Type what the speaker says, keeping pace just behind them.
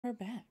We're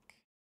back.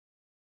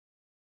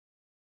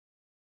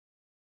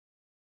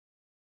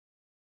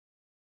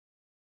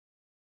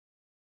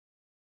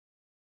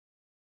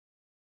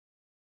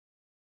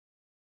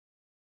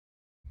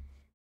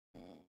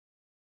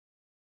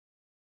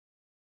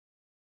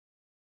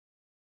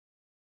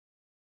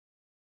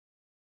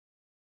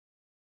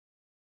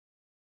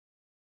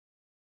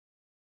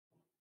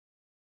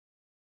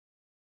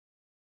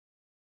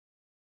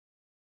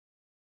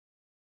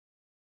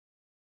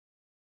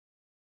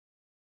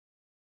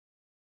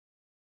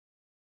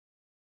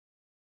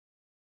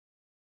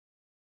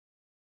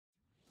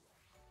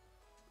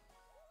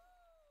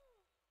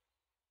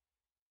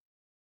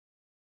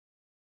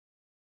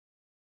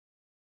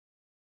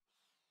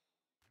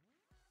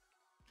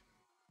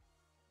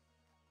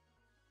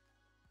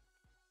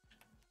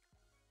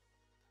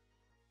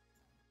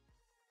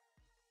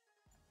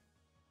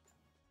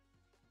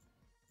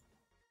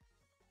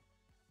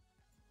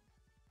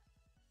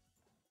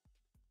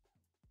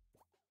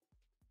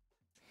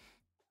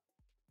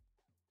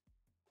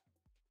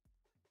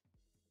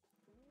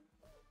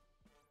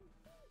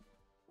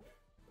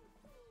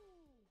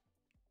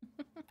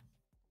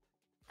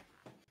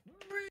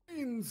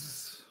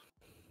 Beans!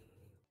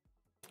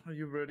 Are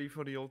you ready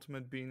for the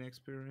ultimate bean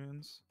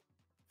experience?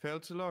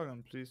 Failed to log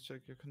on, please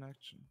check your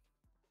connection.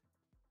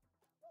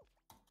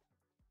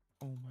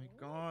 Oh my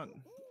god.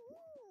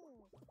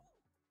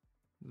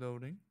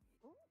 Loading.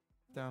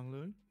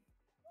 Download.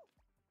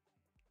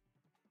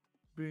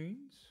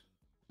 Beans?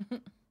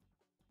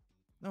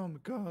 Oh my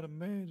god, I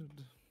made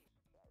it.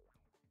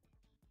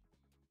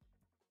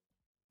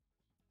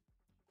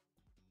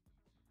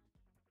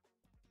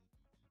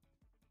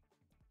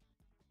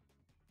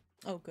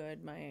 Oh,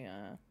 good. My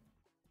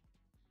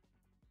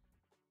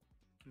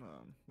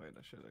Wait,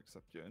 I should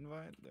accept your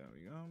invite. There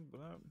we go.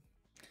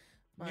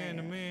 my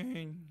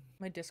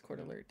my Discord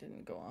alert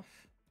didn't go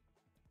off,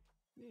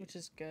 which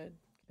is good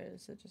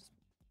because it just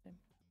I'm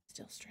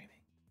still streaming.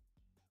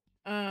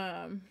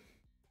 Slurpy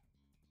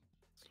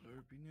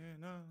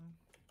Nana.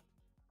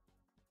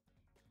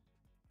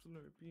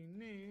 Slurpy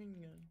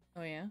Nana.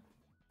 Oh yeah.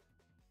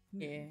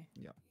 Yeah.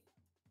 Yeah.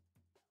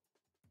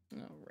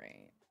 All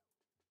right.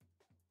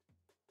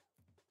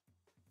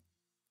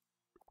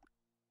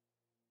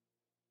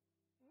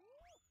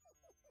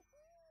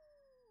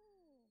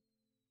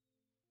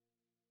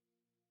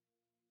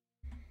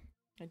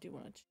 I do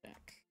want to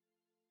check.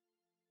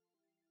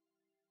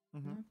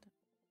 Mm-hmm.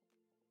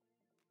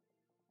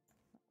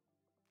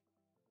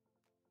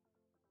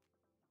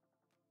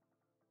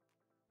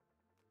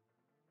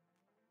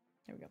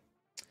 There we go.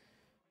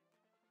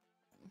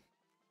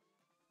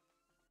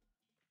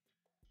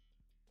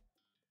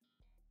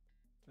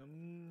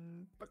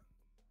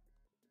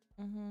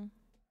 Mm-hmm.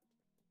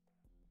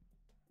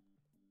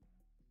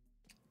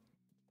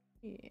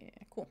 Yeah,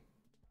 cool.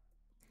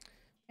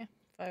 Yeah,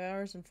 5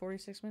 hours and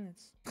 46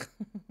 minutes.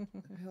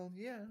 Hell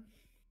yeah.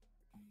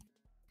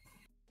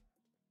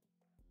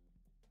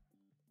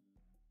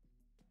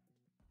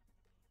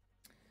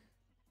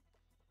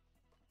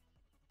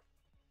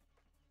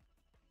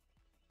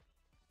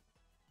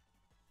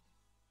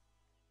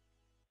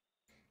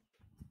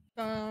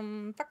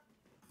 Fuck.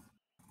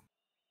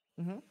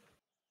 Mm-hmm.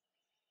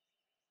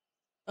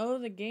 Oh,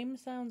 the game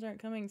sounds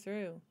aren't coming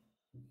through.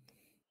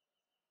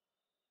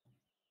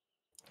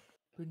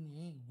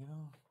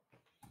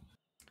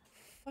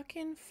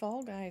 Fucking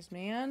Fall Guys,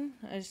 man.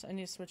 I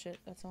need to switch it,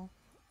 that's all.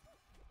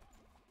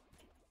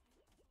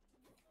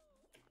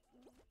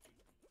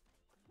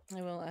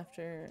 I will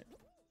after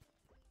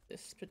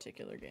this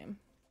particular game.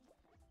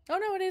 Oh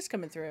no, it is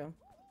coming through.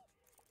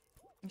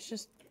 It's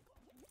just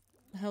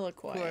hella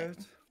quiet.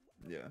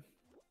 Yeah.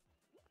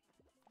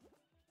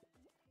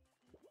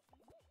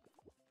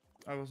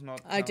 I was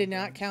not. I did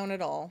not count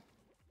at all.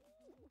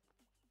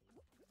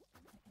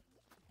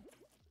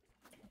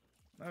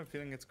 I have a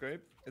feeling it's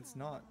great. It's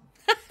not.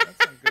 That's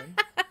not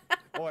good.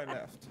 Oh, I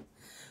left.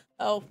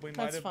 Oh, We might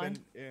that's have fine.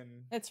 been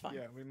in. It's fine.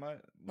 Yeah, we might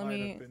Let have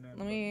me been in,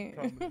 let me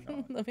but probably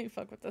not. let me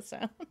fuck with the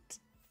sound.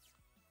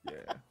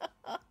 Yeah.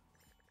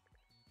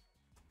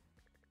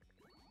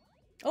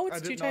 Oh, it's I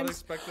two did times. not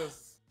expect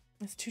us.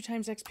 It's 2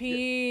 times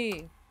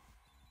XP.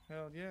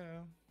 Hell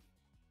yeah.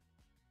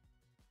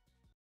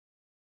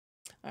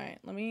 All right,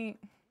 let me.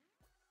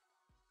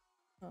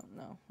 Oh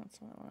no,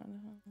 that's what I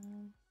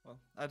wanted. Well,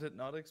 I did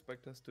not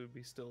expect us to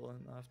be still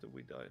in after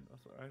we died.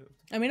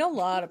 I mean, a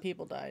lot of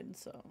people died,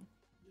 so.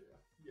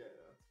 Yeah.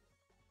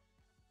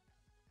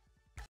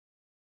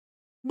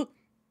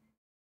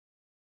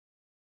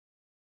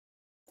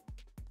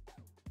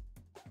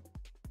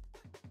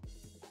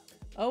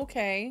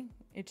 Okay,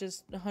 it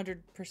just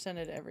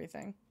 100%ed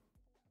everything.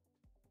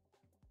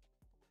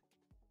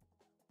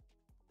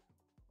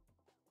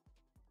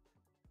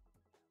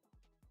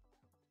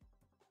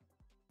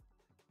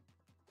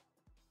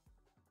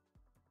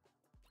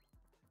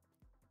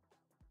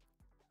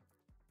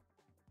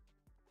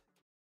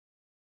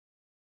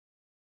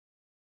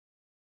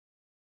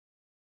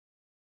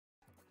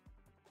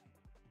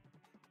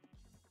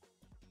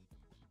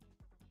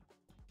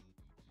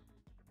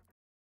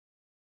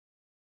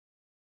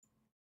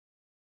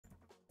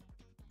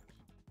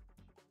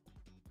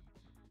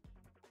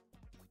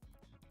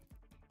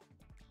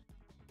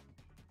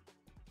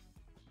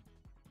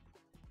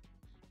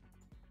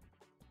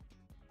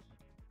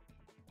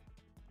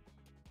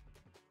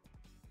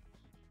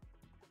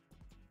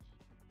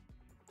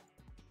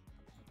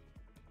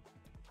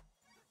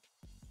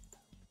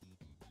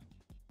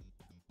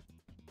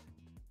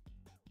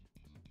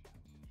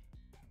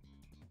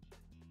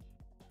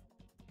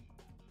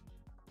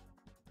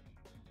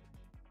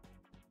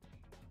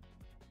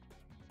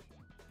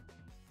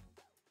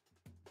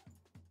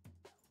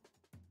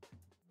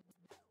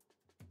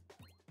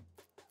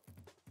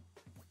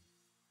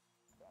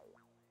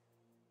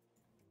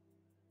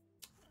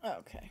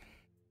 Okay.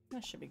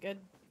 That should be good.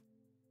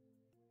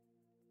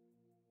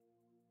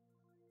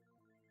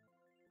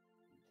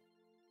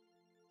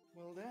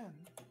 Well then,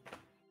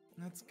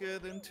 let's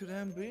get into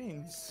them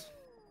beans.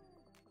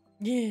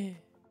 Yeah.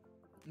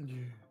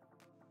 Yeah.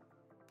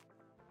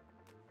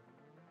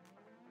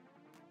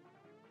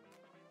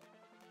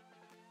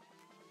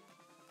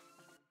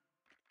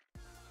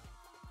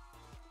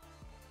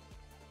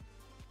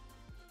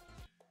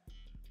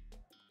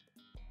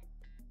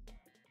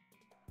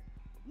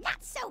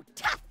 Not so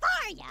tough,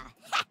 are ya?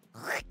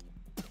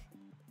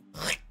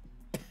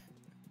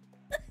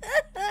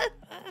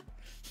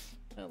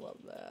 I love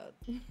that.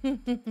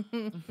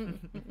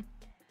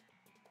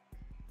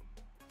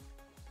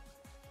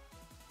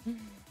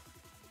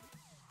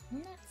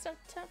 Not so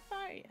tough,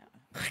 are ya?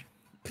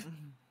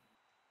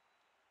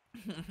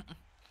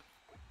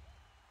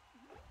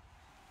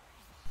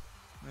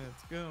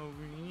 Let's go.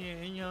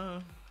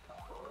 Yeah.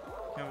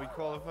 Can we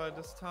qualify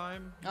this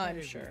time? I'm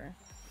Maybe. sure.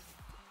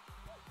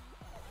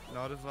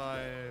 Not if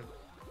I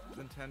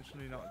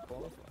intentionally not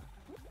qualify.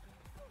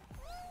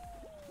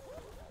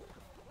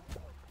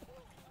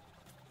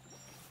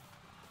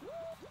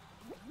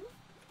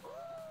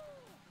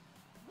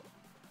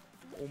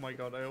 Oh my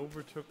god, I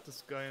overtook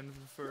this guy in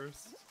the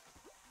first.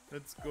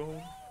 Let's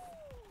go.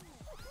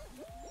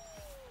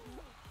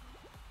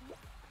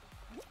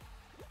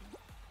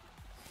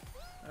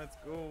 Let's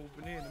go,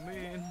 Banana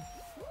Man.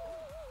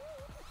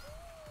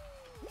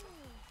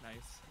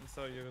 Nice. I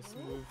saw your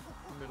smooth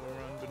middle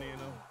run,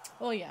 Banana.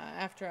 Oh yeah,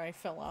 after I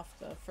fell off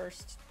the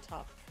first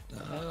top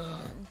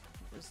platform,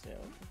 it was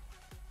dope.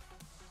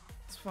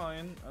 It's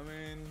fine. I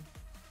mean,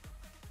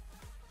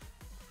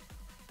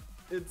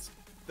 it's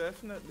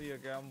definitely a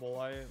gamble.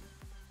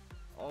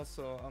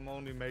 I'm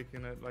only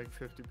making it like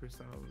 50%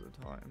 of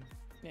the time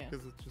Yeah.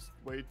 because it's just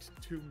way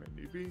too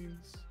many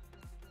beans.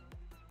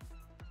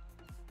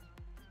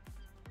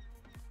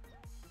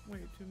 Way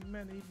too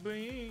many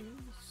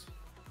beans.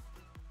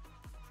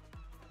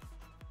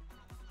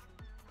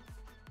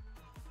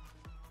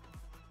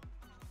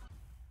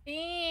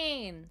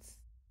 Beans!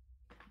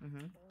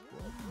 Mm-hmm.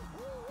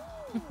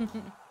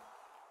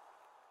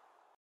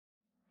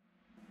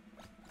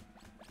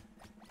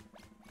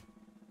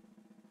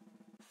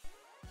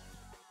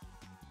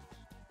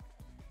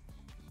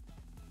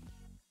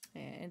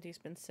 And he's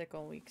been sick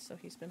all week, so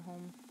he's been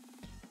home.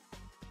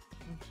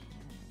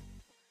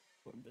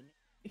 Poor Benny.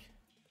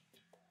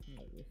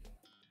 No.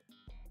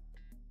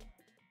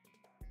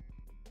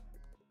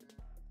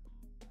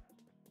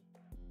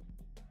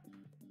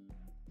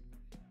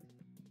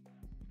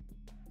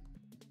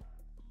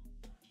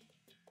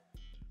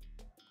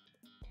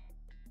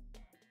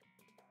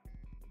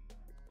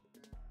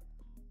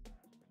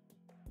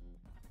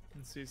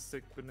 And see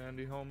sick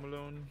Banana home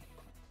alone.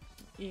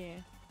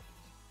 Yeah.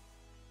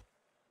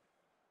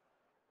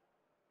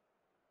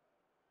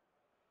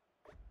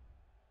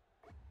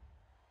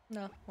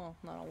 No, well,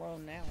 not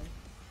alone now.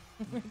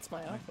 It's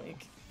my off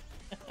week.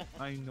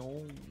 I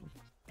know.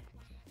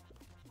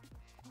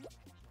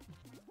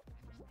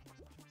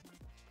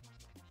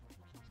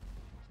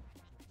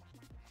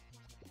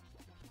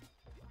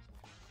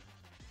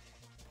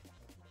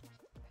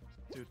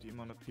 Dude, the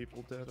amount of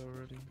people dead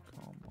already?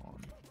 Come on.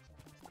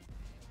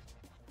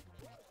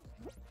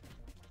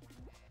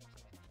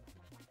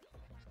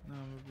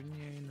 I'm a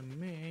banana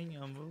man,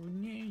 I'm a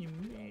banana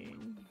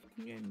man,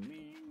 banana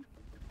man.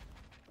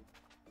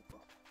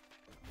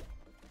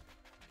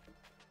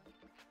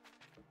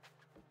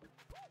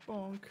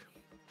 Bonk.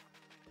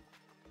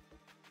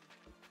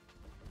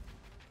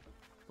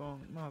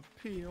 Bonk my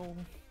peel.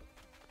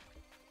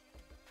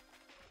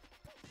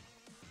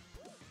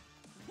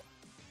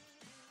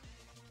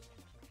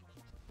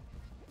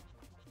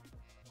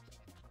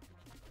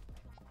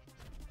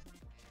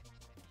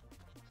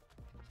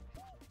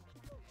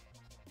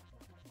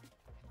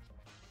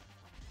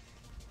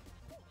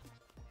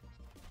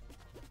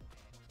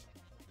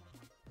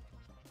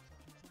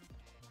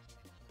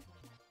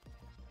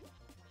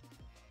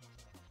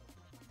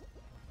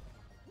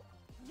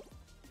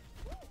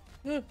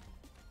 Ugh.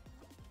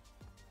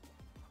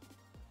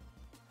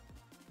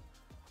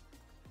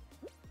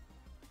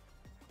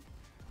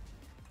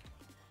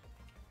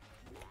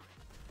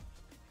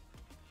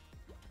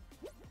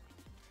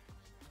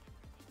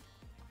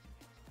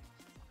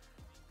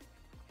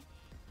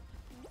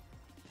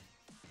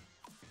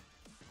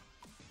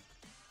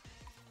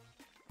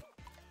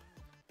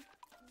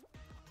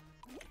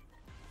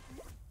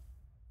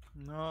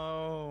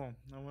 No,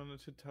 I wanted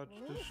to touch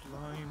the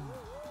slime.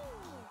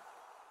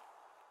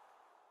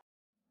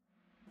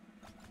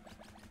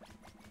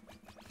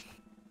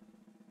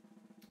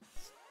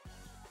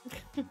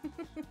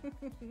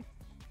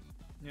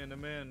 Yeah, the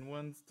man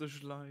wants the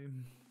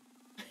slime.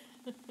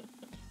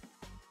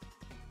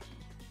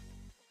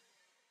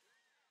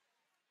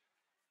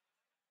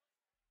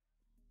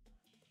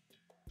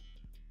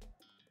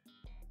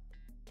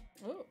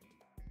 Oh.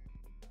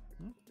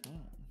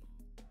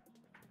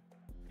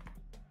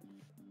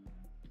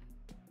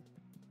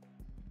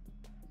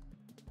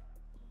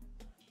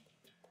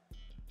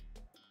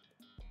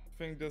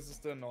 think this is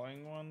the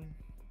annoying one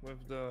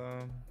with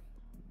the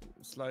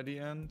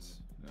slidey end.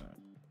 Yeah.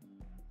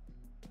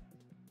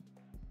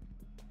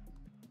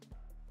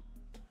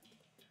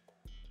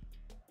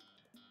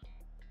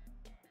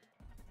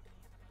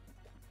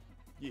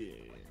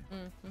 Yeah.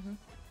 Mm-hmm.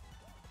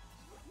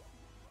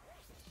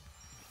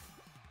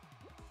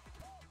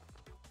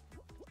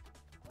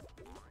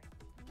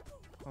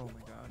 Oh my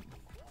god.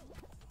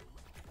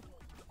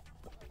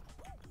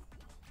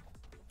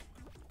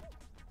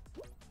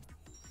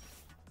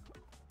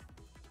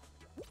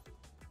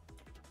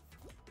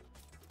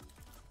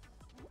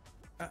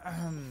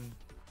 Ahem.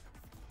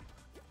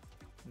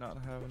 Not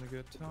having a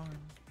good time.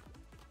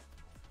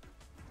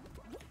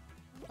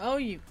 Oh,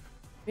 you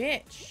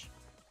bitch.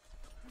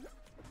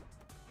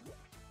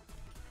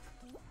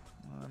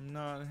 I'm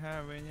not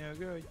having a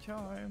good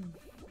time.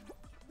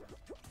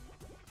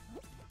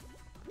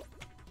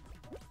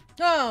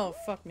 Oh,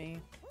 fuck me.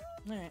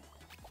 Alright.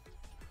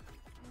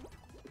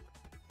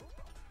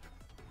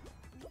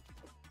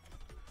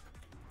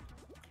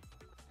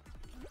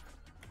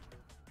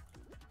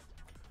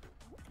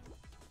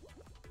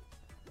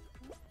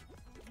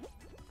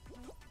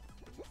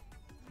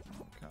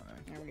 Okay.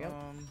 There we go.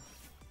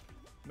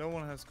 No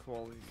one has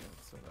quality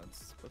yet, so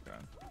that's okay.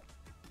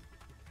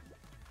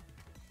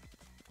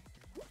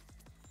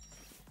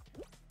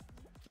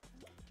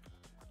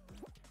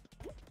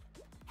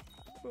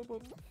 Boop,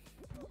 boop.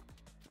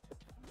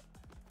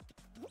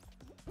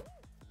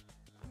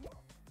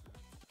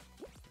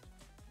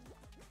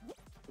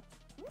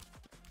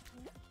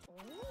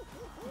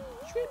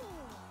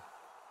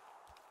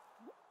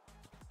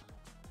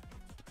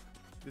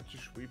 Did you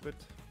sweep it?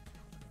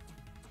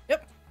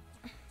 Yep.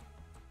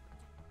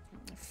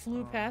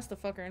 Flew past the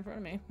fucker in front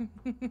of me.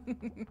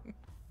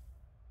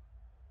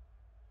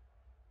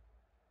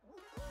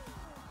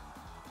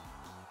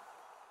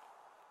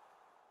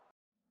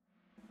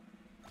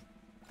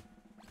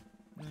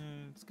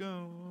 Let's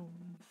go.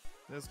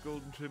 There's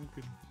Golden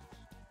Chimkin.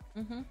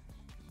 Mm-hmm.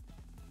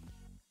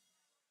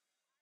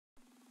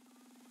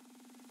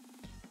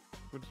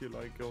 Would you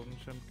like Golden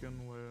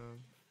Chimkin with...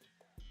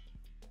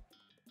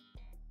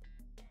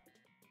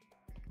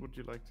 Would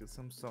you like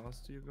some sauce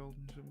to your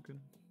Golden Chimkin?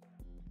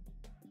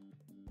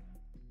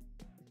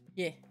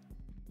 Yeah.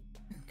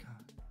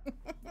 Okay.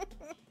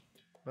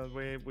 But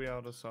we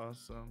out of sauce,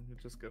 so you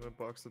just get a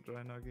box of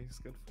dry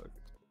nuggies. Get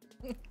fucked.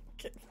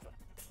 Get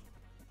fucked.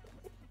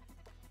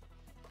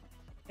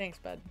 Thanks,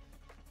 bud.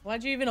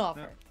 Why'd you even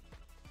offer?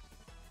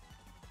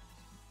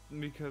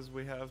 Because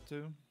we have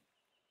to.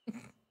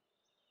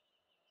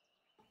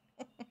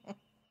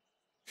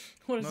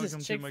 What is Welcome this,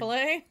 to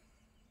Chick-fil-A?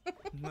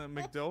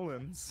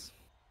 McDolland's.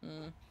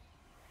 Mm.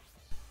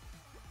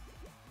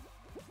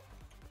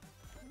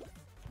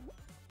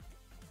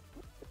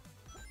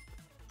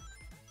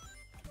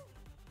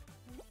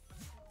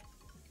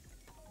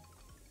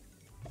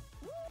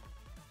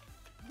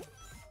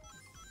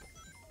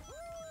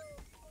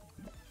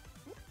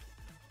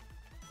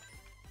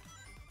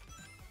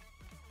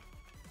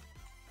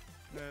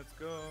 Let's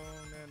go,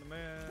 man,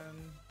 man.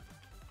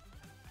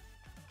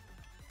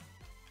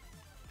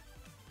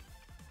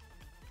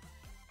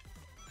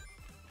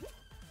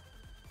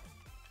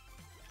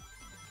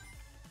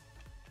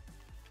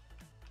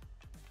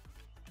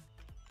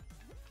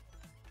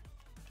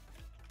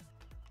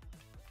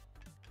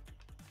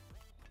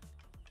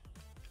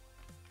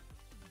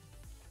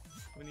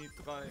 We need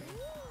try.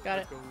 Got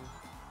Let's it.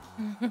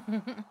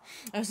 go.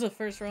 I was the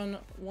first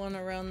one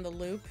around the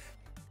loop,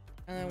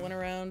 and then went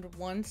around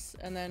once,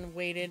 and then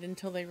waited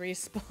until they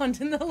respawned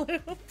in the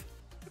loop.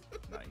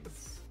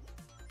 Nice.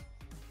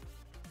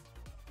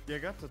 Yeah, I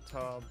got the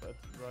top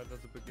right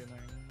at the beginning.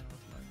 That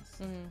was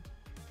nice. Mm.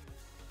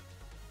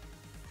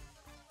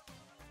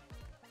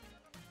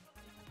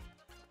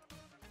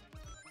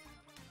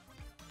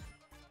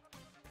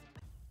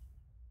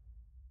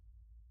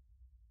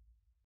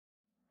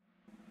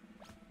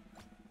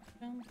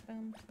 Boom,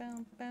 boom,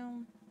 boom,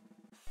 boom.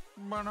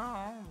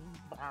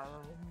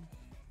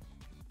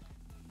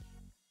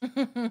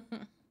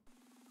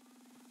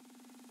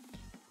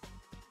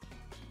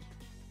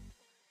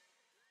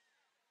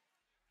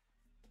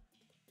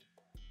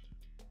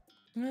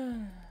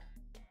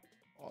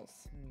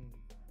 Awesome.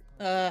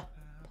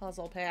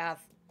 Puzzle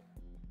path.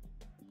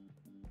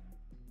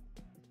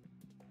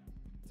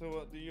 So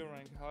what do you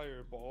rank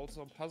higher, balls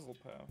or puzzle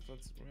path?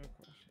 That's the real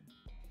question.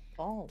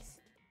 Balls.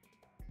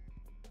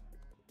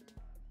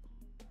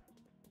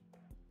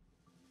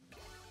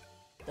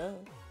 Duh.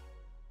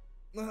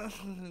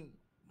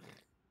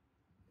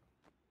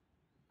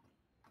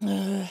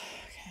 Okay.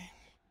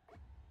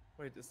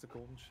 Wait, is the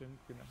golden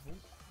shrimp gonna hold?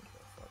 What the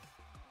fuck?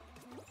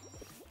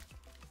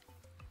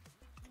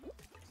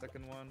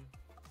 Second one.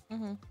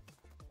 Mm-hmm.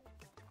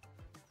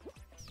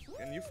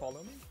 Can you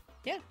follow me?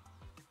 Yeah.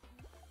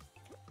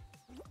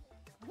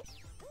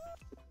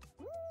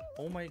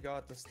 Oh my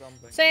god, the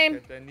stumbling. Same.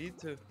 Okay,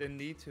 they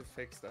need to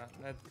fix that.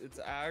 It's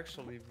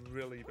actually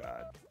really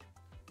bad.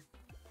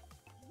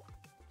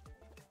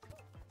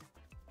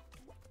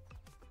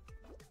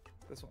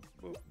 This one.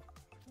 Whoa.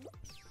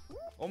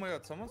 Oh my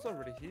god, someone's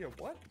already here.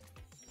 What?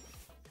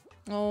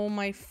 Oh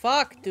my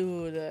fuck,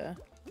 dude. The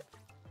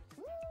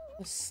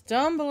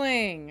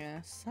stumbling.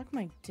 Suck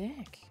my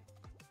dick.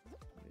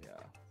 Yeah.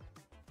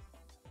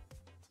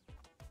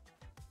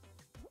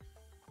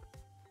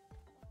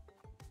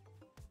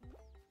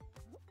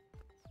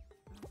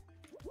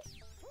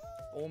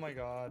 Oh my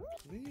god,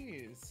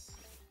 please.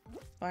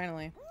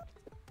 Finally.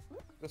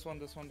 This one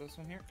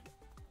here.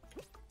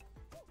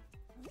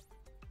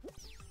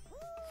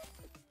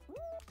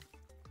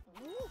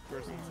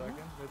 First and second.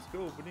 Let's go,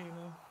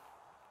 Benina.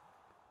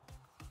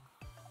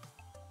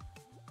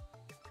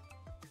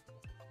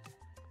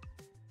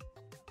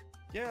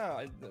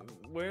 Yeah,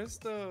 where's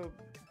the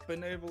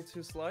been able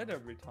to slide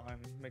every time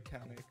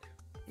mechanic?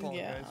 Fall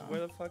Yeah. Guys,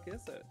 where the fuck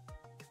is it?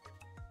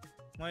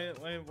 Why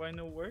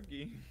no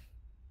worky?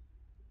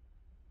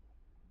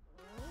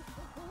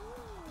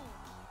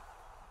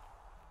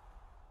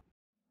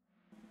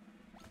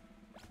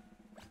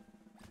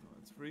 Oh,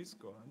 it's 3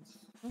 squads.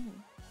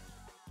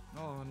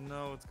 Oh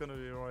no, it's gonna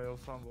be Royal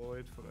Fumble.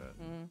 Wait for it.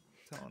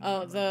 Telling Oh,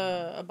 me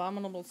the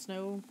abominable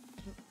snow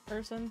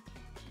person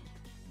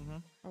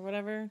right or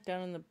whatever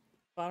down in the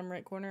bottom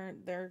right corner.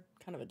 They're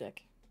kind of a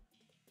dick.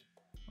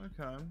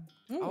 Okay.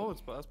 Ooh. Oh,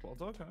 it's blast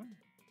bolts. Okay.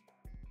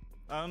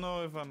 I don't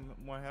know if I'm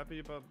more happy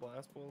about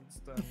blast bolts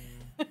than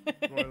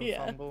Royal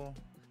Yeah. Fumble.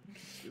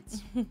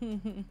 It's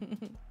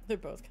They're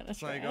both kind of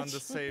trash. like on the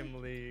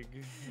same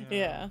league.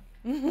 Yeah.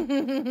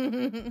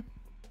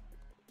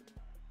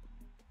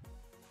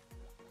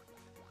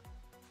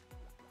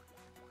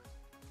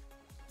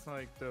 It's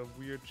like the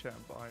weird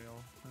champ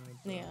aisle.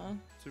 Yeah.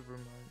 Super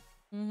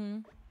Mike. Mm-hmm.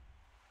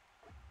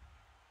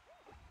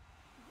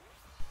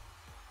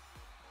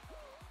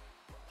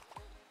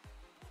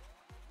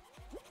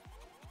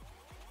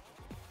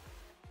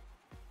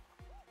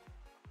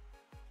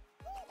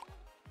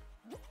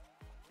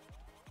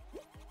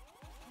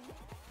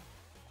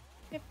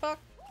 Get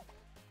fucked.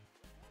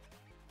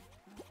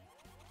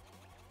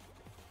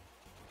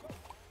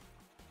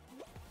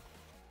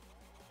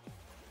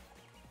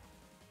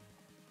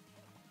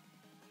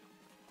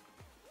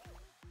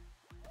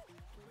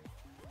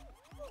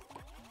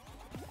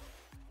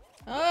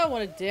 Oh,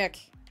 what a dick.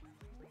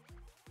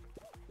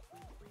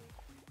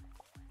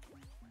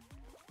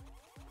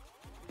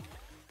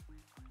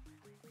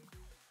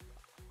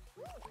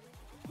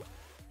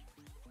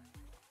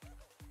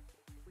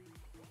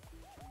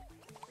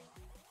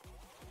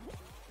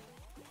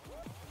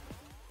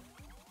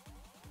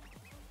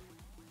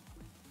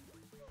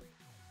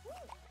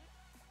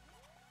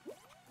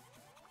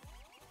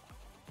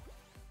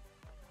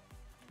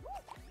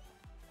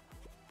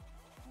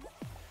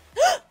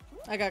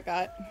 I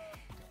got.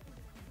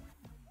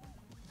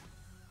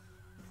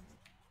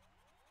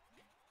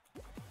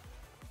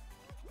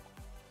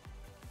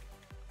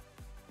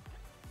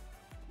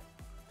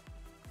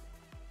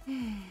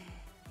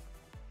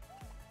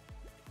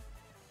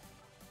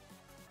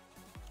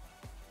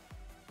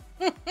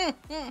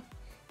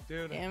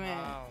 Dude, Damn it.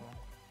 wow.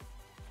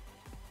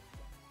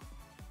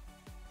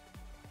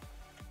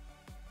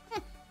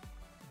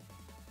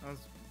 I was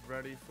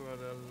ready for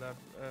the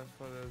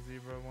for the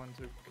zebra one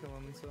to kill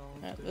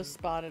himself. The dude.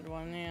 spotted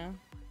one, yeah.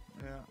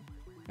 Yeah.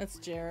 That's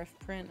Jareth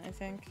print, I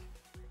think.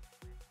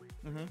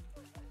 Mm-hmm.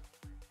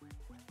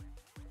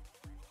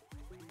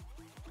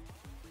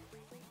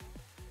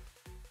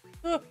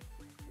 Oh,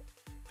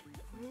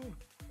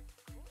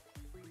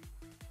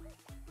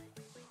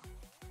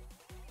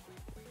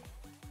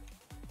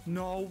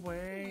 No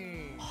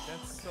way!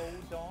 That's so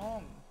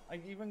dumb. I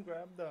even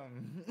grabbed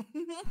them.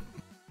 oh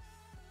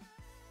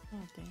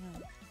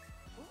damn.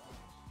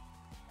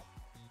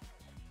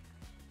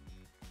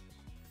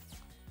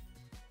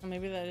 Or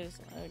maybe that is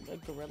a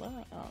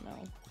gorilla? I don't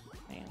know.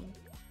 Man.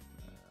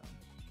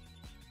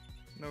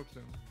 No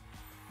clue.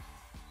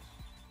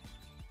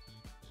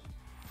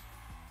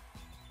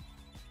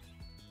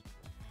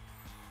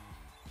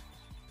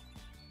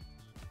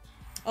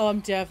 Oh,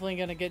 I'm definitely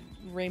gonna get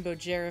Rainbow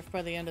Jareth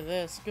by the end of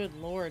this. Good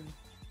lord.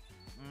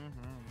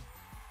 Mm-hmm.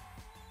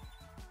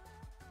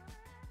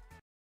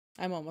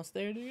 I'm almost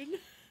there, dude.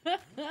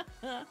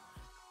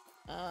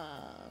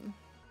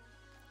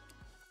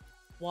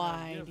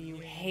 Why yeah, do you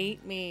yeah.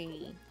 hate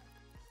me?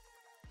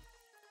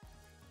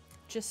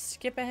 Just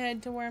skip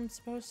ahead to where I'm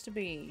supposed to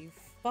be, you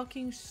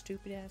fucking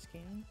stupid ass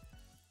game.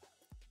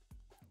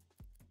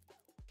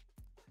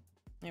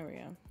 There we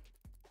go.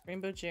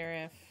 Rainbow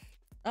Jareth.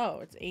 Oh,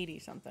 it's 80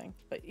 something.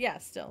 But yeah,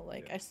 still,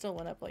 like, Yeah. I still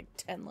went up like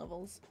 10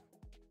 levels.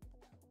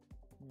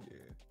 Yeah.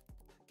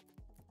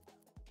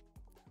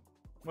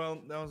 Well,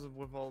 that was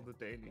with all the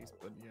dailies,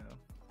 but yeah.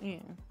 Yeah.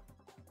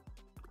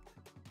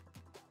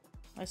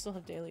 I still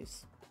have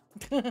dailies.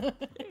 Hey.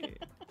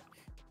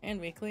 And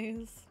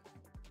weeklies.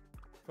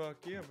 Fuck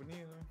yeah,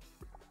 Benina.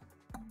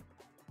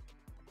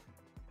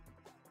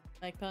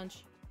 Mike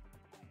Punch.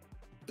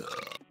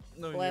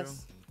 No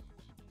Bless.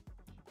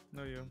 you.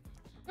 No you.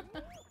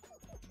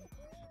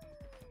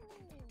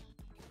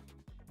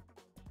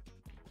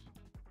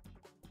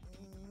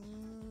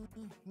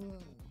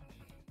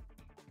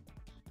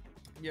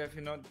 Yeah, if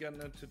you're not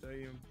getting it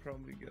today, you'll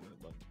probably get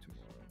it like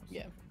tomorrow. Or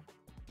Yeah. something.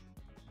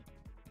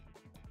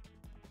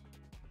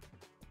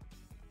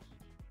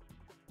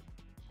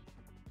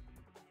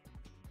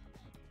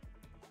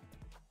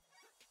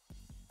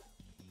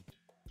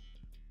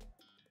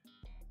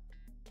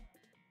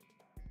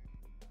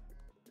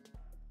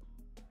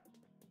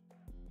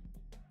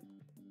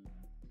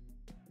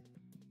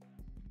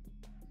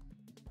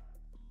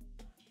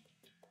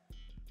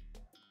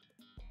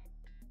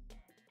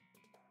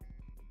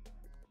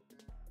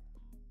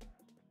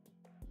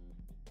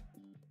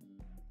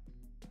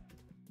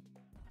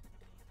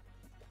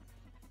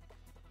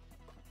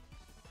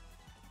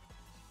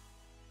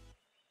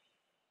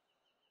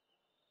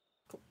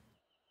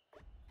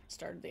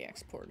 Started the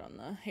export on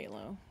the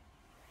Halo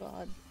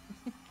VOD.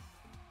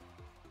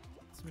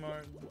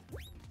 Smart.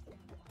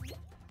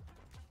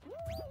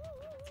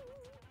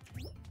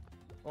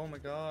 Oh my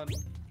god.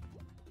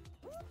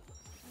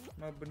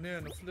 My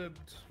banana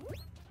flipped.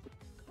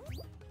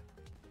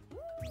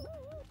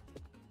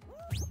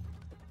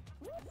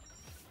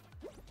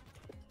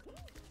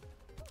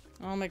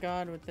 Oh my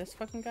god, with this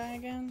fucking guy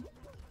again?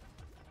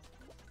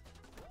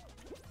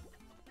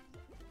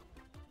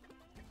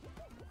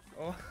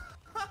 Oh.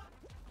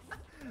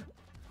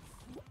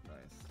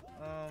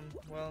 Nice.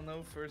 Well,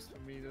 no first for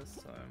me this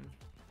time.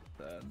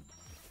 Bad.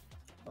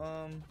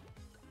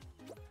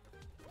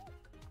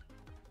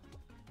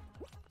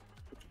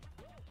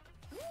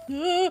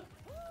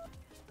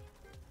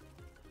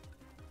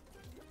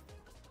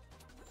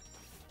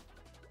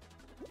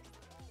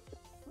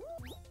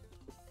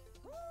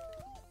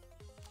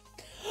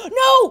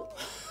 No!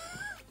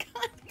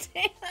 God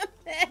damn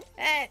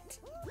it!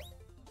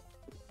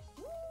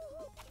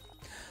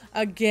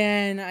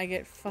 Again, I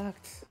get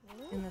fucked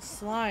in the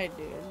slide,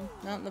 dude.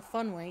 Not in the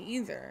fun way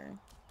either.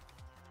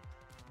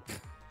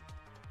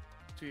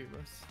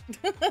 Jesus.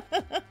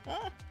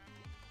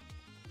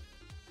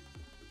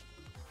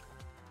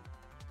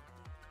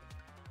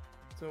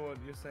 So what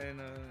you're saying?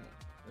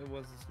 It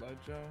was a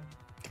slideshow.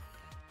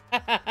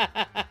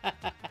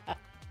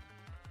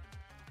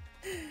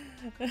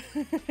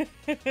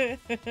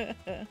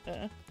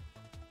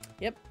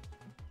 Yep.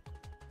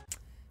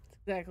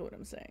 That's exactly what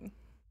I'm saying.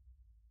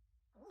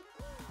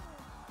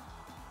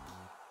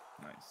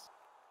 Nice.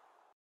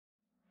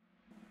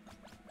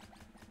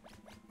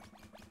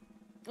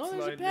 Oh, there's a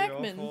Slightly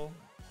Pac-Man. awful.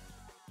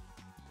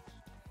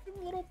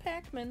 A little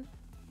Pac-Man.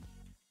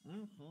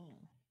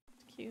 Mm-hmm.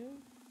 It's cute.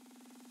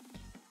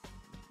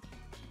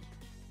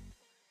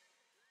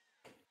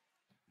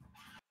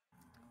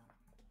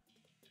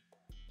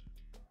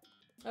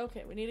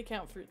 Okay, we need to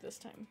count fruit this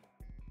time.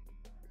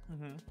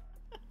 Mm-hmm.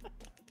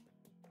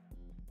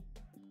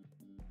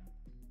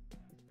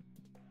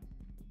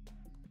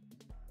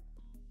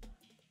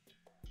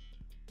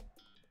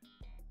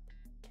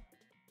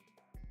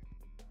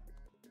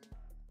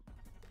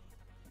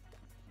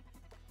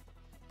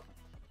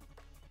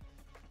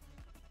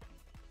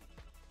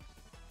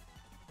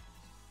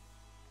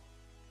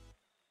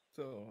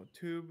 So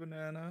 2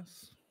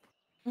 bananas.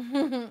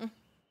 2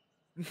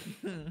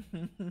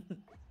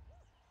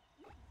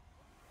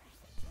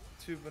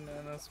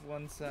 bananas,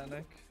 1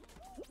 Sanic.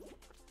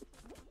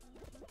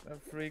 A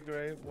free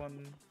grape,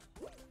 1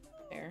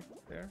 There.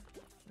 there.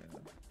 Yeah.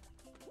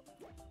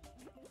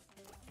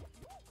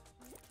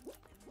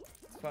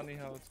 It's funny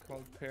how it's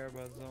called pear,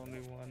 but it's only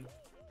 1.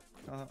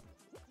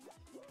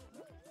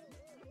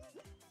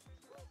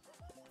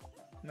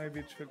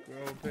 Maybe it should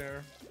grow a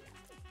pear.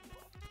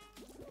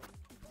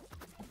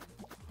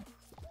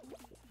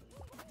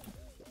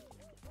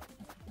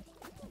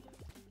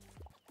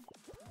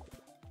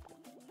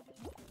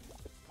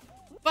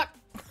 Fuck!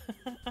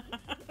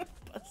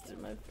 Busted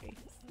my face.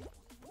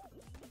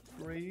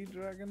 3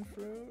 dragon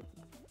fruit.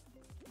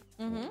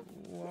 Mm-hmm.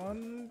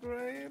 1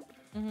 grape.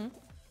 Mm-hmm.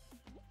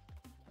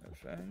 I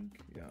think.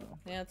 Yeah.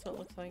 Yeah, that's what it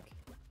looks like.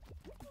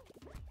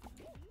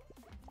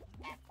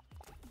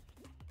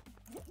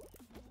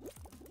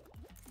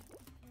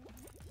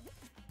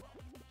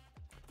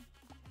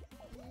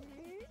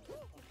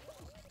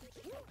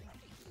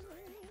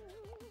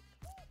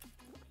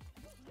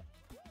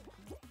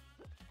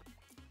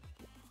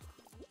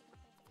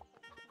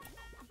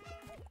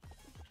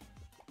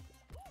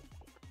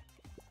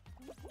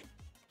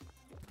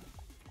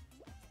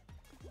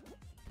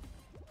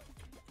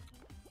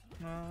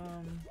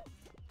 Um.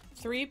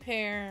 3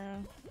 pear,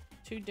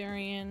 2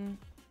 durian,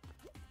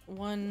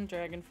 1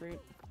 dragon fruit.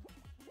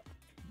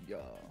 Yeah.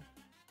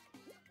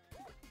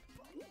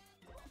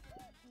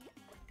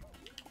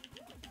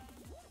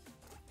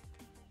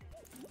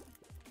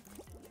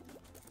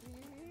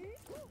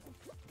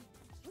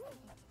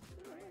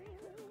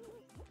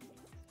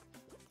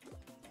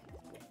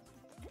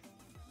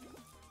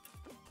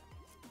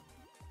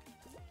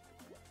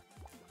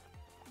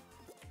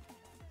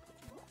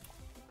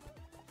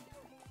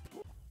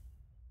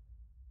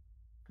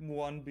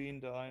 One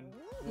bean died.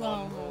 One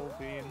Oh. whole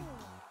bean.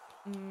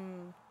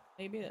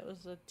 Maybe that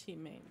was a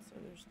teammate, so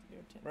there's 2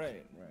 attempts.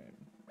 Right.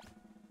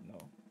 No.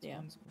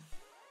 Yeah.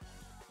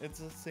 It's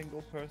a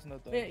single person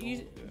that died. Yeah, you,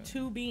 both, yeah.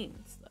 2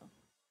 beans, though.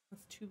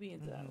 Two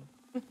beans Mhm. out.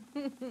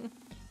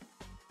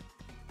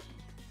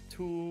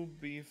 To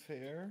be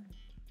fair,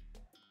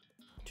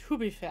 To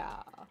be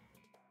fair.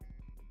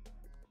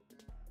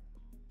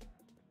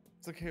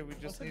 it's okay. We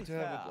just to need be to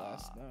have a fair.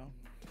 blast now.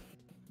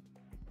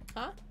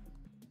 Huh?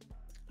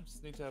 We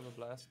just need to have a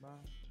blast now.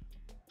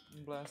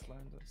 And blast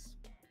Landis.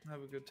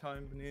 Have a good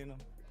time, Banana.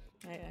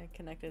 I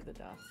connected the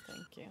dots,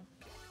 thank you.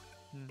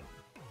 Hmm.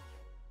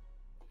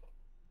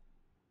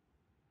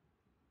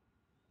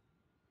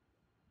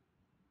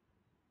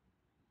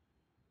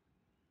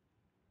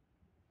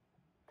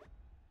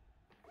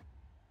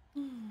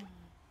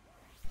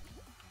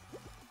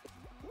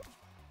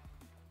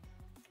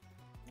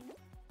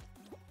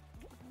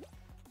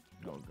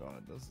 Oh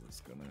god, this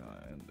is gonna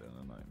end in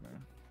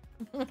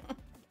a nightmare.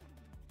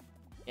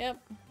 Yep.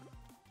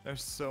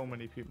 There's so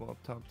many people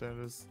up top there.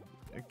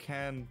 It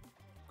can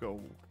go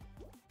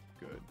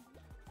good.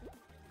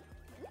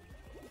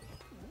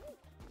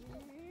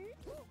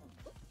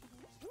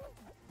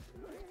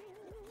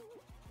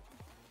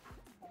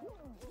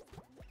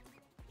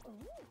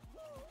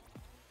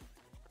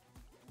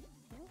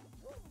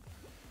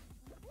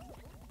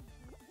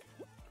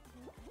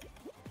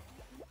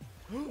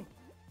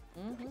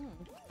 Mm-hmm.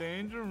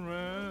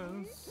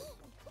 Dangerous.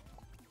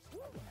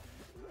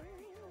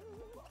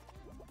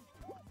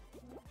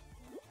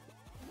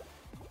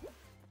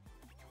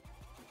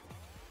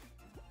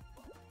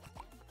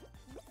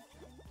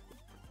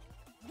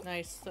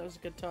 Nice. That was a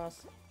good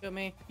toss. Go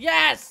me.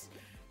 Yes!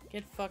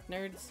 Get fucked,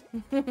 nerds.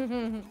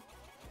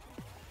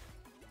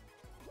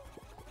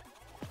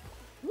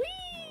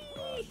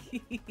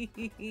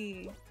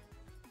 Whee!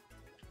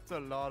 It's a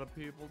lot of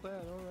people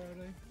dead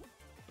already.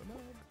 But no.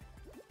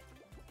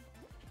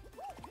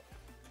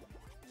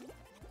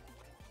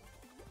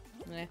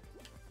 Nah.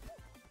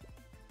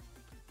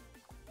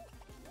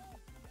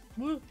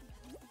 Woo!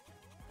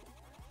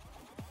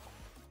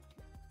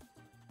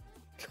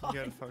 You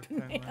gotta fuck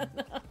penguin.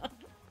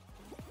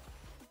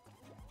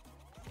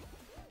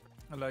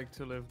 I like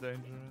to live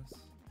dangerous.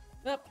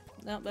 Nope.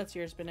 Nope, that's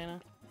yours, banana.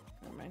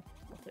 Never mind.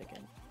 I'll take it.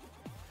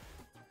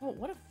 Oh,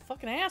 what a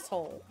fucking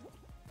asshole.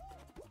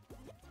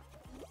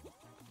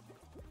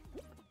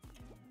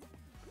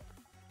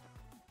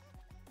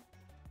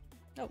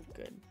 Oh,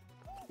 good.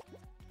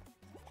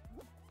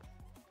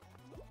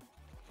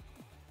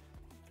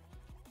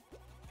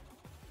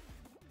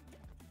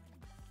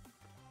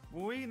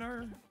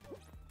 Wiener.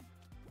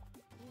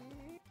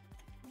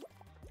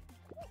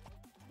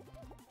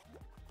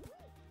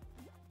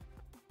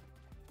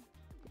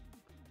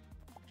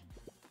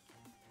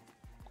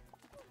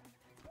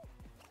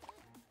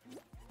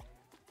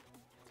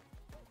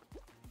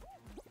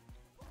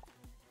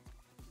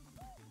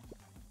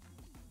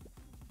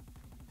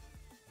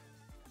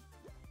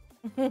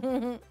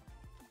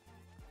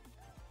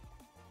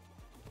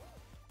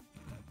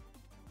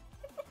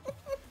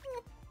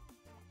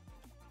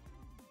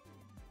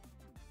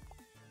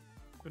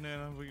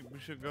 Banana, we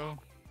should go.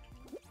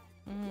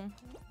 Mm-hmm.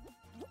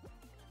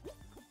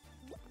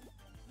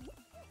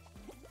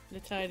 The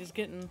tide is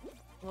getting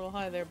a little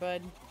high there,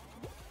 bud.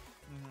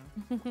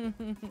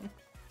 Mm-hmm.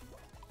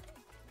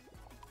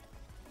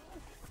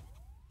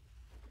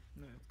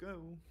 Let's go.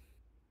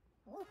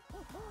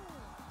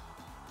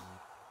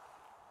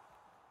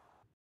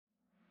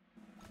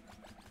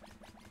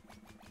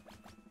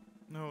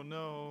 No,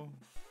 no.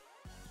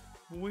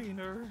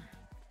 Wiener.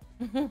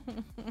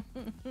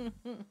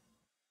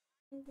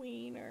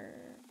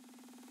 Wiener.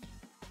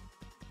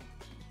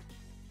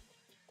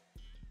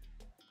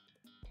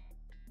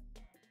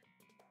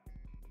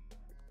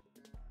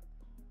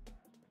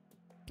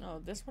 Oh,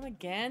 this one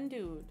again,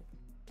 dude.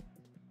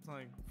 It's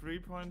like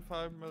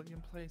 3.5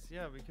 million plays.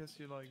 Yeah, because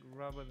you like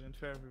rub it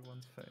into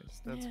everyone's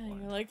face. That's yeah, why.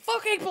 you're like,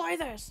 fucking play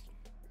this!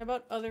 How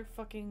about other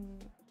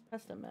fucking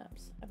custom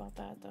maps? How about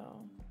that,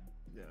 though?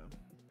 Yeah.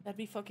 That'd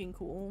be fucking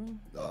cool.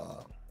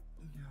 Yeah.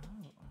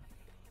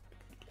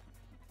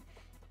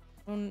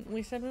 When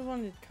we said we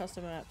wanted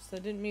custom maps,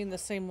 that didn't mean the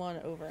same one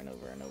over and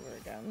over and over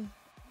again.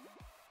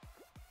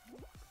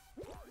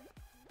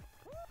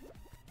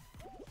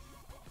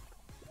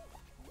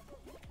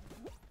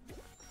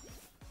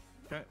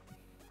 Okay.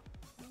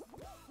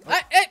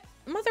 Hey,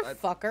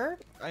 motherfucker!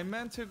 I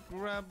meant to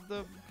grab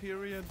the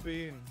period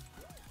bean.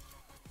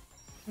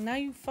 Now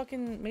you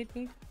fucking made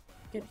me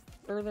get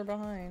further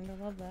behind.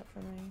 I love that for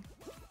me.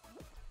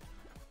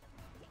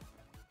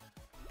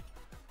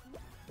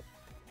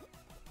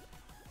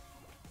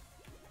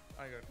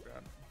 I got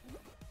grabbed.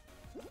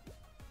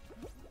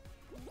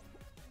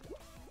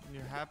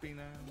 You're happy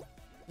now?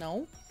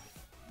 No.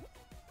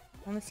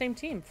 On the same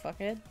team,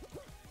 fuckhead.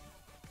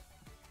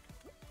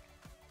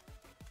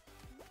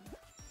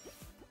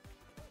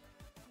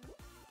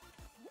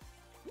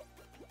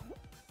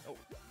 Oh.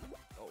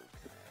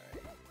 Okay.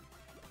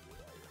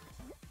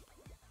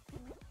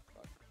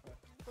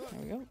 There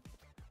we go.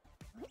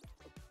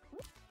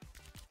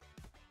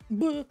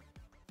 Buh.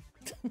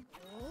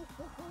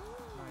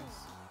 Nice.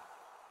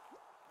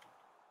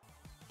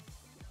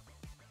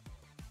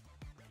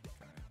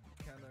 Okay.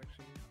 Can't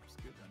actually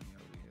skip any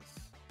of these.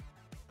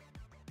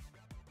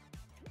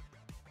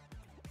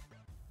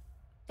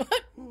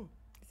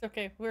 It's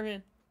okay, we're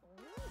in.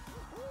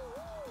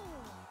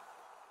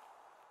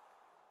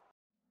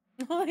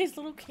 Oh, his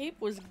little cape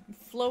was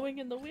flowing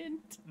in the wind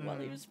while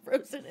he was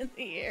frozen in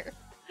the air.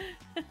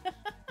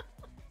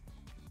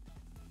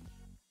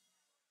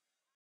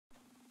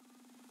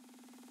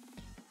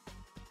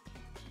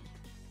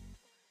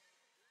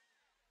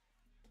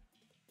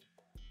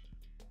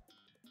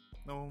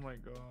 Oh my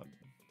god.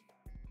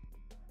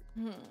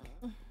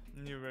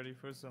 You ready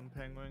for some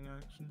penguin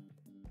action?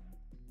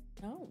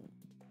 No.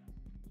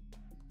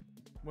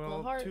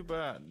 Well, hard- too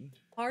bad.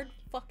 Hard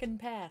fucking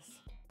pass.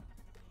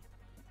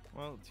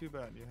 Well, too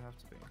bad. You have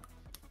to be.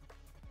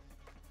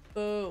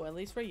 Boo, at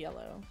least we're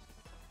yellow.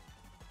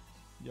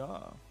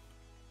 Yeah.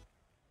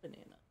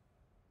 Banana.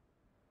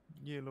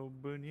 Yellow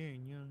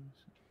bananas.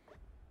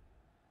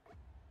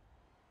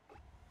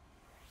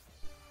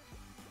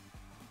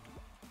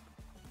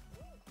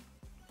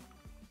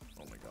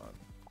 Oh my god.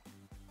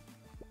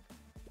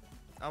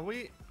 Are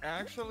we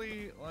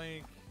actually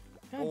like...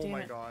 God oh damn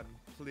my it. god,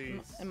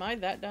 please. Am I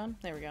that dumb?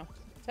 There we go.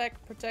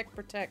 Protect, protect,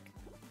 protect.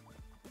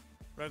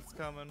 Red's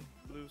coming,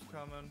 blue's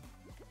coming.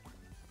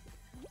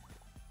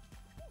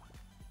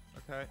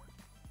 Okay.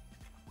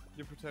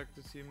 You protect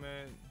the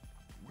teammate.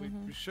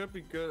 We should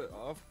be good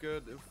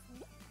if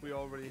we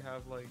already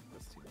have like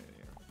this teammate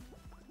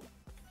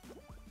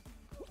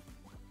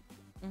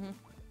here.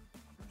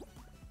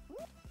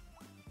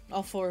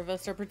 All four of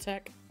us are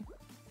protect.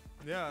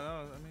 Yeah,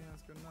 no, I mean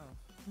that's good enough.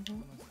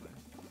 Honestly.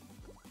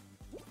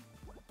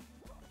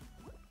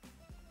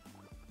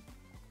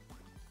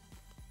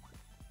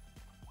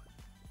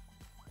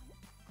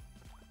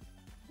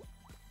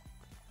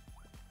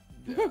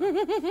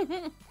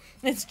 Yeah.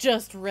 It's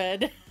just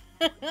red.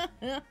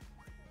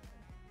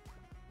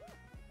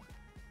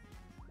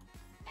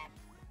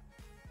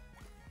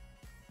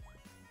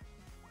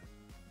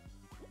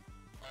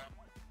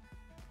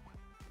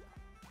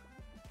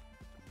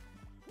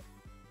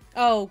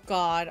 Oh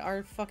god,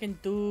 our fucking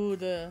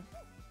dude.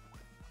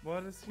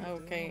 What is he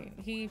Okay,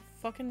 doing? he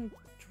fucking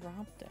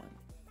dropped him.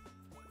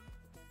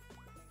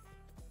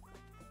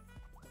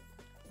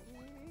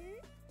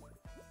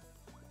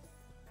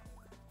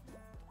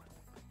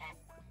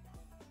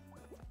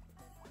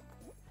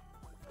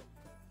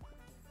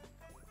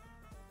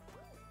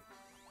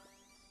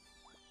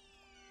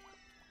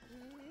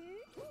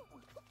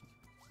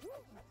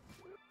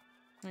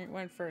 It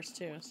went first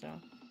too, so.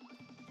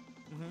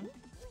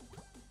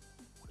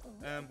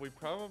 And we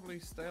probably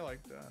stay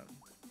like that.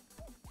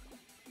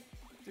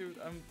 Dude,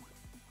 I'm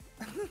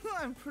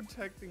I'm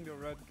protecting the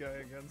red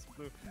guy against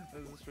blue.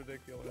 This is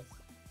ridiculous.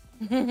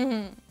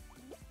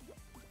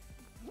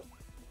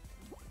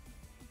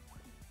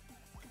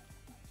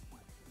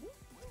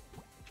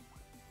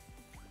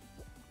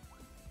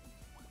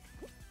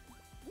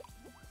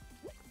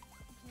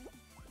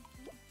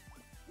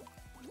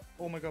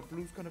 Oh my god,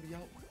 blue's gonna be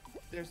out.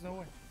 There's no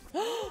way.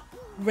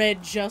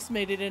 Red just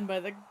made it in by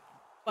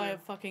a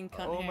fucking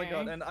cunt. Oh my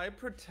god, and I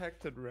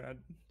protected red.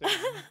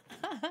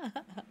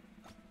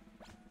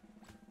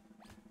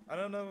 I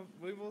don't know,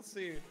 we will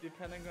see.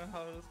 Depending on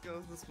how this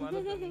goes, this might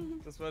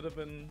have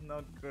been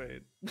not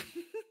great.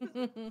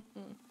 You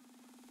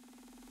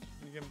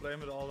can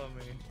blame it all on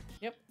me.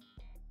 Yep.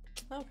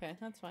 Okay,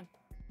 that's fine.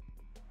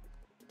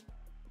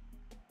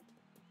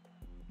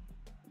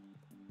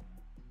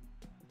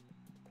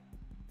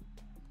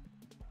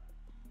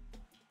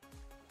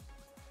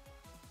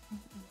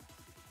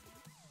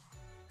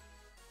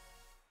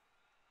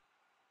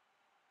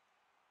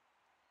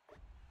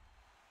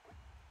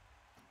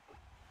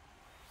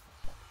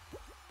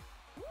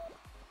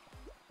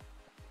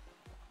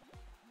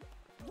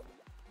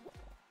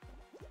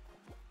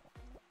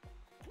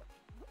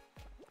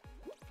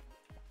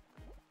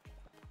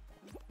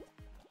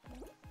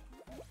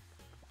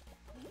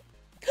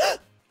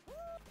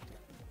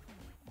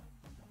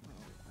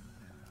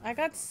 I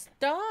got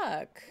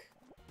stuck.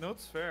 No,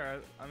 it's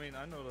fair. I mean,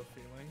 I know the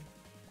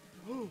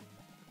feeling.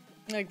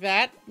 Like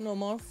that,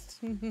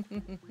 almost.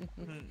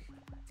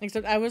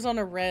 Except I was on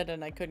a red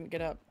and I couldn't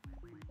get up.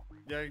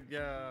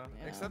 Yeah.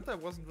 Except I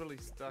wasn't really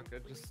stuck. I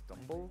just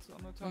stumbled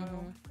on a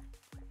tile.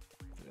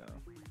 Yeah.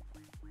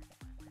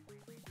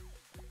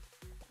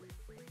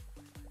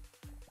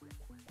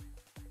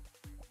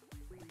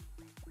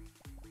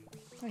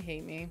 I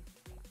hate me.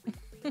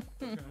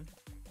 Okay.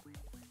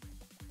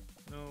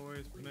 No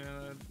worries,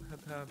 man.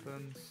 That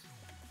happens.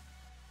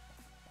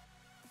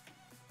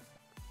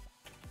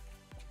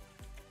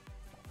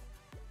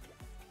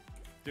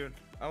 Dude,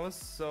 I was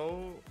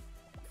so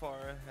far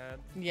ahead.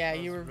 Yeah, I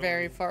you was were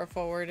very really- far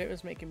forward. It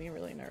was making me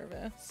really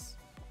nervous.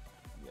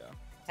 Yeah.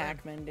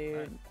 Pac-Man,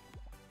 dude.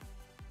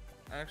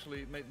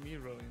 Actually, it made me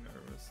really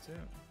nervous too.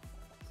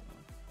 So.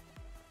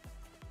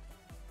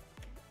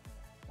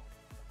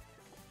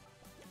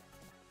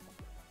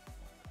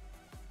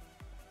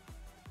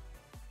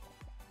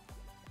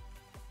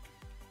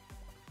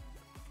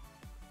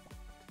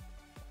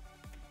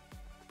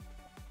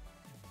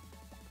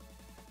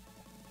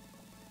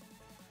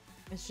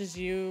 It's just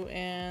you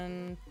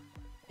and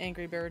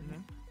Angry Bird.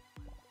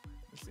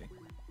 Let's see.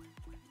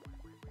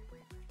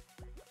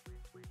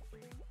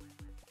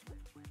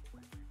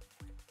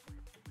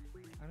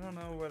 I don't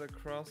know whether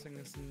crossing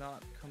is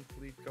not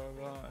complete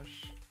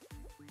garbage.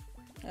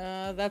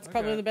 That's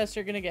probably Okay. the best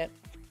you're gonna get.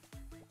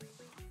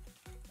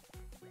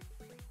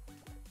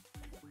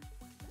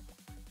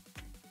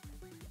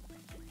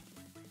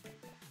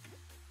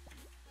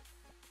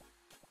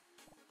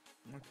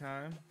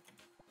 Okay.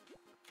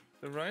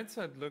 The right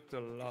side looked a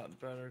lot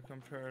better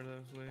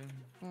comparatively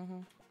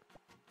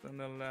than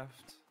the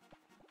left.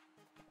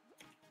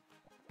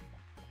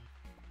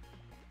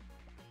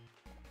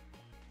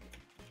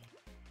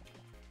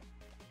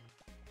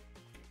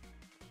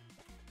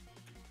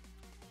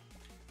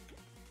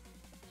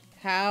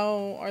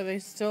 How are they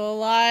still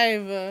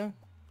alive?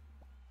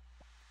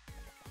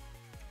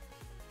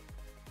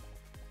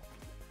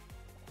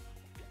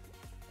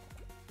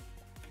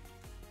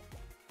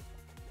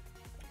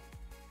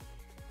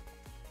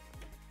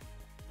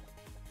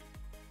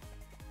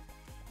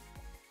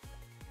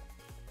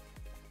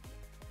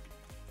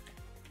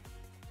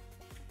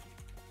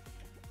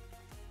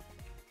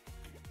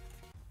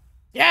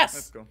 Let's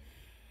Yes! go.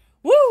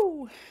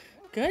 Woo!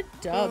 Good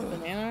dub,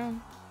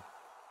 Banana.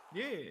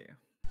 Yeah.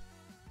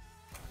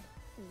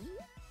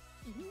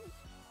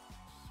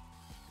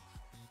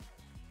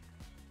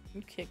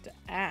 You kicked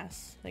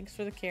ass. Thanks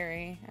for the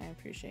carry. I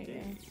appreciate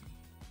you.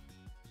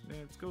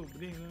 Let's go,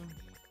 Banana.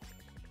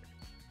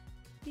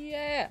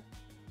 Yeah!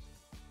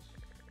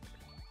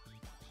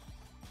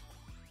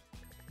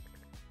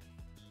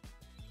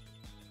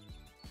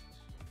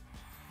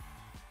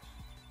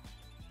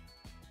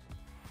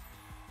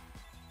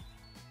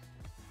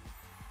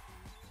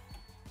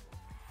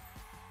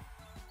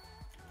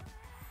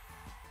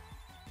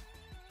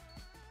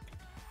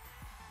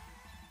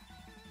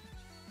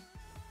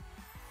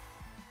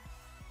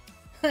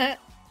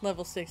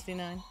 Level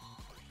 69.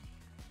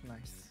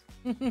 Nice.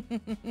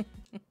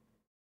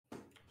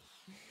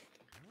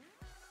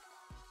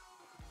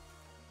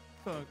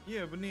 Fuck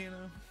yeah,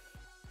 Banana.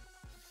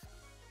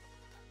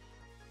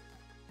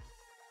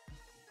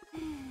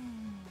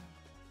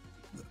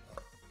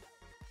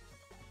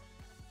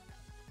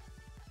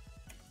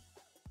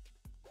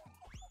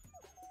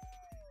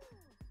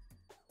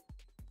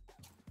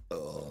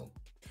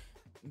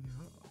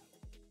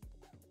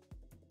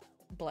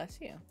 Bless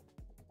you.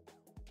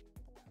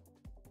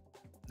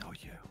 Oh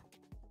yeah.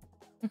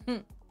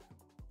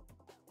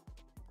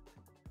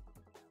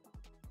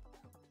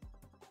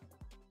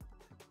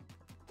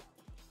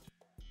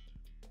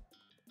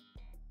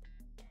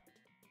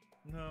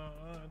 No,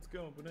 let's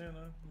go,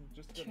 Banana.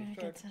 Just got a track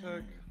attack. Oh my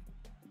god.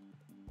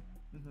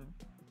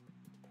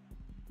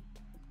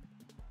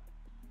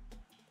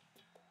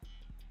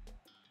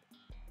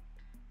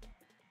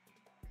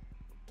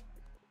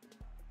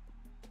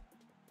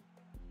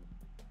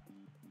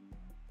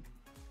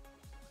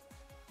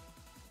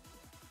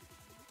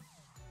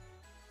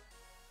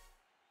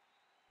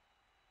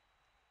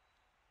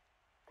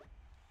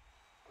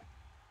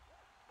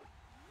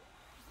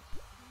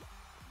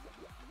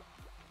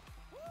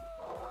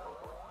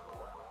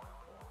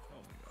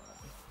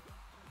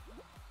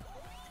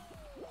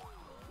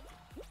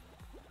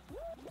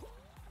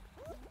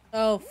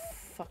 Oh,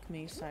 fuck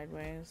me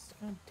sideways.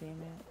 God damn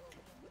it.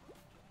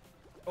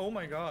 Oh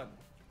my god.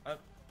 I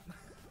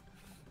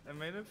I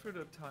made it through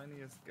the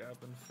tiniest gap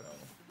and fell.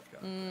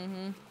 God.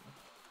 Mm-hmm.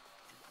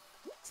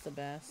 It's the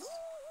best.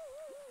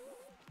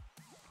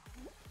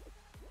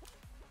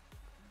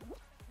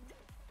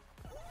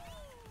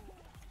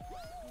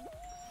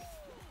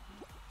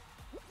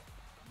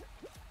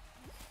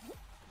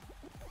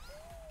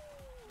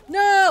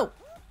 No!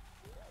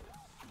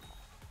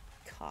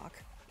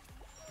 Cock.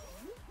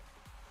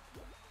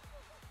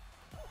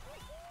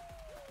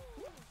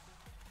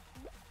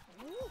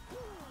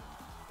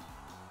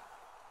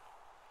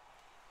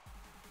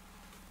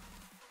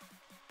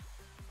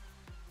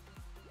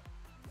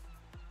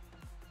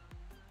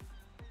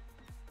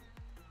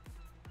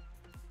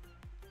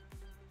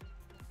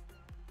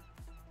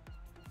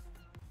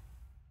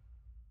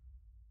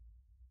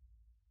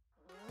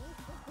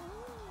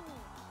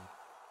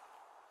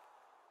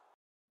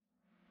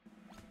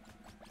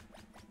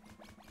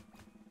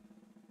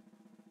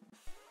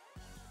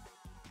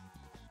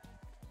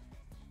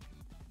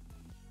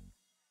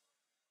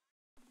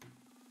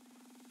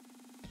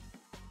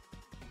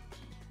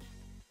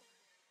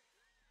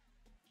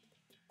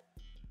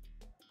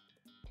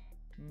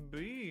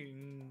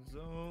 Bean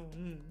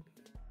zone.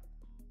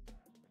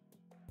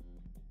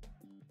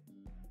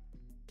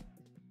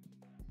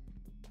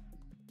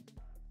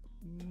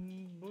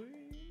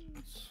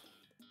 Beans.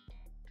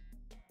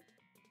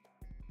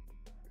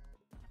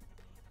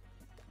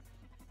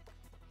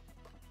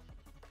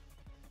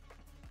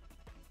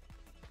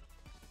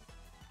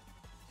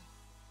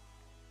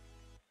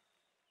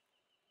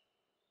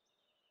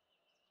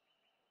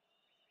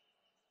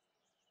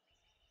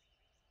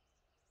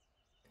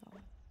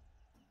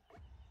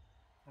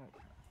 Okay.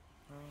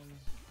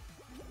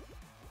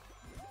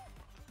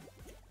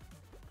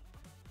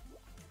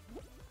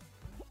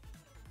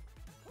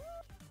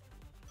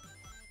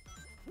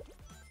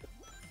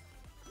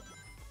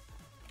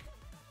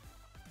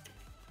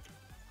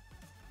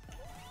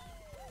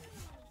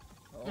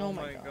 Oh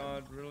my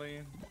god.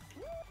 Really?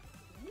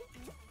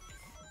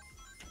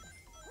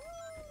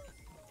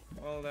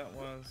 Well, that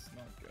was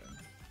not good.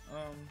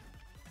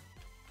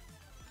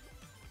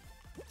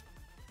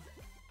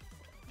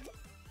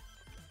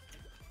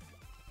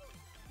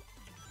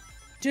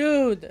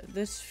 Dude,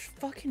 this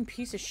fucking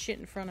piece of shit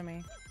in front of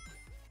me.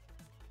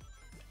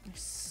 I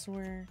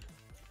swear.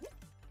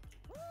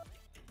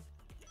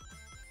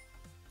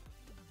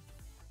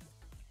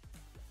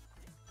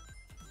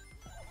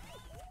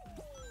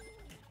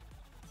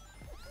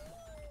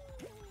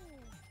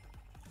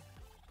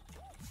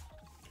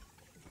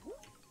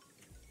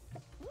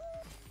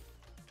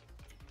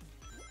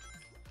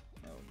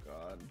 Oh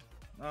god.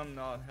 I'm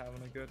not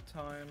having a good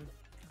time.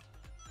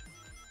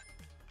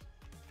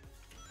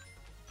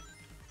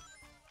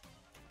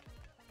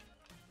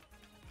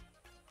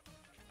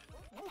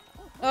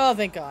 Oh,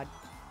 thank god.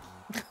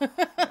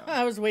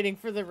 I was waiting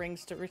for the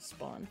rings to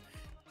respawn.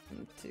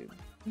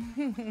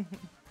 Dude.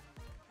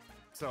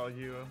 Saw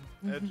you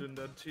edging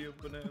that tube,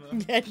 banana.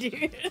 Yeah,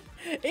 dude.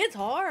 It's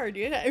hard,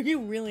 dude.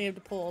 You really have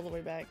to pull all the way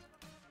back.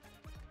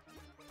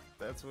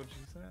 That's what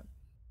she said.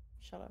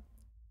 Shut up.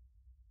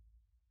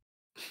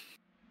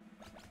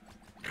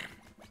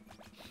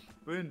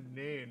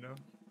 Banana.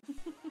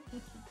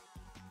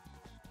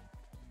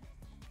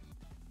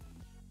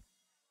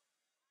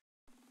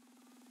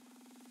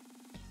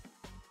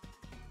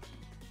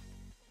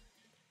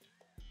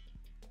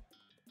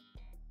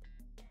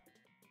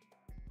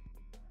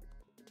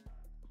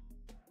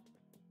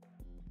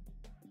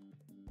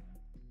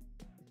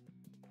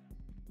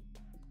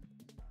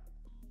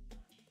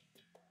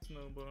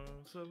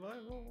 Snowball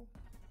survival.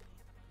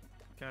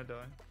 Can I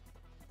die?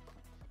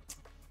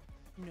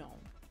 No.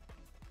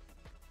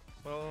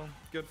 Well,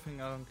 good thing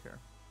I don't care.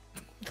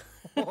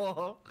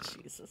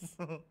 Jesus.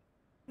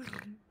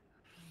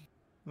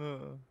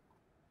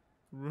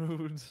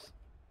 Rude.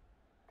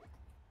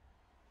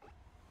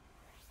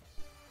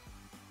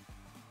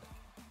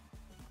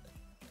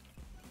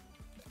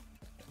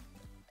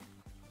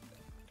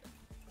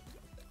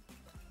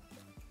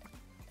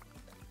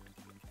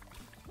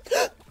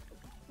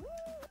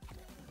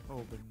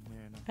 Oh,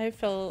 banana. I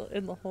fell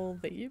in the hole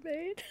that you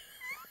made.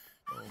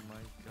 Oh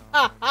my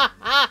god.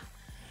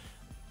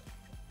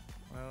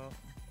 Well.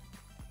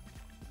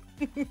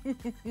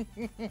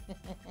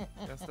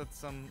 Guess that's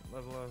some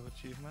level of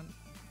achievement.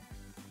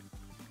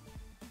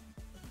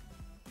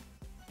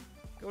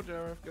 Go,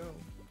 Jareth, go.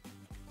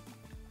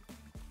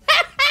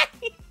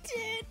 He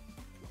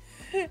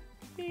did.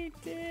 He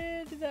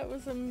did. That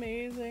was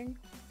amazing.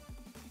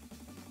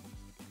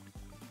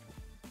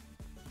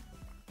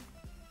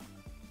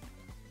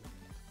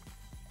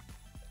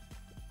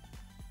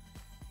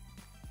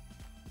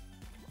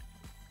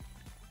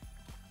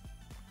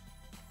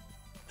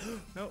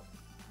 Nope.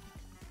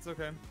 It's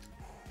okay.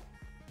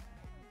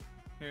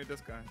 Here,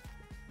 this guy.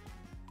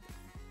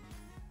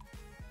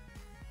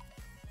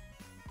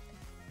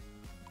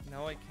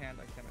 No, I can't.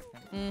 I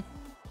can't.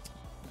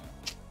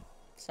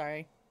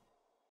 Sorry.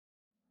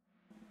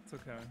 It's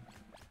okay.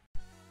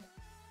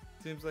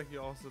 Seems like you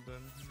also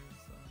didn't.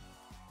 So.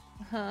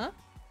 Huh?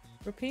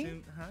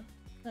 Repeat? Huh?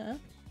 Huh?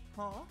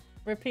 Huh?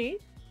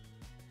 Repeat?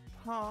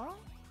 Huh?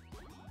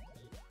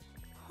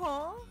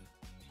 Huh?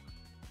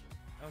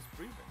 I was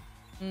breathing.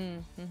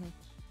 Mm-hmm.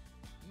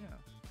 Yeah.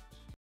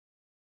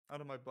 Out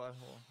of my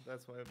butthole.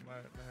 That's why my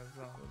hands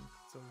sounded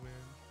so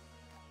weird.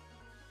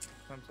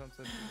 Sometimes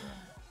I do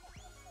that.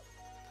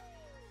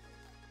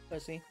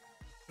 Pussy.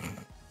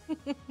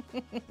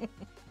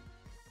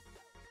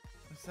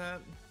 Is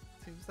that?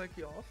 Seems like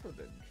you also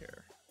didn't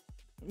care.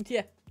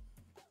 Yeah.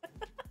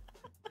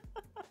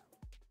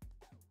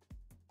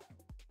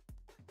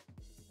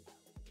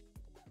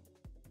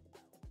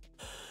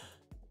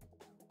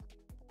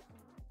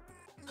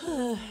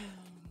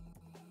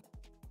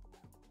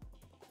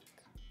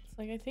 It's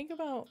like I think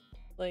about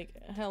like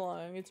how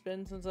long it's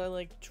been since I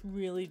like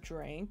really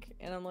drank,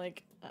 and I'm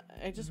like,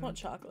 I just want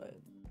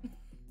chocolate.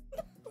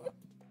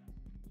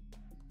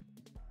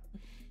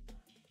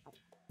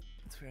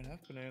 That's fair enough,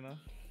 banana.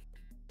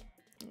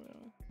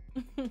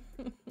 I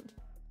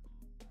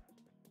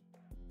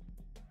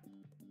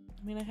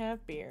mean, I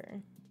have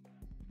beer.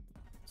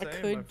 I Same,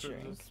 could my fridge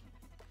drink.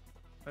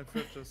 My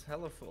fridge is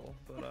hella full,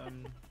 but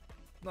I'm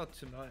not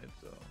tonight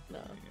though. No.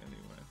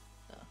 Anyway.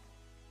 No.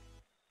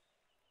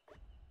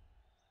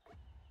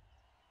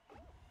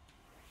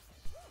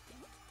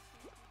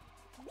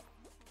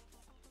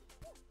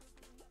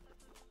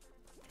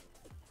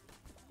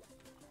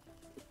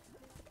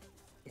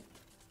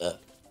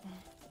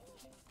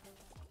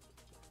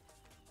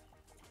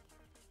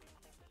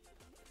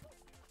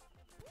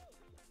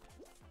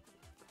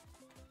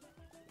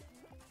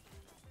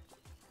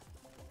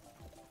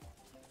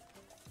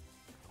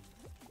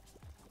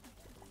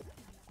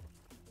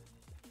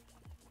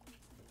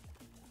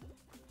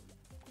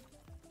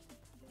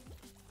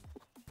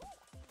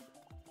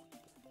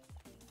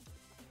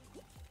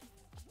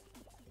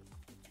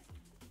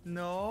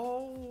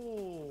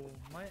 No,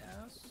 my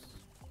ass.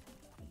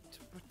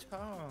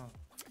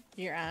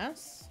 Your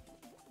ass?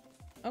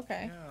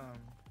 Okay. Yeah.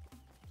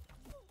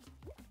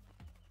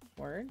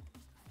 Word?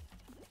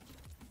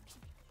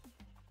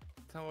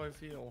 That's how I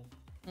feel.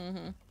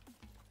 Mm-hmm.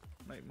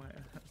 Make my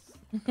ass.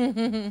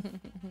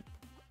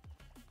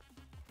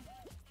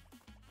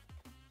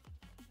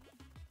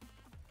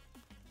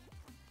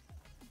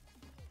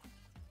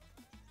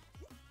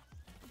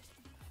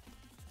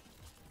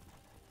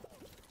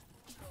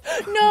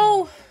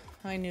 No!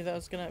 I knew that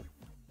was gonna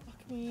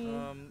fuck me.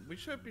 We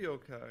should be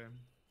okay.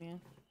 Yeah.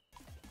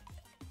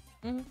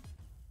 Mm-hmm.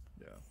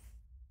 Yeah.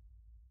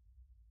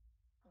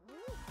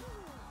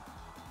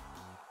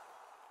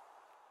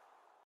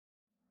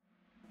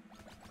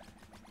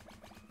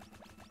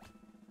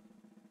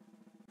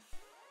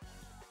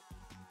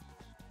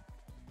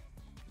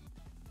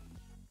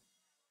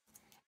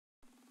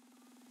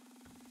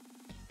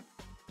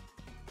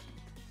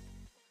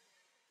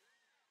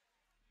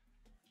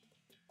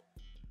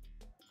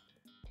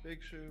 Big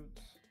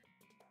shoots.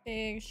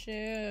 Big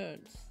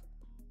shoots.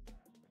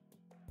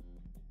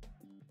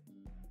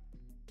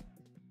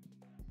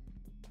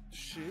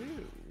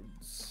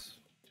 Shoots.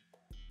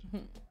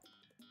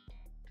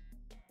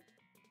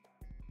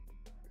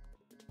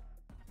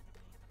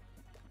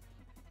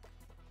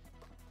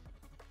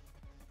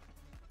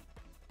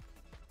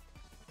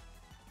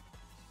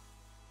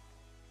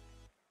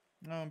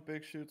 No,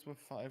 big shoots with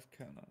 5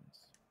 cannons.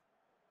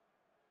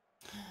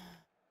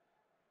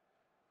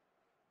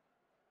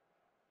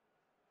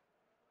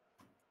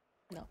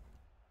 No.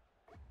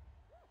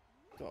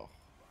 Doch.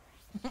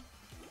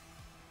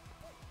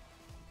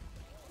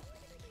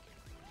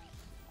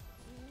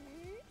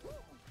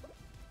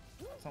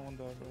 Someone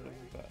died already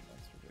with that.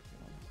 That's ridiculous.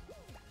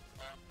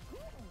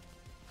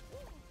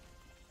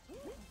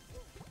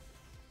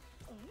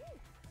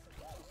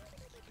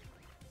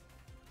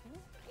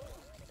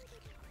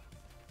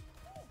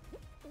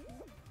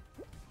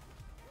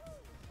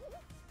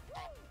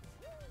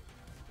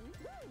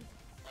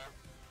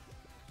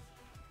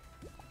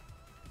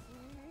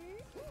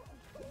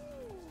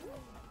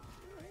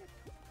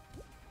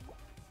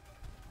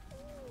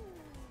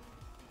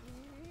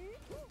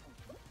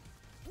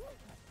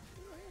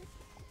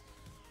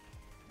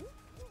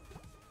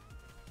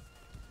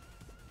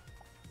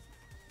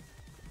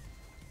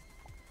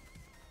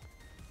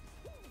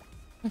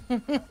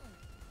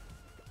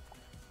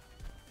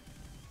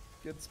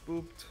 Get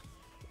spooked.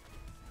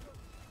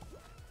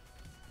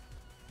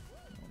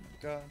 Oh my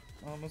god,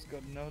 I almost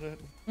got noted.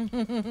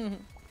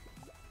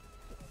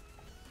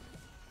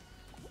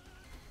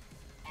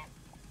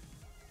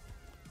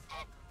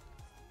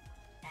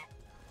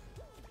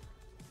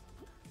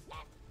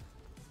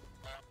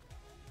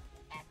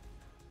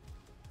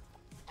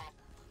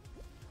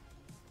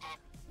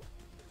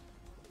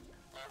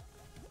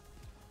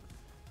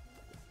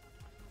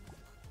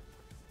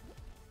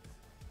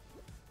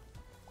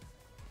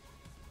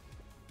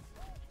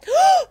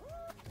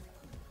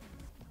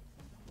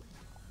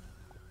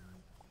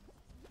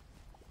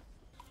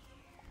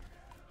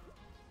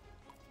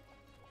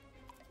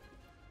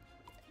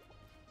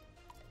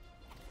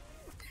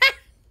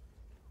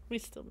 We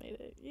still made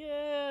it.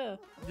 Yeah.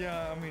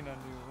 Yeah, I mean, I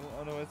knew,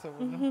 otherwise I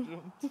wouldn't have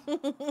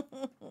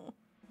jumped.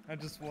 I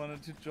just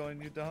wanted to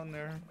join you down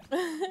there.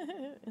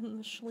 In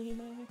the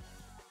Schleme.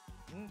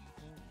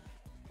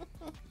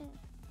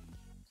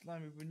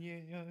 Slimy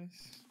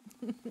beignets.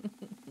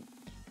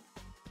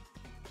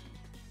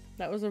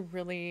 That was a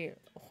really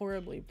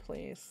horribly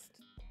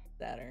placed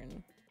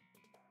Saturn.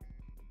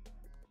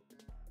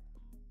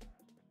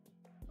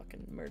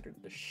 Fucking murdered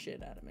the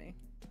shit out of me.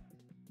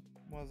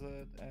 Was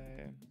it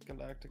a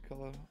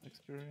galactical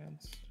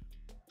experience?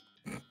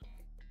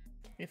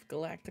 If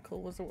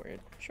galactical was a word.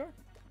 Sure.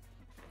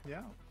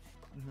 Yeah.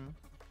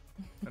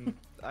 And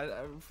I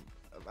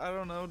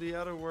don't know the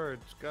other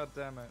words. God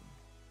damn it.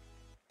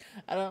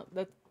 I don't.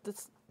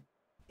 That's.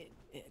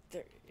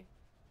 There.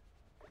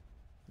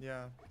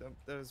 Yeah,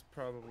 that is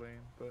probably,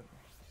 but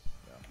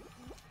yeah.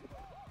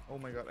 Oh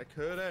my god, I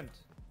couldn't.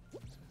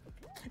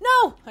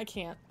 No, I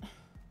can't.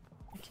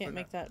 I can't Okay.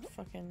 make that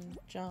fucking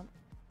jump.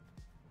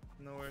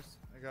 No worries,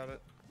 I got it.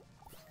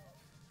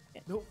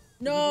 Yeah. Nope.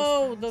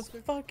 No, the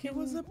It fucking.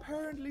 was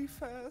apparently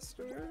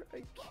faster.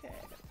 I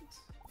can't.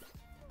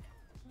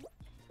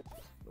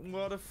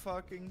 What a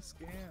fucking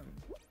scam.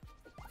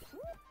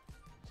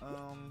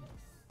 Oh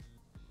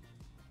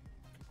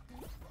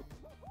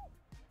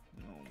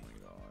my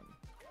god.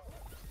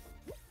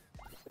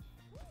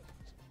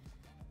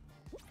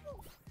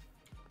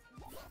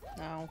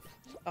 No,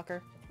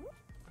 fucker.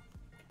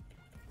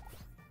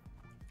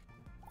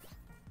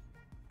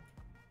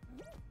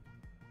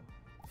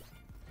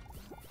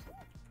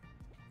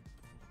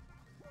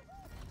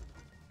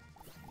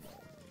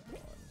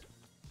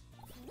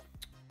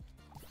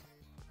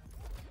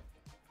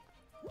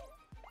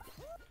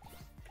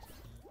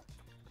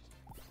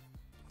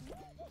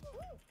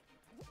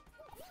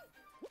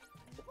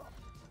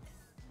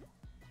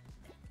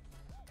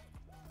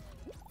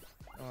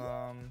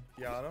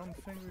 Yeah, I don't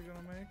think we're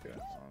gonna make it,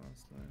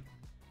 honestly.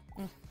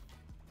 Mm.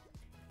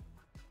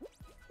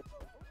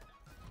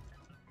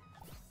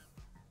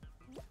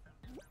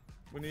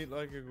 We need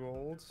like a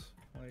gold,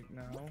 like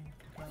now,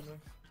 kind of.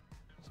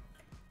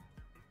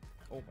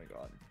 Oh my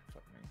god.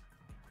 Fuck me.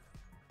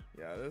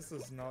 Yeah, this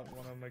is not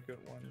one of my good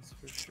ones,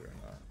 for sure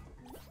not.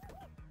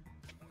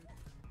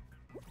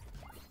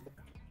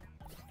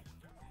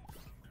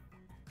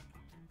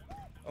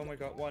 Oh my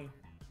god, one.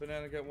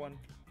 Banana get one.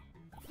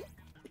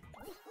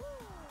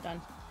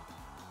 Done.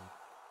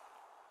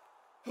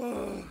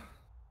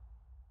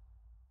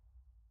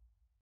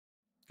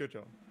 Good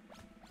job.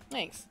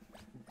 Thanks.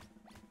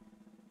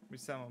 We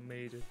somehow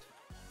made it.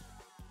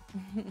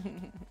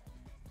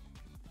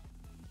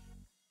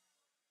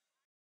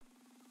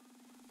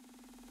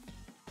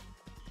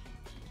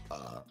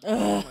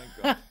 Oh my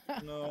god.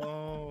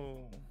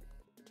 No.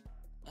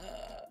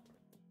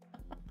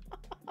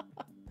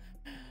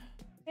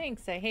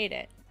 Thanks, I hate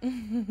it.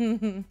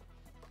 Yeah.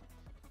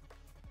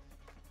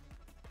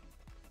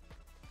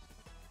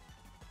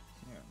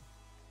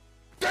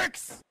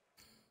 Dex!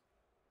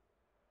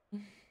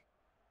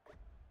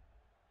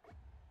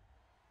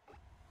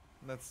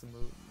 That's the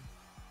move.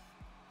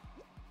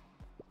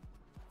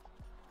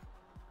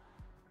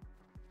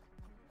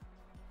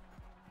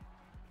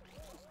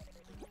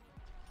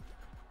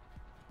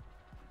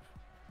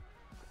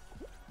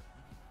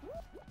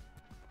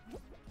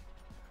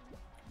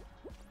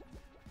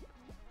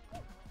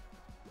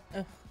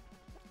 Ugh.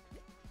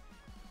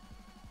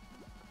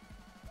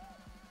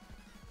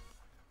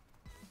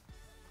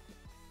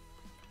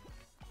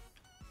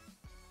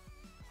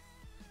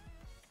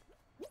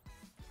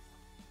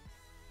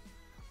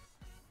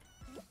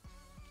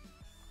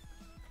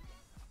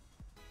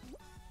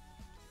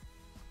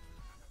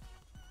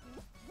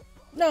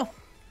 No!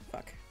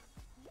 Fuck.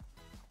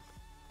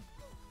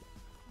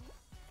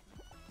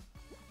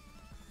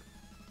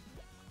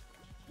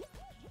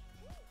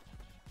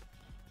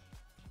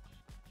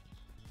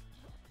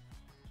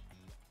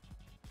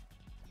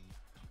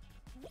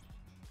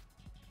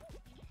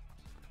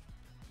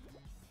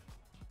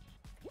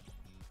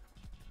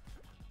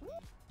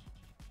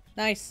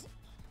 Nice.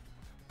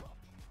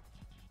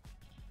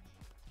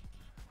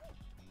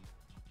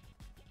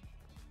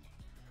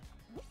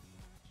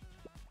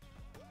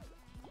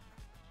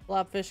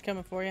 Blobfish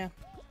coming for you.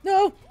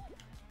 No!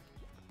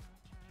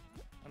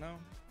 I know.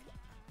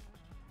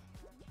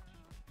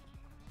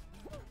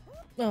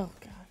 Oh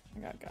god, I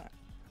got.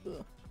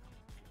 Ugh.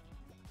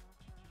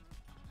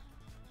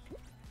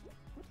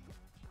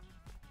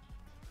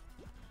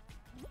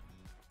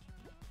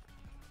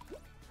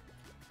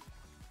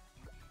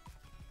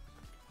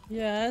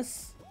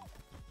 Yes.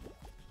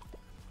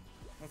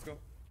 Let's go.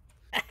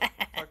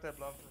 Fuck that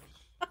blobfish.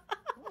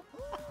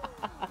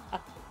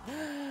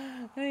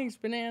 Thanks,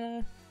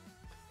 banana.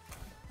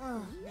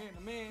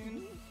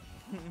 Man.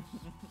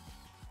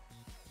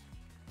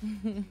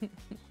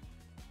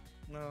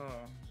 No.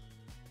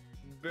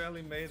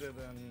 Barely made it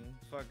in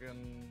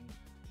fucking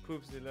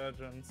Poopsie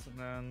Legends,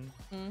 and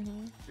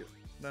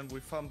then we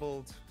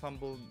fumbled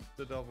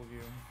the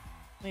W.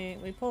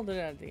 We pulled it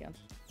out at the end.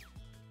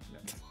 Yeah.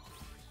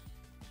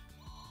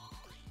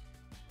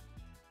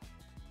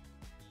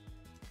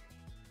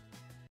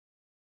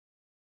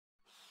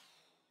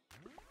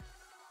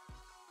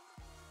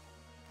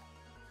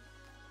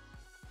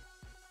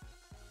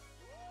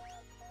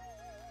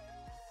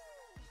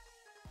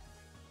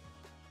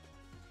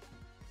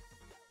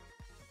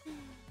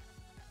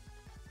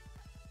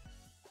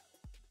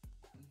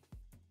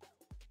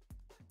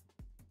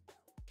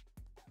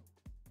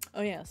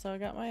 Oh yeah, so I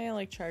got my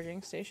like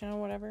charging station or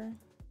whatever.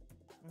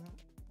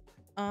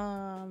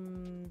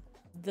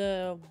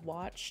 The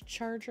watch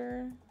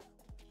charger,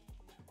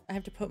 I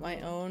have to put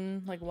my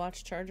own like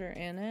watch charger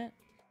in it,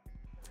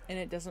 and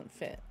it doesn't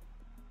fit.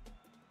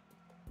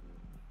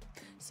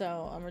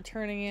 So I'm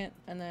returning it,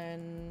 and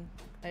then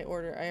I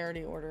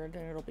already ordered,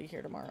 and it'll be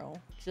here tomorrow.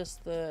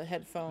 Just the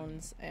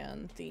headphones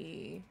and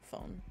the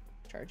phone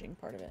charging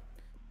part of it.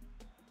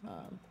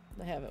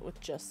 They have it with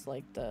just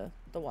like the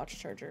watch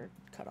charger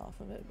cut off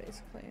of it,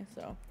 basically.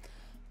 So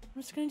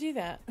I'm just gonna do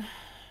that,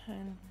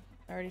 and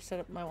I already set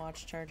up my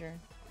watch charger.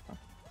 Oh.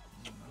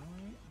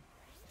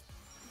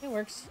 It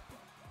works.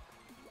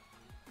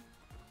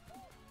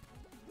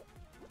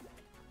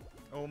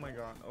 Oh my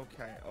god.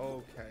 Okay.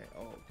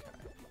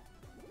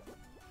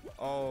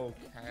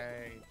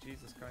 Okay.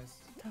 Jesus Christ.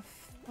 The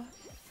fuck?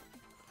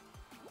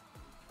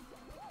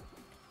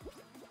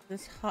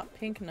 This hot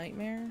pink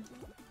nightmare?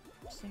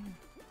 Same.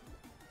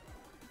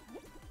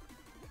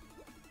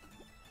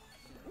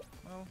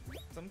 Well,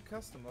 some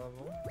custom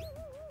level.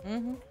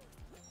 Mm-hmm.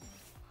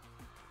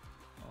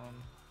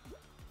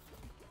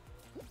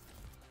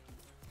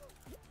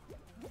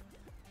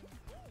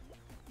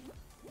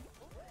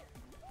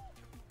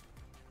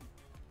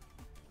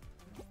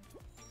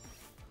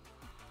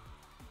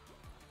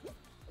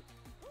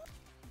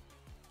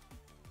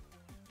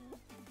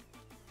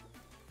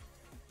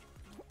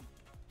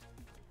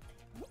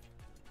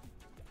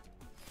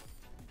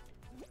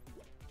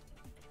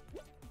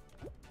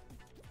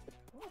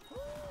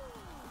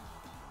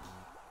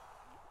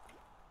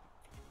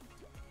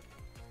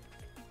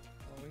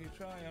 Oh, you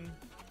trying?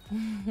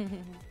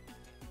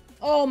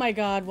 Oh my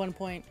god, 1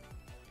 point.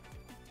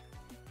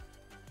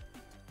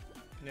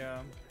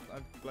 Yeah, I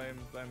blame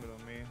it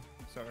on me.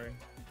 Sorry.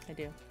 I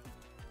do.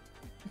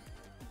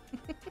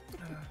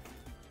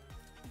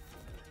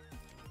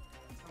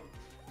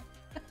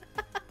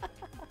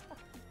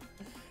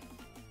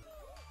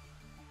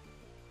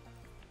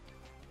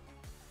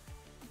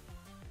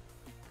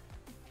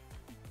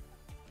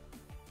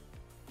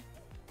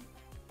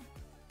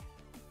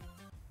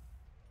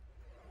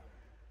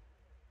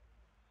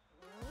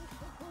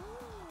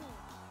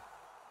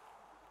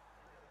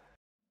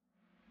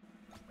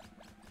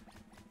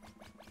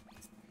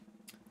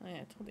 Oh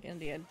yeah, I told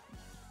Andy I'd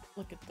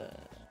look at the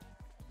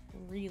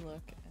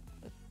relook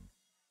at the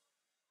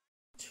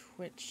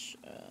Twitch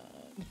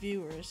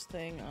viewers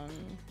thing on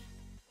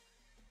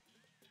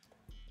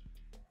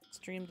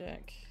Stream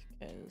Deck,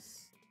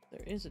 because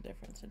there is a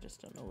difference, I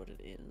just don't know what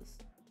it is.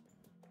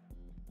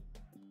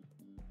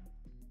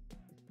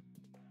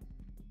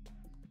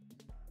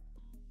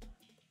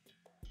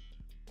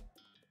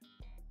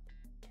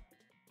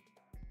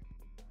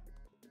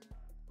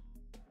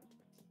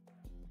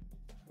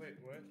 Wait,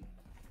 what?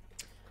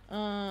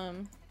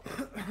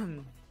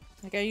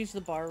 Like I use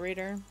the bar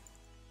rater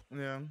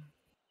Yeah.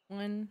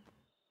 one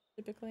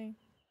typically,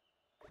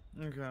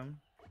 Okay.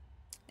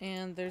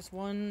 and there's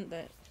one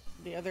that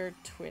the other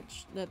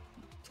Twitch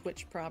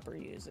proper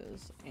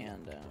uses,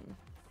 and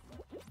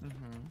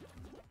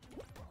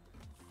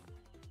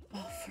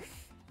oh, for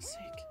fuck's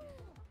sake,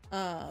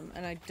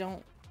 and I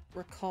don't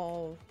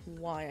recall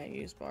why I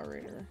use bar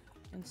rater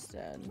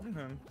instead.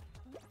 Okay.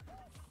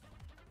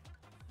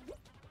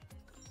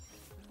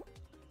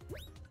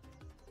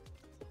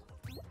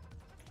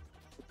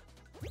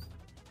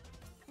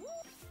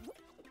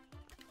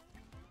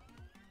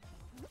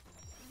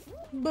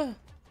 Buh.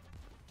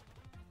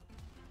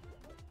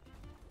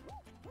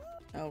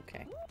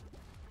 Okay.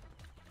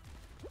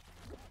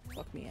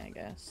 Fuck me, I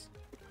guess.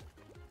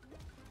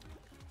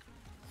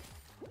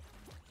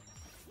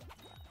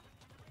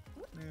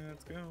 Yeah,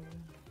 let's go.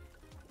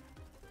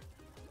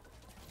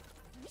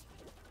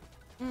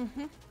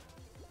 Mm-hmm.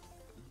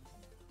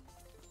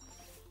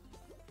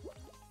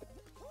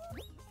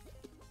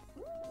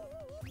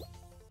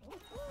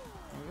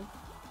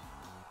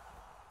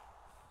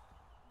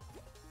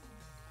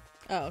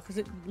 Oh, because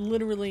it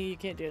literally, you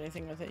can't do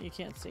anything with it. You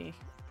can't see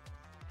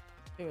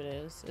who it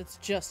is. It's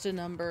just a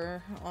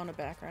number on a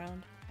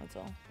background. That's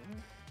all.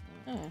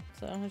 Oh,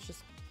 so it's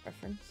just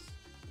preference.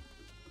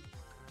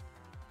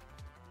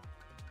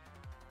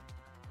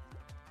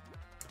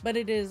 But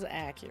it is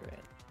accurate,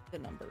 the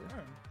number.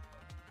 Alright.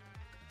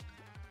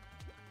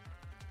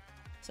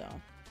 So.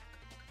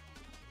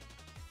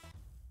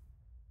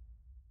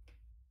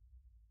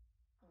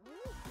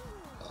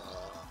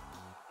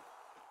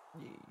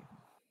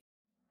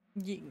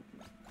 Yeah.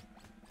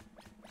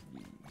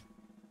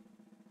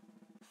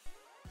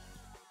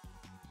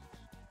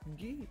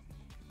 Yeah.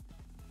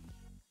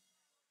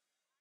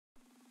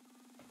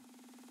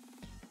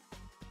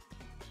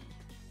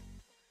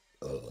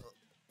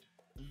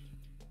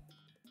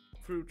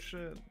 Fruit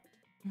shit.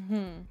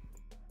 Hmm.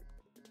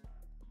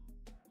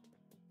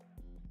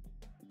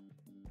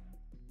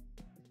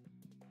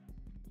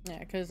 Yeah,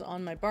 because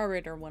on my bar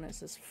rater one it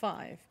says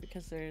 5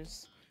 because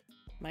there's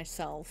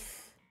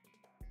myself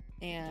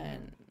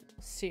and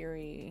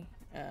Siri,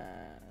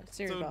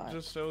 Siri So bot. it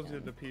just shows you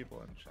and- the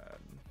people in chat.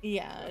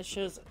 Yeah, it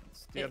shows.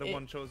 The other it-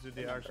 one shows you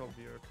the the actual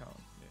number. viewer count.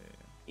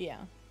 Yeah.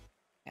 Yeah,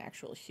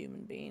 actual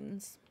human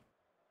beings.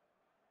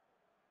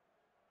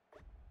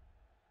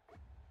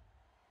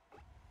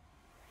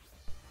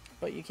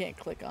 But you can't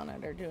click on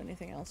it or do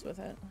anything else with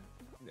it.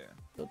 Yeah.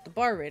 So with the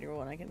bar rater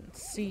one, I can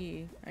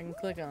see, I can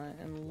click on it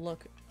and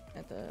look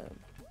at the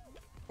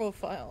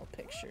profile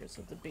pictures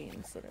of the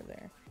beans that are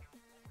there.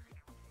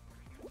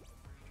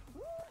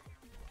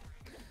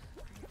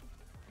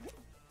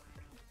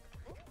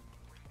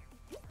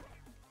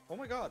 Oh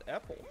my god,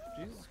 Apple.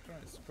 Jesus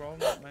Christ.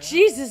 Scrolling up, man.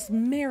 Jesus,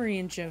 Mary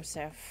and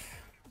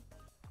Joseph.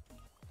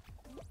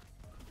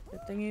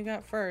 Good thing you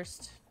got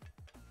first.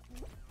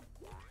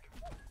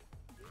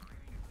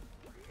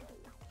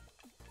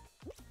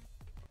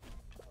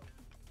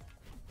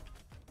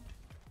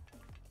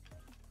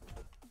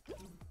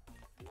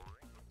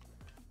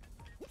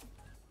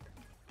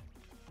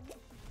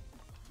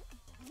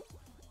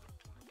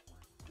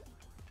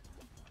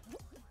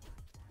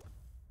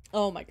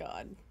 Oh my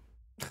god.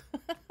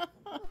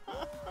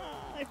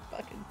 I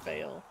fucking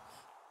fail.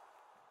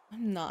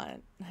 I'm not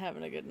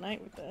having a good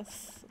night with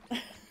this.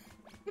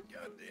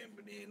 Goddamn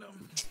banana.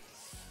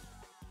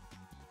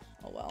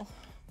 Oh well.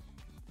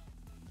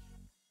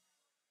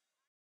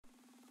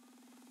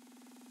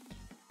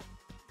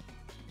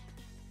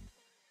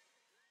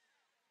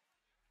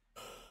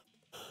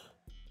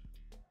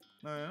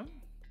 Oh yeah?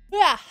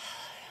 Yeah.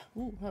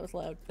 Ooh, that was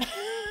loud.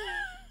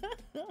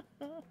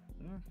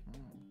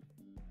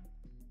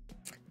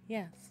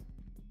 Yes.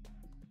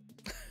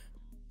 I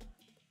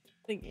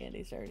think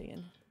Andy's already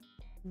in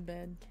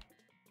bed.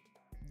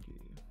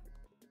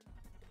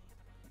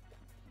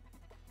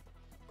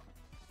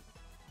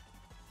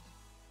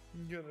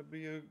 You gotta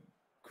be a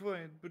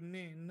quiet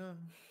banana.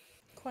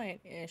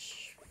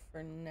 Quiet-ish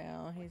for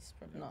now. He's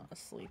not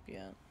asleep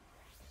yet.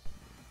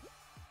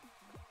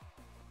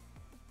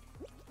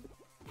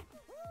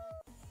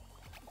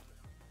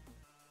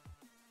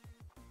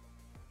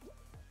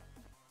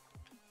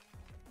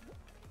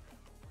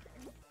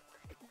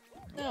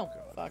 Oh,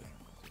 fuck.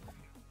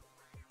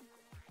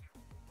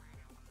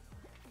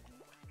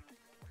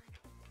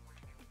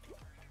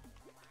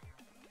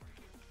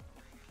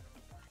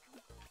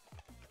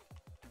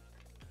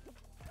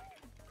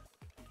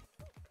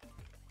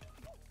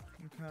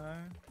 Okay.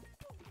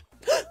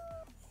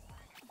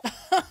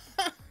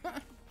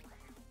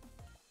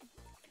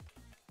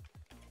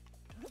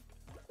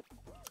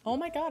 Oh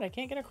my god, I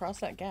can't get across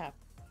that gap.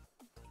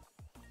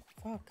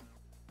 Fuck.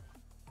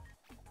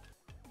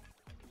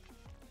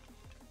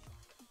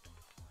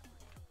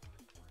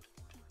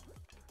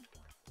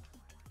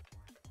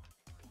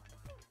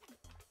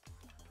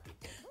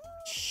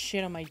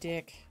 Shit on my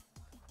dick.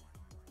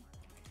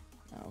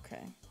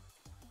 Okay.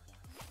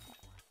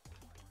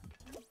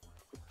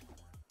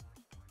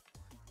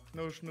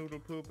 No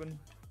schnoodle pooping.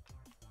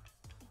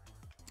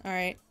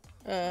 Alright.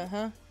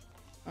 Uh-huh.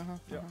 Uh-huh.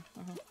 Yeah.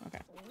 Okay.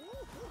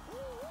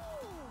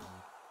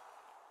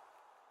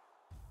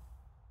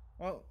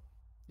 Well,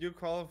 you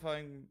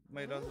qualifying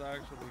made us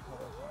actually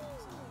qualifying,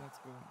 so let's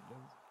go.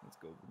 Let's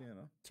go. You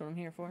know, That's what I'm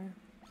here for.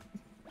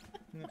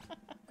 yeah.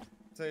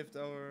 Saved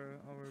our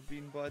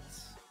bean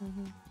buds.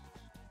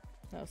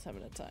 I was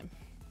having a time.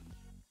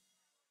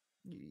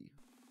 Yeah.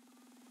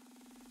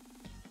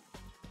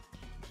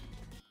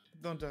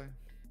 Don't die.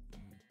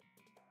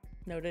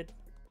 Noted.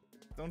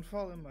 Don't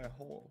fall in my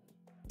hole.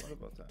 What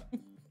about that?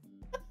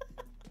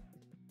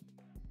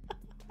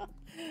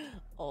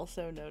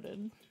 Also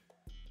noted.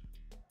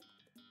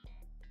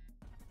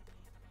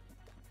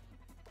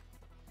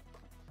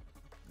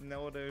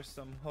 No, there's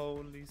some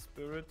Holy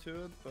Spirit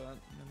to it, but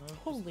you know. just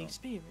Holy don't.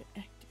 Spirit,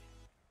 active.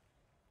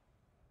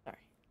 Sorry.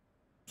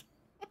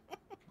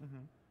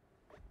 Mhm.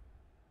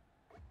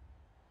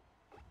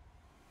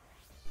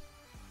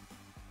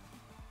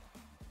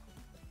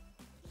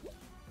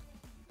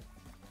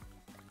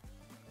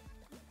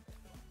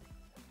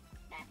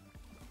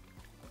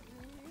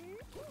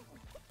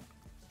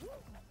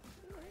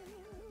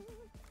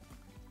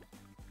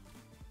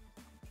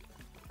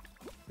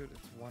 Dude,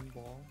 it's one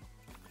ball.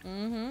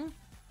 Mm-hmm.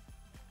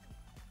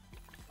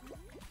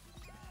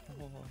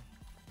 Oh.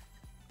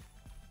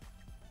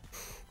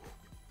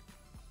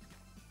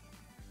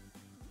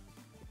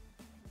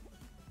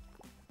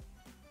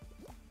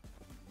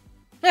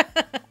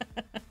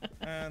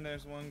 And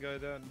there's one guy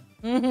dead.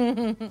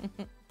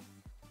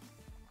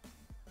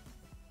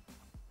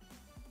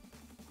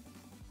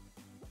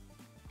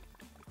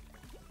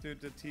 Dude,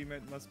 the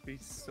teammate must be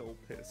so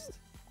pissed.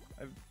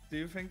 Do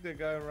you think the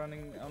guy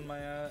running on my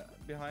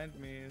behind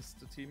me is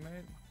the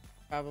teammate?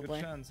 Probably.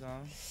 Good chance,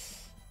 huh?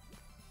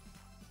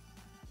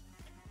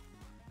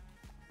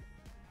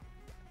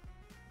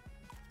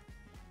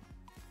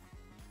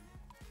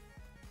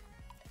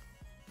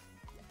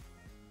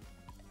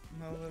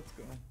 No, let's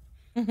go.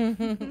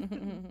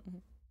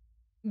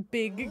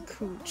 Big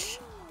cooch.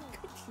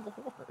 Good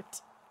lord.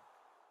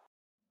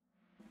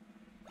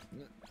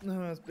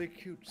 No, it's big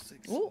huge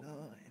 69. Ooh,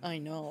 I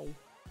know.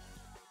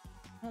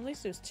 At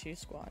least there's 2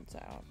 squads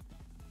out.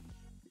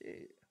 Yeah.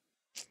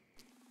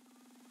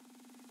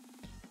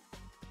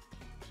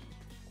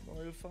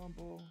 Royal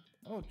fumble.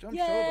 Oh, jump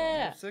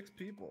Yeah! showdown. 6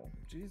 people.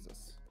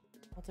 Jesus.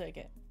 I'll take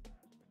it.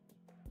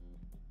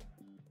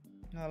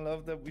 I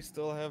love that we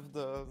still have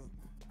the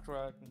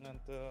Kraken and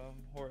the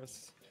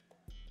horse.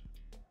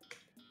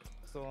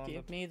 Still on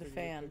Give me the preview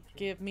fan. picture.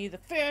 Give me the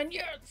fan,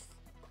 yes!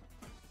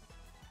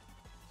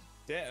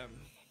 Damn.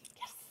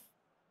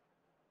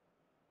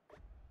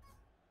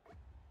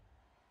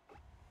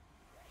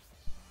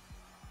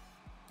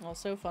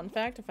 Also, fun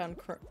fact, I found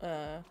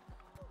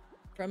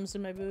crumbs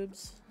in my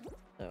boobs.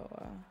 So,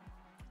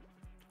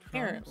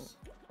 apparently, Crumbs?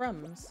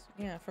 crumbs.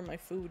 Yeah, from my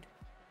food.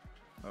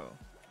 Oh.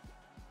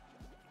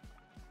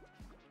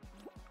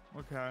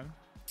 Okay.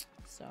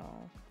 So,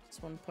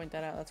 just want to point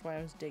that out. That's why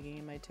I was digging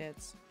in my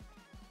tits.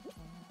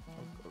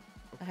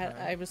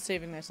 I was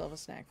saving myself a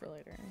snack for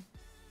later.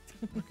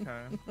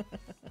 Okay.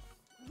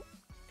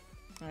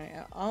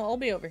 Alright, I'll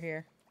be over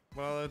here.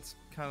 Well, it's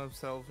kind of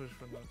selfish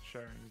for not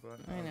sharing, but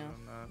I other know.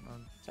 than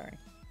that, Sorry.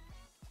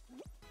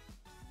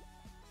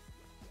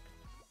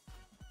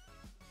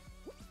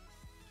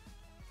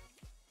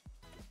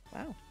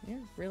 Wow, you're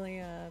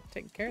really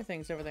taking care of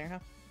things over there, huh?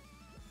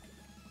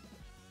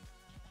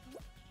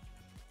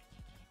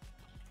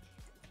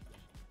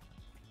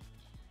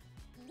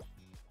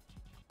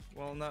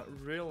 well, not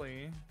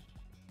really.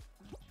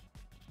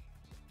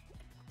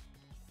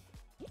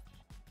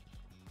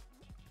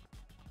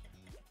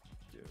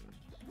 Dude,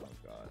 oh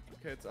god.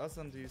 Okay, it's us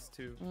and these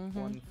two. Mhm.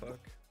 One fuck.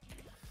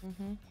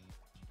 Mm-hmm.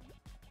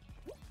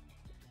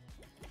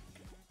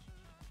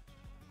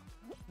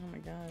 Oh my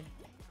god.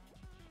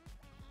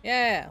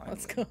 Yeah,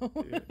 let's go.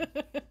 Finally,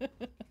 dude.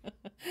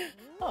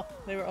 Oh,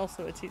 they were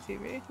also a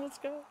TTV. Let's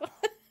go.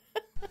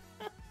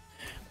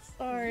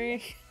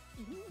 Sorry.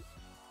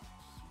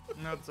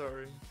 Not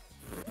sorry.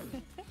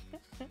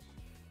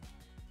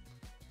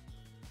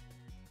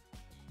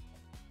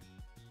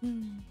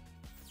 There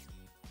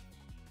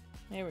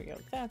we go.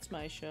 That's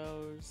my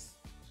shows.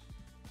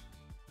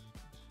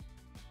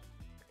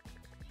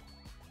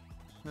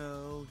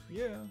 Hell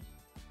yeah.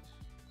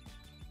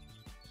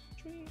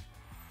 Tree.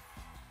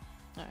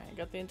 Alright,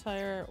 got the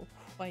entire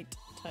white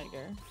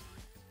tiger.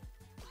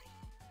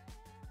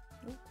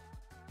 Ooh.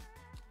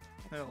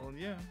 Hell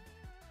yeah.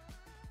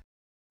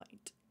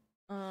 White.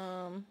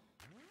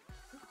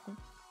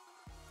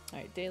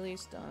 Alright,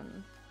 daily's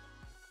done.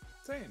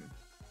 Same.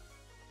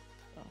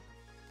 Oh.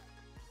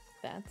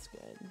 That's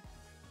good.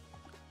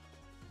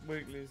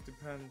 Weeklies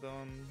depend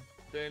on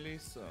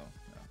dailies, so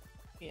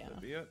Yeah, that'd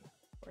of be it.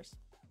 course.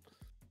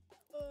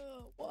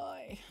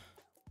 Why?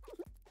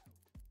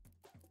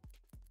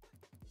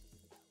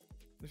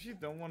 If you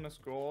don't want to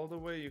scroll all the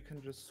way, you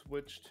can just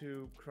switch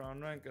to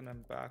crown rank and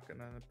then back, and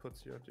then it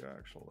puts you at your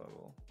actual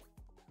level.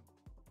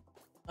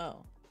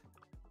 Oh.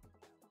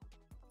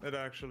 It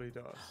actually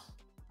does.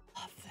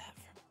 Love that.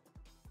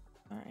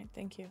 Alright,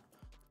 thank you.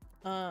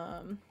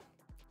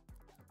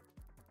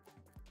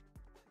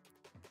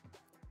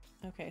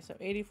 Okay, so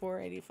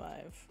 84,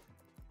 85.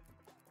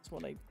 That's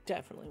what I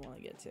definitely want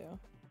to get to.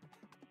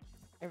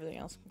 Everything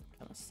else can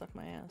kind of suck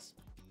my ass.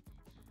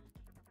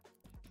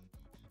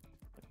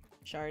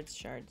 Shards,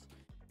 shards.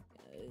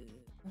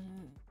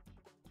 Ugh.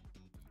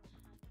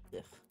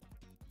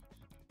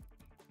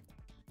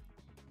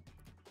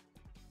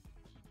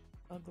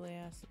 Ugly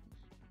ass.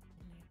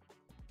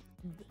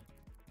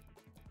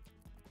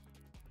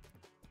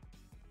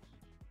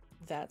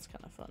 That's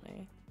kind of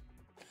funny.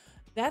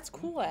 That's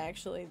cool,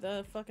 actually.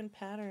 The fucking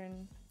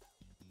pattern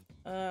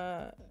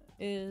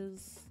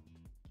is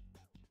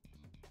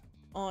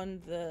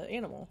on the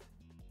animal.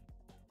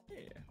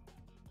 Yeah.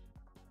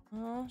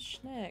 Oh,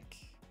 schnick.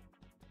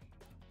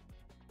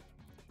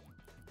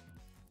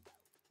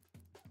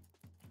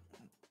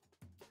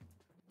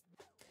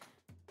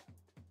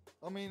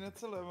 I mean,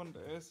 it's 11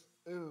 days.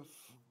 If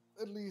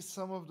at least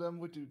some of them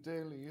would do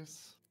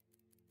dailies,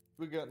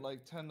 we get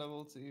like 10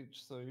 levels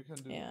each, so you can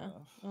do Yeah.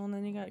 enough. Well, and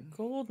then you got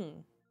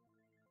golden.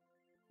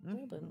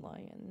 Mhm. Golden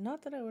lion.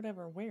 Not that I would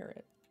ever wear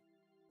it.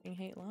 I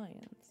hate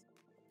lions.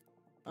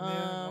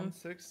 Yeah,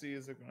 160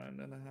 is a grand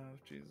and a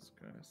half. Jesus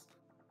Christ.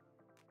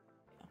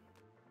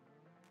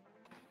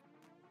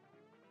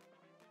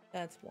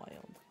 That's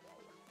wild.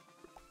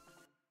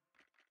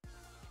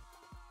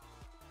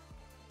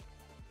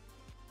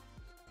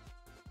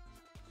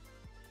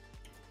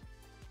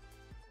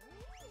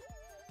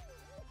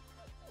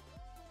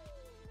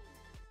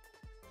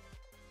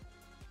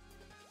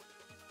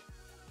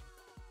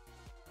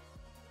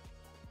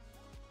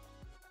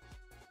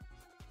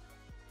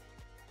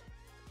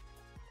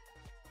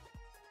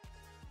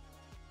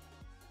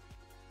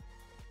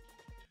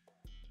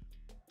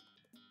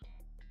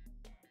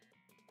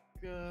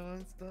 God,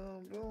 let's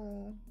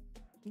double.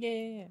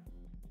 Yeah.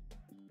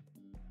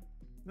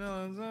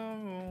 No, let's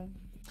double.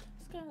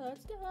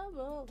 Let's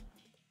double.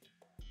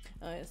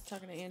 I was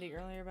talking to Andy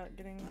earlier about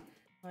getting,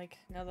 like,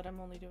 now that I'm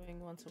only doing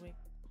once a week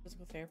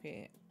physical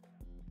therapy,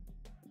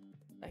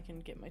 I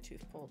can get my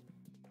tooth pulled.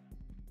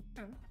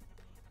 Oh.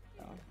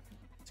 So,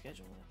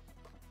 schedule it.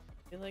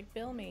 Be like,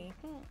 bill me.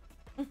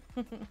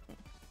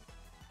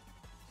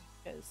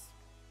 Because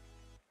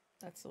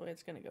that's the way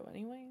it's gonna go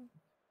anyway.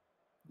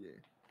 Yeah.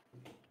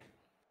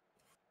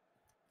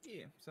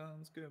 Yeah,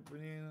 sounds good. We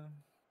need to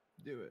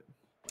do it.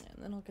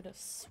 And then I'll get a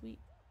sweet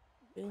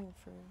bill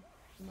for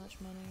much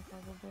money,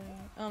 probably.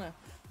 I don't know.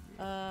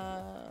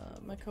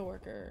 My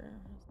coworker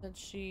said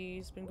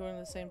she's been going to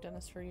the same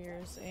dentist for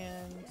years,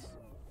 and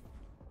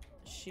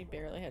she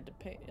barely had to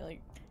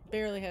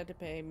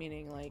pay,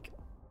 meaning like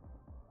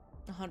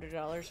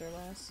 $100 or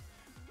less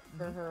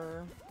for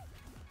her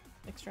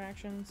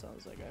extraction. So I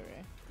was like,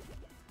 okay,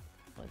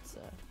 let's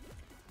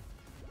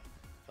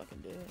fucking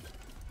do it.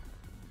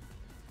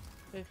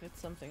 If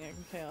it's something I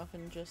can pay off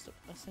in just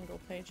a single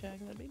paycheck,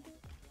 that'd be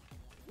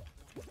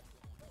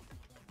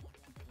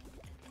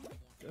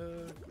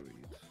good.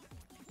 Agreed.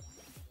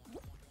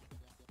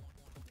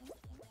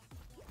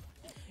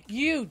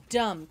 You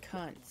dumb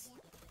cunts.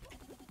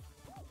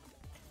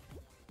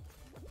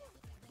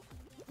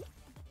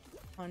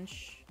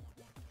 Punch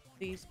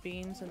these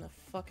beans in the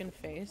fucking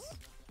face.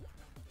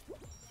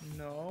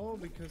 No,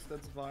 because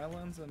that's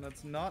violence and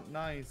that's not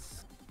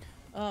nice.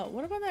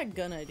 What about that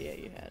gun idea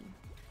you had?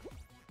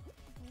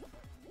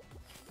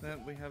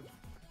 Then we have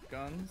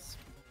guns.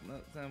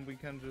 Then we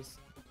can just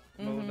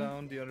mow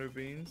down the other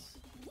beans.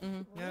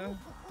 Yeah.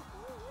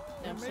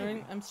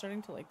 Yeah, I'm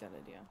starting to like that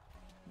idea.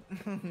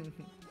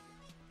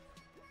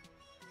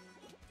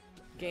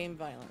 Game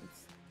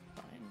violence.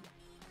 Fine.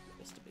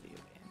 Just a video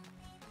game.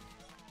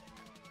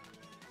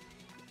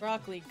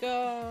 Broccoli,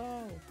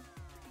 go!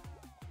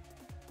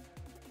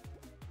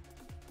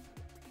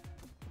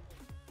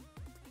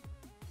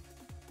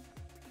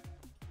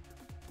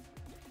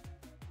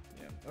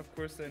 Yeah. Of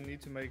course, they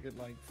need to make it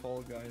like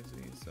Fall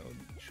Guys-y, so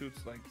it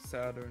shoots like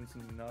Saturns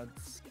and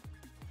nuts.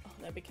 Oh,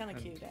 that'd be kind of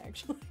And- cute,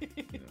 actually.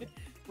 Yeah.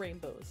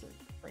 Rainbows and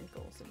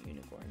sprinkles and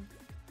unicorns.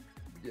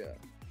 Yeah.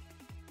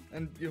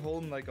 And you're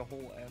holding like a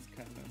whole ass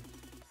cannon.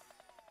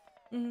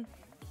 Mm.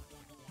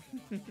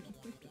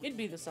 It'd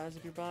be the size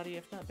of your body,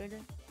 if not bigger.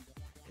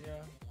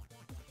 Yeah.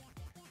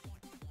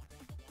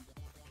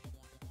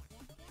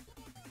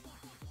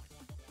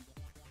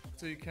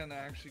 So you can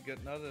actually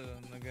get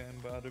nutted in the game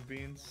by other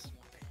beans.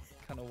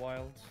 Kinda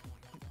wild.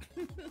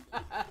 Get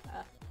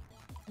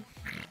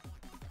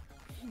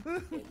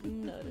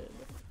nutted.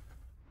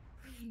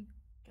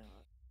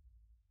 God.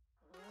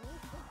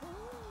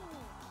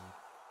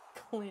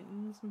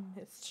 Clinton's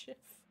mischief.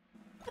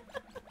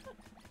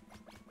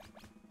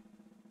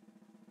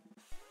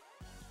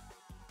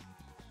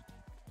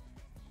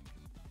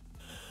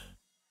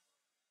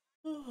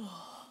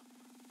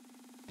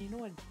 You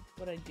know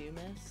what I do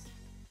miss?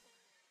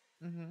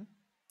 Mm-hmm.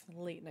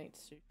 Late night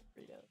sushi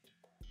burritos.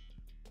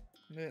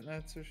 Late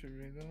night sushi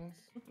burritos.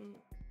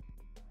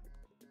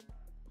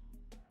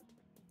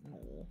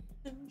 No.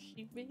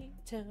 Sushi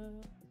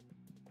burrito.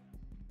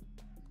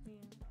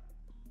 Yeah.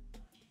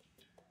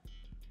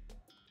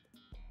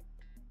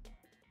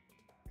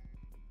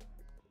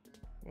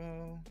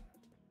 Well,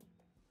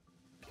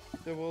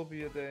 there will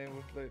be a day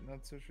with late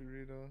night sushi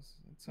burritos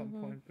at some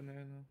point,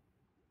 Banana.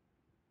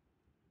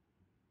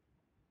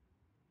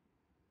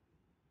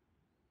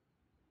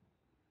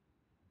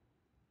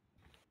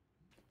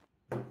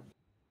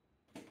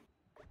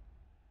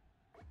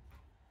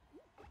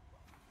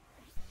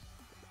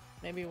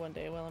 Maybe one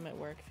day while I'm at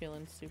work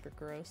feeling super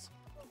gross.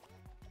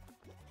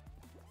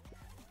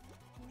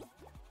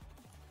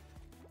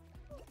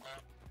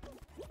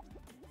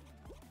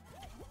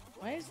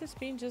 Why is this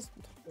bean just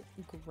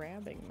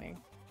grabbing me?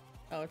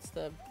 Oh, it's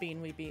the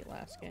bean we beat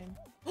last game.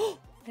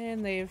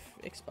 And they've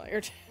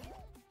expired.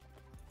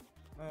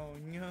 Oh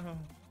no.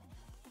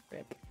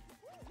 Rip.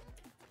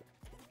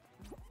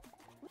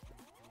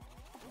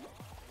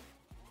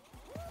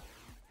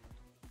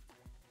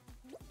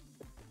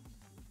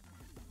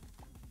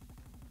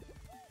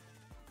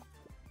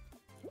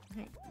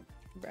 Hey,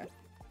 breath.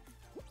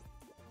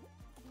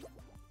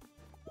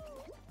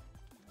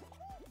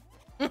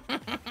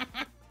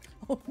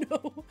 Oh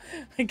no!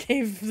 I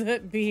gave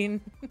that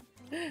bean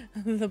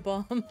the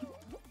bomb.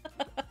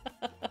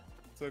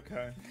 It's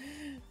okay.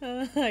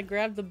 I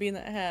grabbed the bean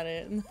that had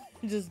it and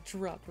just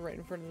dropped right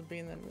in front of the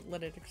bean and then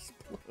let it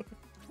explode.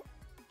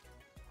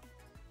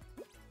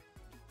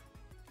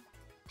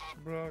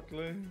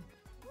 Broccoli.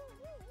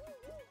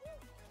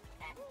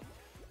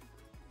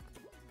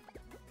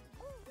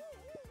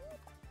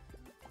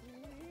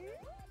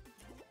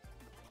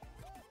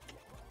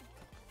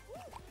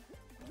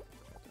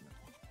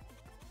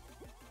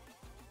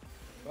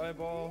 Bye,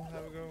 ball.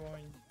 Have a good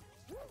one.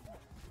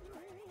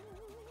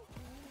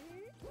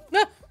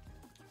 No!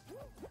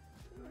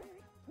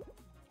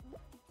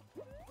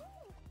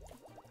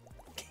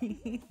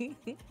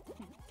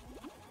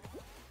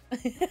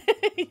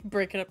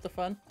 Breaking up the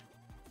fun.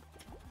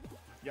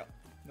 Yeah,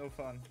 no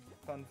fun.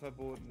 Fun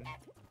verboten.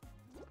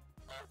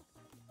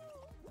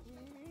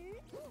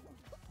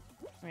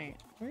 Wait,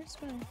 where's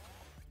my...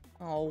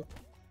 Oh.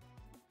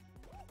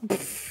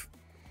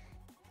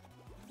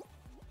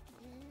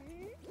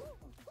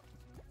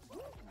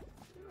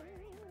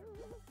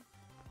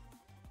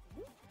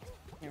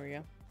 There we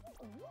go.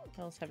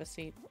 Let's have a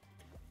seat.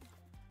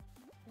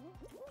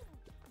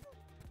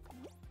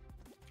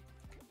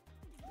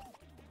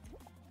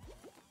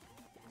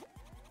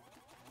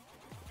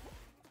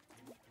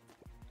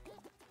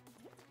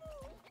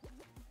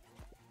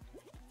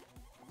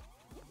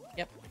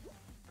 Yep.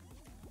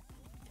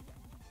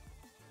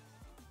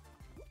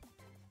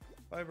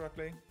 Bye,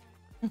 broccoli.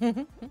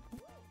 Oh,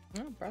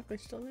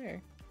 broccoli's still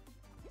there.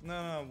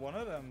 No, one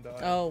of them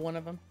died. Oh, one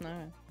of them.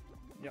 Alright.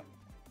 Yep.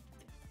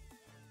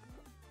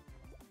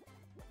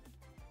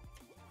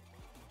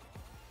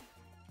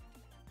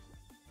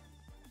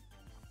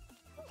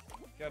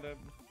 Got it.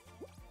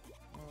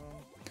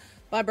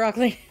 Bye,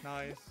 broccoli.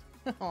 Nice.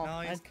 Oh,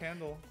 Nice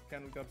candle.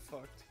 Candle got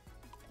fucked.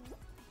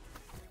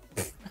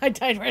 I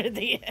died right at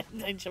the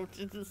end. I jumped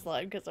into the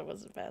slime because I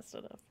wasn't fast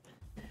enough.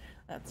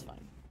 That's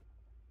fine.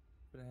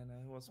 Banana,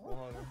 it was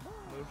water.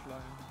 No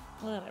slime.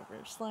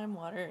 Whatever. Slime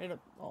water.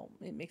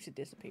 It makes it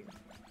disappear.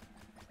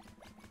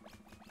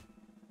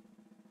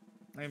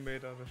 I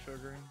made out of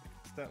sugar.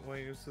 It's that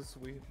way it's so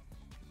sweet.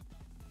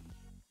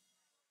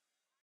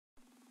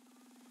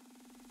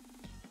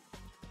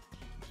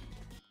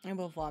 I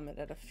will vomit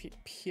out of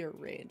pure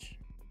rage.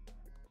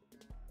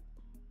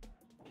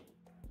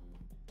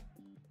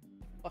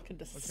 Fucking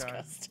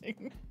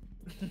disgusting.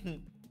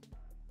 Okay.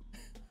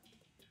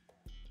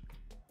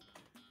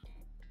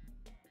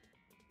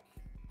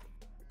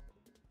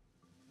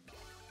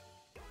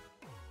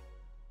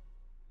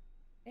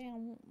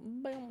 Bam,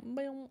 bam,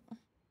 bam.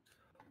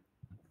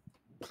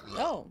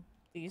 Oh,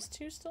 these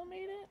two still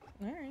made it?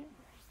 Alright.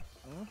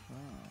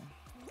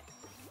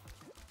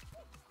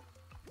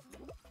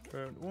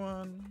 Third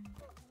one.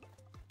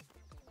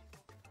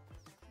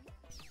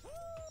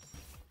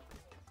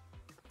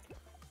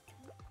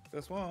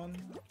 This one.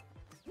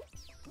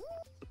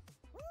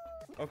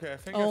 Okay, I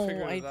think I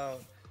figured it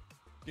out.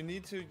 You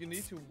need to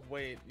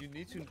wait. You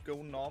need to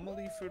go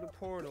normally through the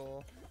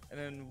portal and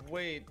then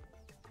wait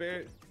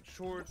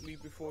shortly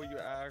before you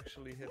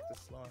actually hit the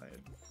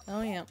slide.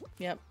 Oh yeah,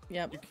 yep.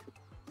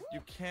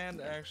 You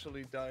can't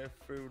actually dive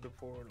through the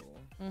portal.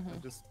 I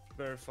just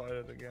verified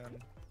it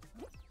again.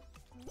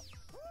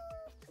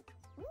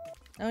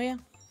 Oh yeah,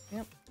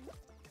 yep.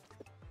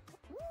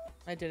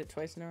 I did it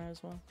twice in a row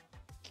as well.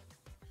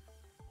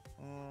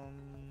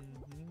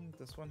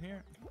 This one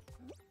here.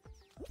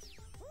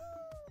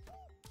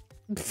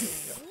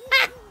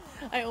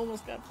 I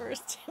almost got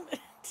first. Damn it.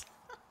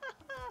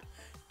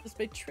 Just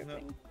by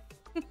tripping.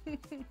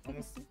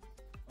 Almost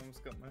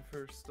got my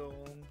first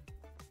stolen.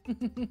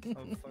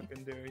 How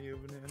fucking dare you,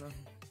 Banana?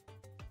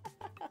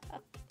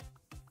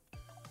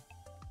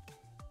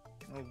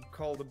 I'll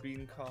call the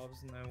bean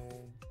cops and I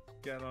will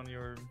get on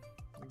your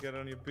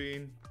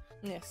bean.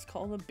 Yes,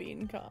 call the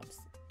bean cops.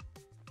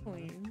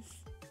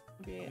 Please.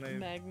 Be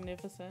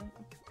magnificent.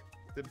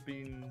 The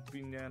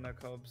banana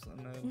cops,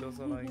 and those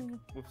are like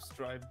with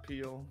striped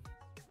peel.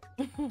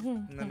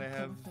 And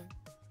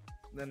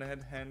then I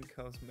had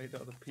handcuffs made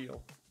out of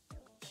peel.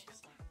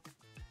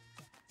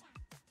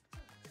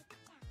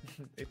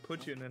 They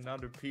put you in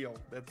another peel.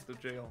 That's the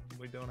jail.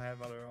 We don't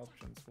have other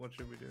options. What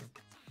should we do?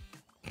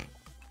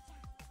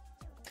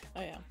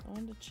 Oh yeah, I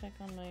wanted to check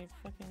on my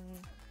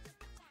fucking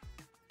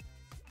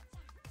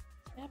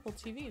Apple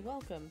TV.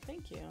 Welcome,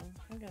 thank you.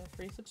 I got a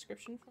free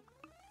subscription from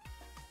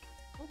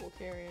mobile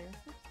carrier.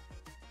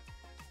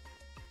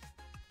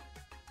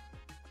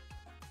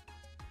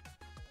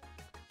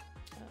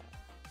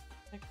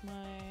 Check my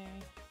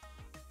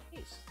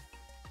case.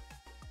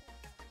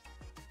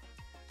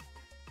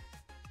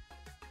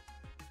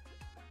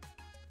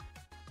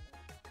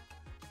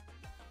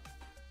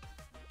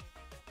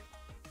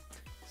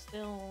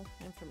 Still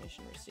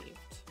information received.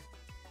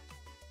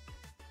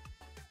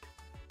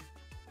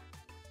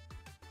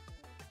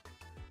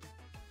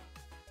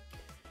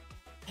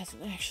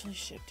 Hasn't actually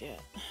shipped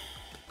yet.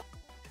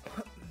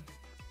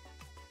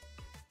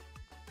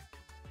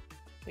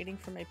 Waiting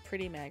for my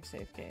pretty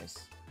MagSafe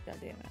case. God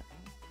damn it.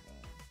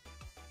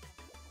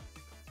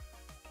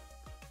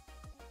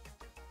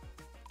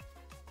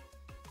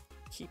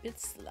 Keep it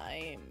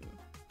slime.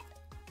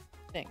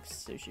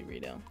 Thanks, Sushi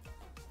Rito.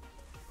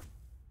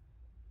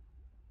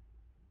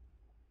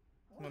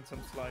 Want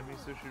some slimy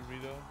Sushi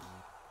Rito?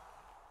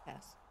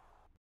 Pass.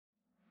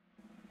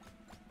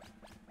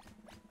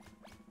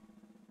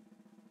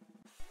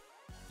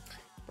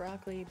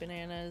 Broccoli,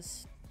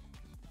 bananas,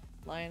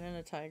 lion and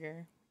a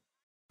tiger.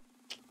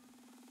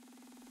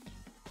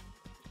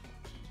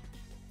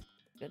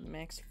 Good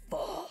mix.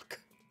 Fuck!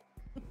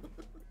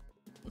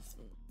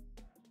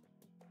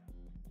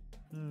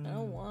 I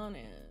don't want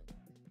it.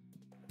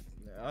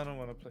 Yeah, I don't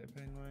want to play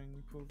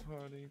Penguin Pool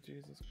Party,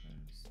 Jesus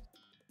Christ.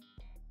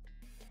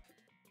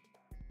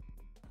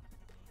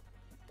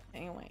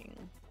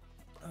 Penguin.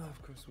 Oh,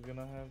 of course we're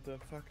gonna have the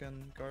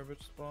fucking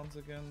garbage spawns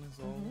again, as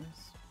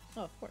always.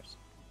 Oh, of course.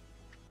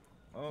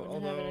 Oh,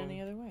 Wouldn't have it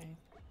any other way.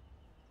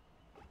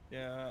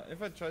 Yeah,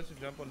 if I try to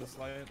jump on the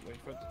slide, wait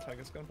for it, the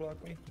tiger's gonna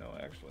block me? No,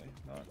 actually,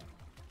 not.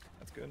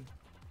 That's good.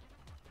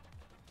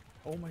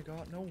 Oh my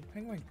god, no,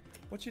 Penguin!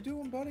 What you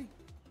doing, buddy?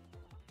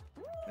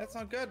 That's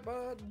not good,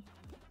 bud!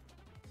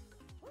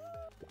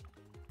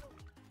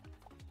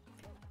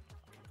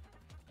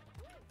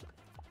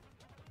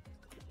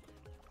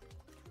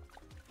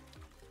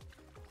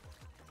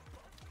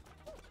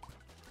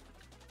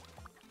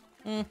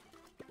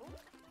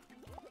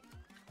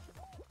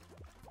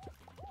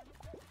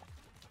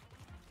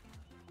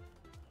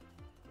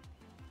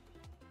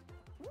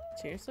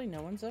 Seriously,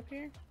 no one's up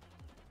here?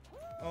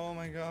 Oh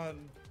my god.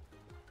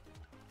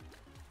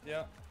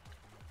 Yeah.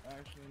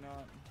 Actually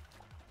not.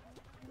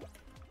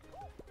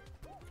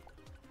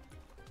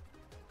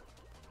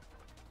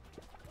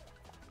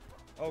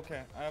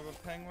 Okay, I have a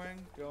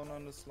penguin going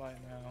on the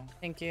slide now.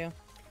 Thank you.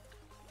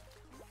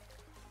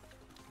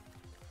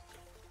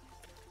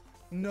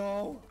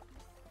 No!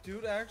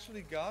 Dude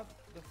actually got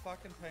the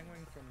fucking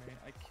penguin from me.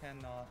 I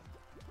cannot.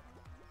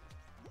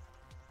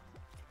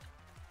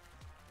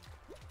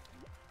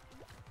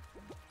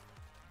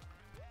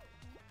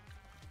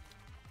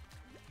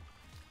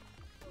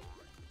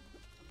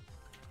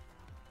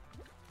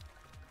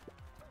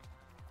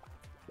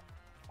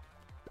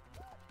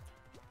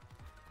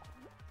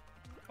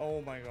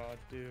 Oh my god,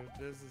 dude,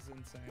 this is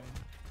insane.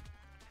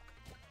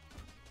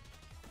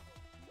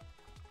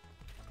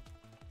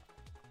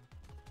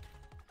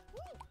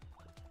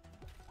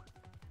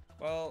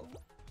 Well,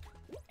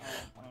 I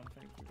don't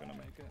think we're gonna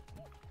make it.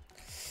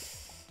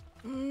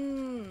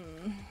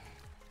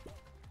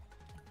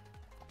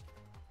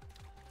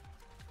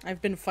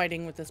 I've been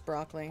fighting with this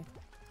broccoli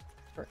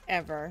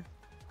forever.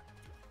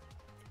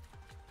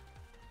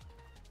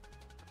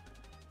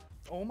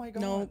 Oh my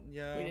god. Nope,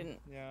 Yeah. we didn't.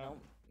 Yeah.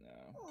 Nope. No.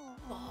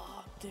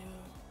 Fuck, dude.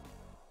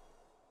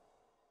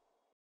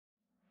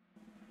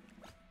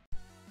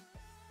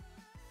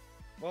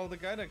 Well, the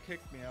guy that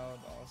kicked me out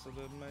also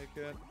didn't make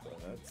it, but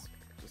that's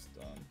just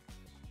done.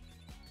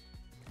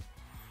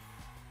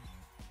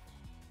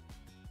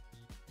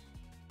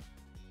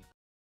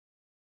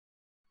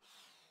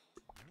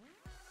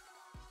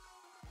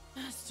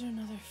 Let's do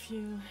another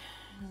few,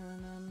 and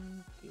then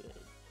I'm good.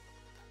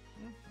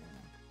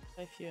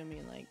 By few, I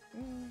mean like,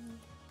 maybe?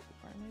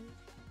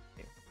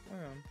 Okay.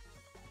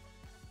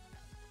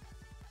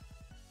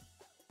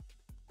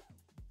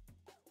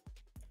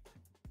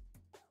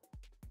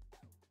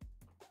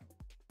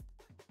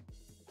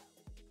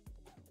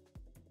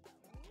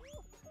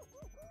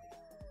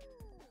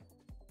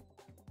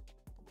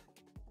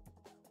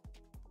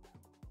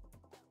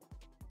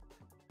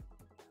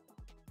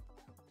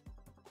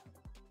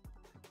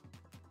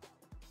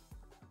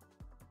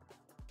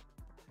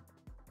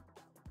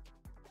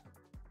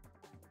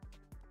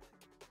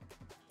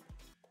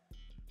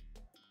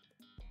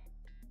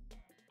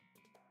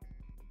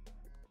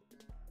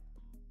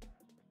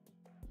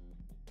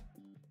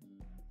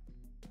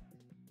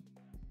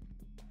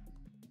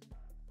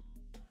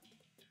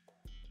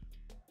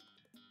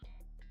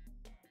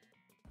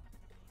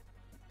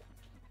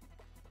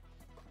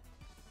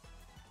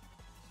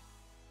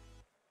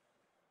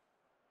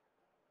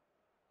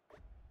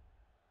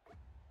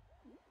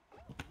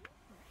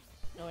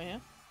 Oh, yeah. Oh yeah?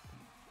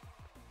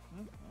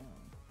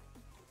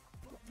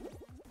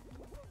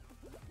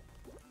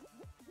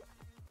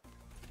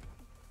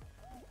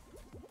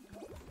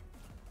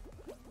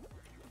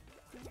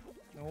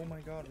 Oh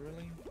my god,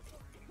 really?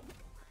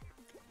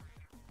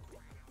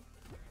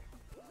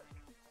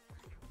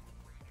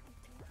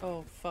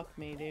 Oh, fuck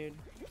me, dude.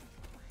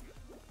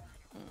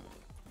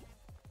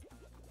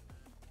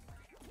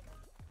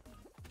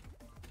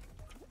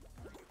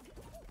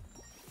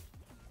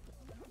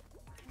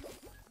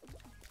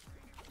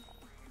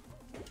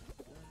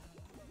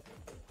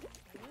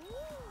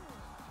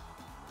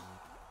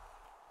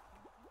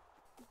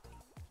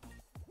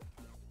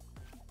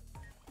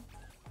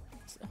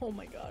 Oh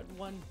my god,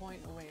 1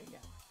 point away again.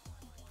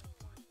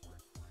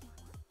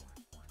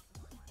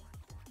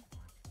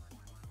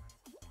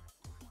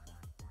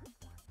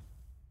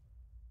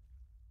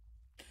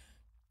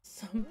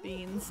 Some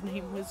bean's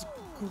name was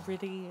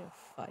Gritty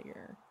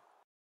Fire.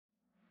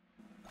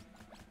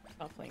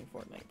 Stop playing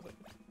Fortnite, please.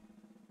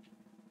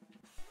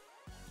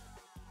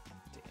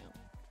 Damn.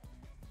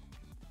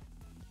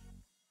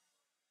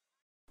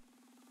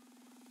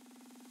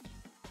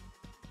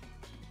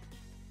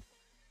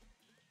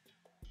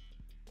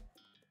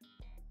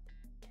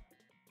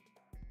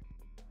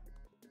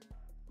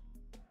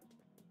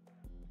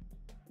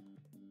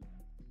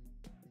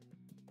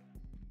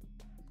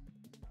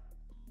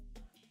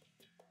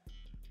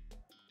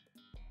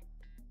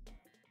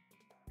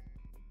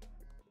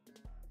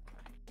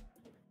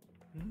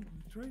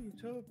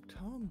 Straight up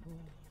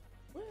tumble.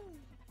 Woo.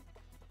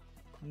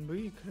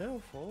 Be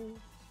careful.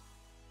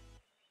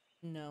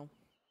 No.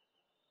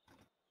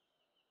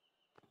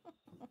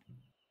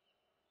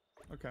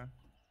 Okay.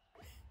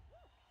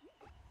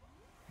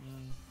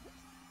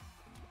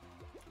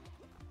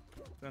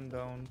 Then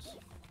don't. Oh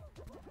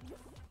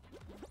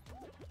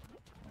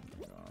my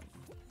god.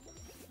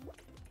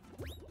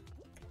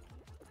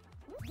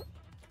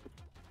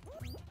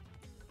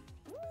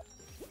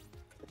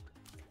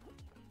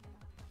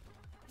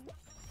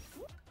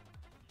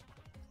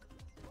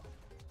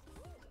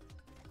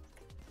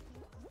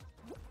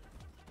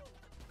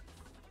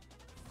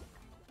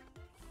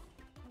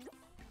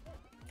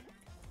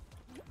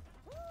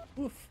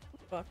 Oof.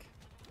 Fuck.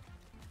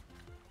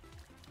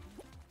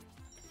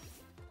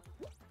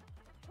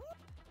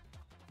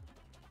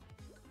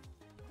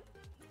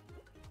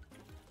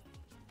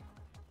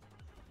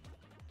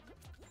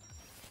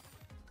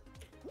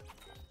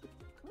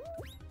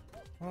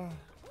 Ah.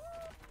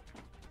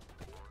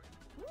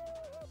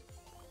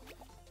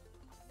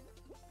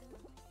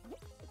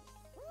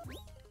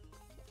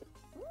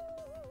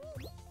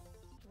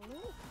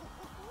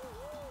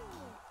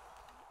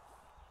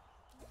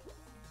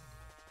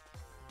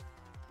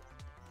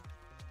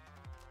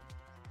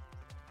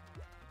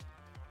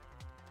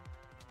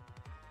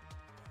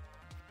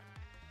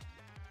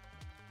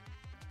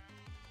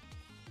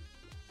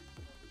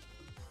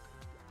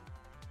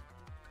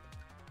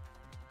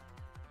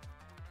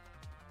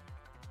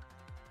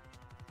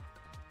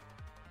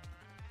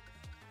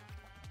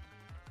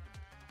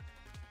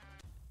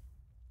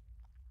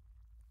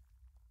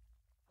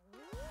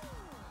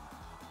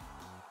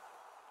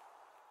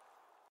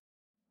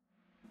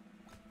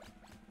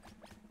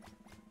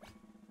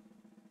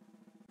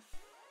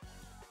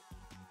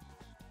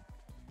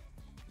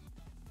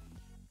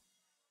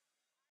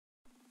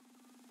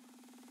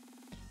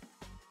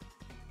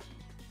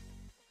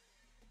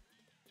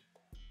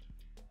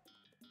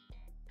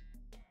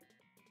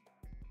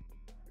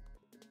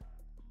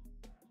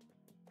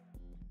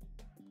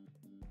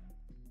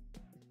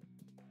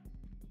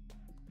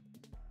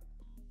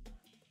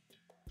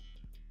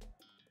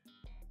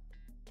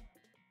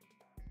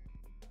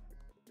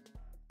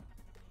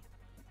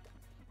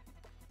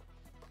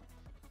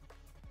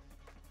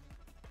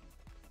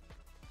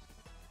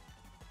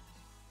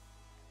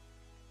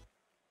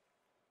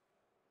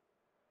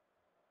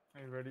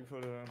 Are you ready for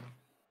the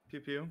pew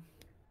pew?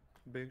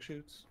 Big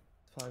shoots.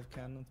 5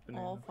 cannons.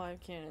 Banana. All 5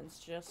 cannons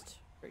just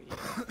for you.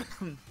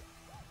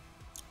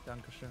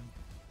 Dankeschön.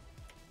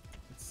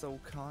 That's so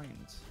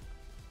kind.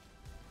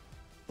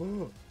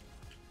 Oh.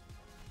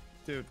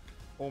 Dude,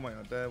 oh my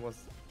god, that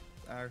was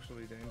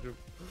actually dangerous.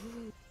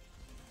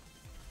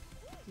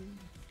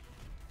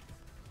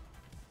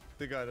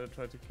 The guy that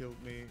tried to kill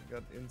me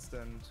got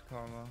instant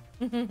karma.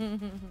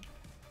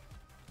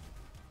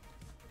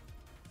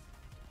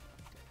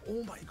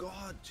 Oh my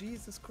god,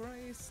 Jesus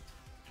Christ!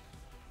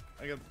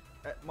 I got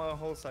my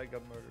whole side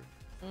got murdered.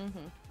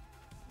 Mm-hmm.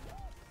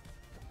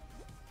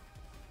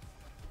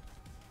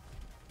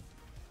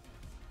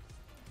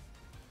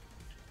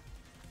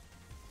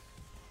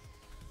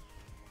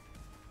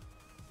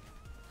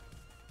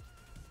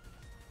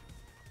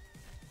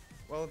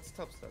 Well, it's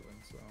top 7,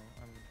 so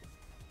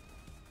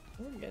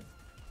I'm We're good.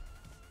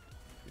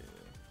 yeah.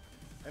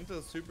 Enter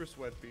the Super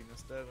Sweat Bean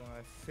instead, and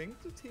I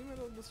think the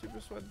teammate of the Super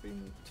Sweat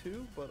Bean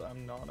too, but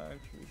I'm not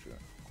actually sure.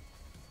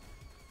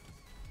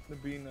 The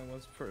bean that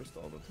was first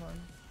all the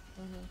time.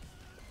 Mm-hmm.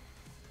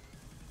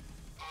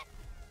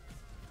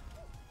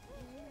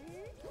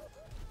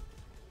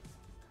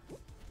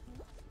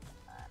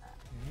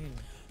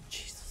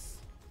 Jesus.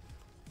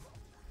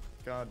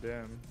 God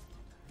damn.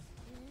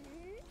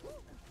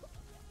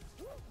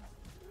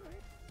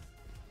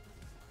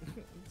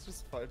 It's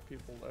just 5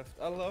 people left.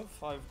 I love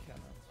 5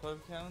 cannons.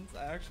 5 cannons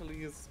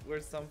actually is where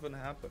something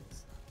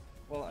happens.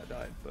 Well, I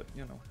died, but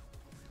you know.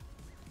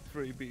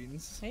 3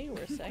 beans. Hey,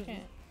 we're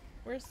second.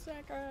 We're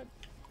second.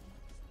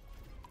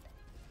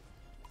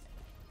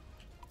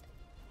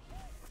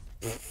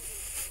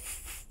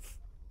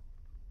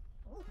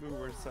 We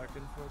were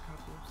second for a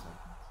couple of seconds.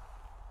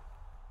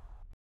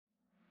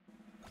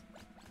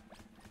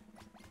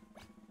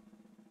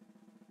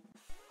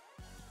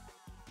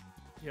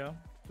 Yeah,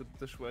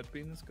 the sweat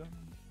bean is gone.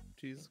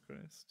 Jesus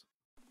Christ.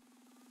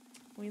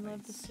 We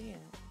love to Nice. see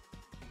it.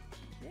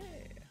 Yeah.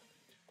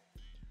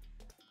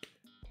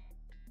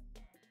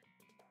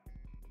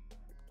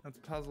 Let's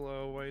puzzle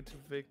our way to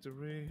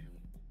victory.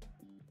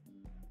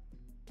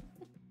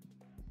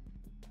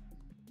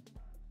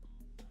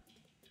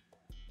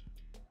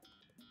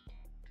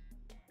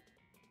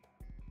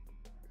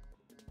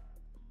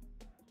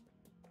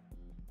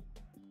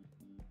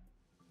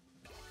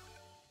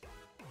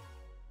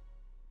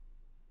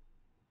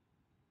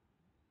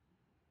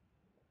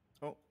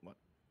 Oh, what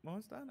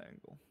was that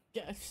angle?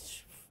 Yeah.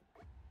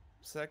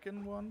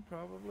 Second one,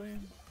 probably?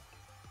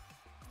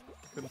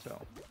 Couldn't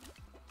tell.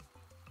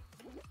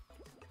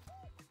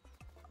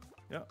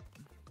 Yeah.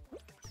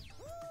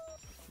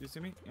 You see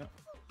me? Yeah.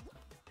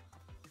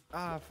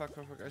 Ah, fuck,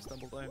 I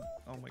stumbled in.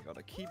 Oh my god,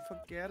 I keep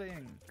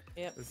forgetting.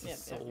 Yep. This yep,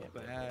 is so yep, yep,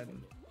 yep, bad. yep.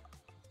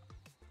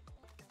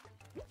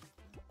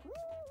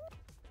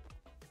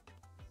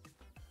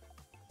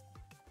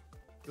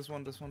 This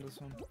one.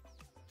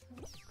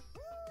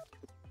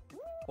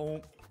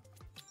 Oh,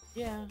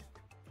 Yeah.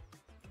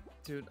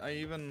 dude, I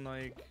even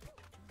like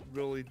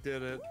really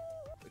did it.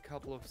 A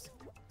couple of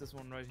this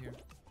one right here.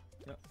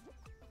 Yep.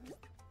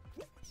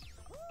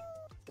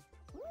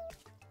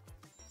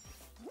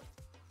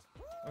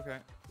 Okay.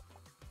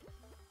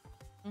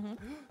 Mm-hmm.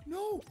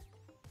 No!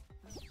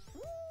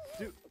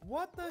 Dude,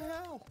 what the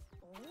hell?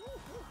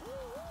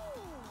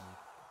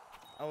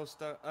 I was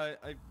stuck. I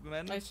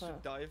managed to saw.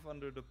 dive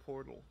under the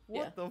portal.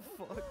 What Yeah. the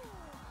fuck?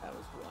 That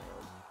was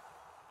wild.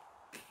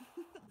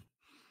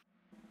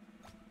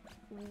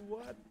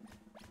 What?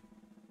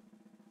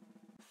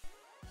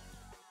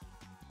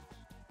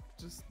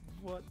 Just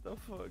what the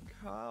fuck?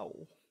 How?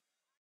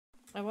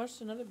 I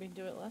watched another bean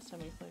do it last time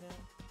we played it.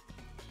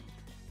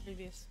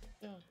 Previous.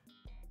 Yeah.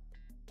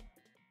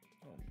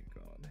 Oh my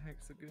god,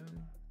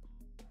 hexagon.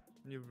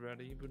 You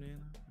ready, Banana?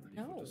 Ready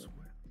for No. the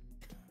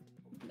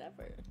sweat?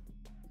 Never.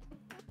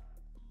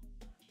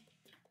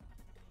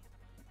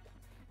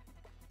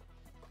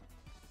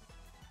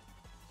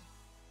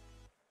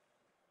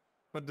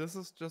 But this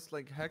is just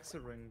like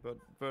hexaring, but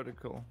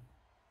vertical.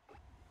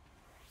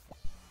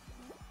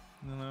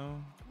 You know?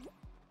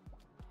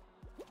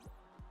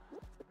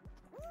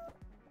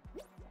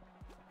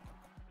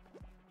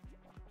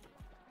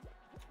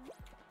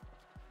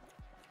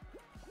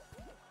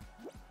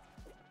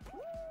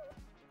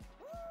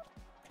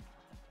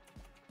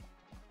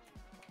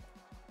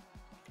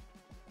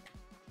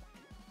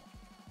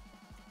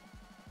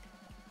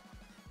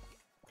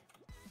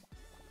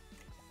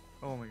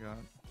 Oh my god.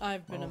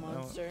 I've been Oh, a no.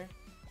 monster.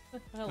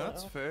 Hello.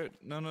 That's fair.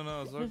 No,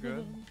 it's all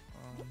good.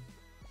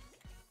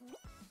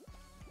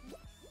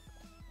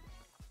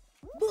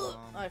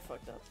 I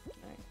fucked up.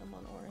 Alright, I'm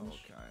on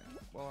orange. Okay.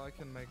 Well, I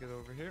can make it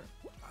over here.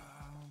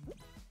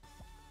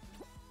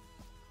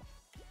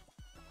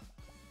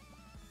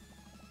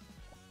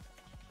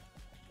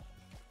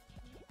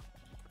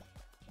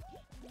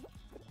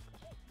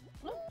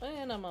 Oh,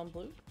 and I'm on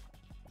blue.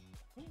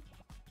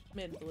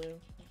 Mid blue.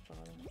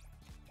 Bottom.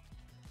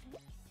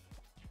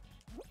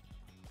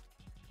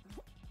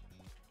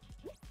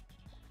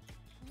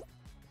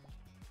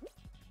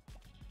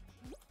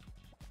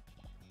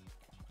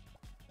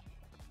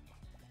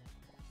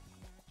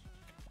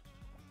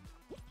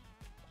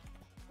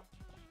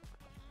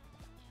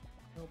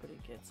 Nobody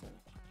gets it.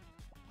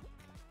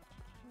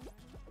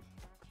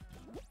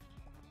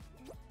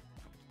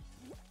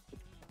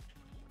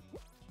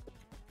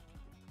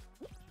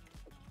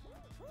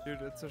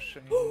 Dude, it's a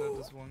shame that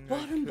this one guy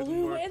Bottom couldn't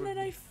blue, work and with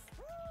then me.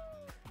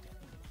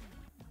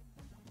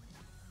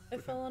 I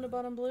fell onto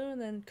bottom blue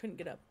and then couldn't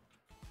get up.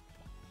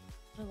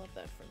 I love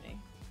that for me.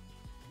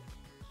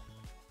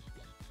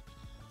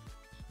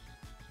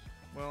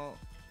 Well,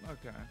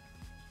 okay.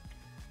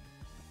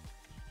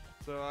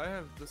 So I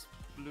have this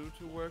blue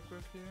to work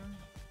with here.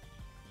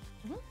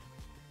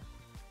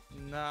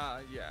 Nah,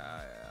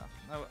 yeah.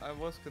 I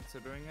was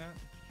considering it,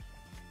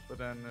 but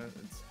then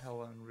it's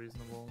hella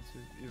unreasonable to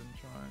even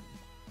try.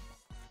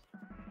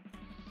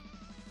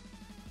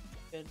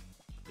 Good.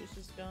 Juice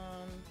is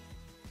gone.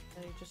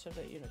 Now you just have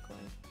that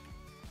unicorn.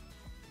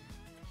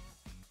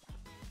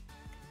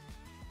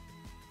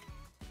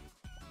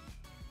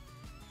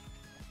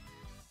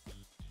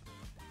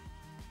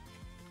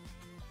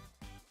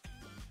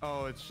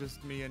 Oh, it's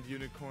just me and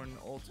unicorn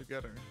all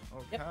together.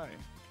 Okay. Yep.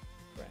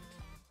 Correct.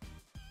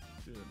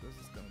 Dude, this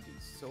is gonna be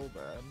so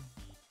bad.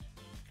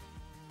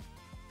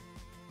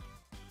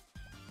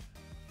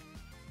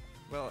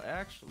 Well,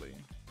 actually,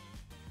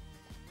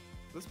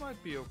 this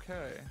might be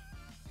okay.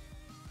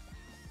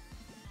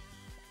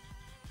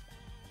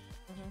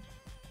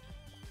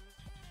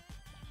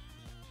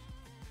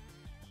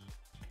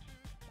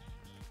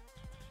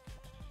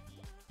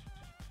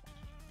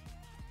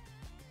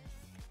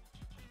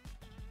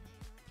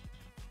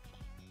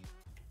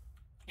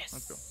 Yes.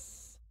 Let's go.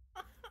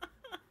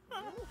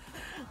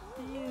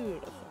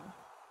 Beautiful.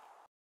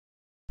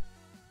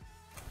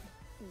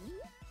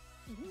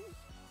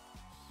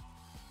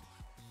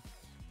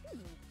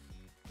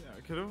 Yeah, I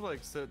could have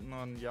like sitting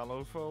on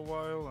yellow for a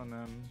while and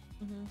then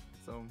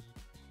some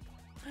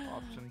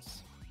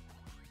options.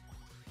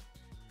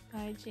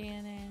 Hi,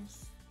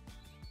 Janice.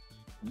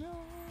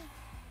 No.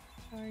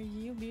 Are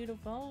you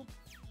beautiful?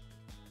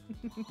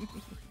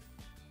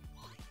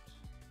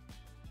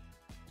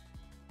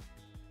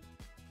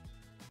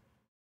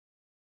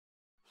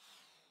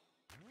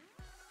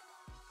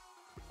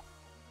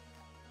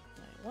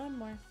 Alright, one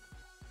more.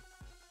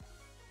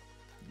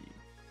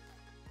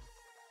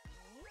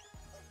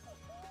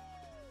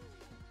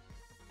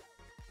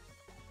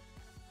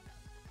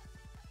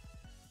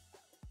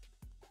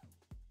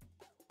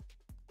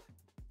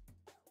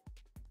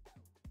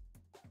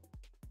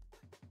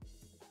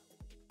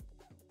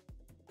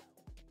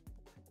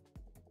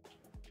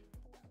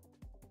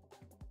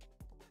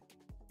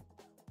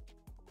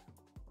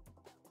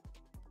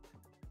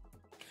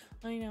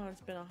 I know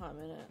it's been a hot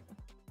minute.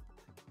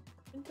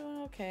 Been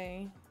doing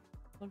okay.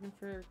 Looking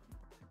for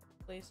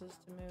places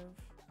to move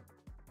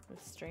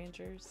with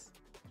strangers.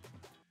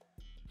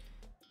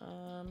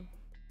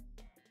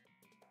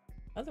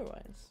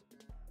 Otherwise,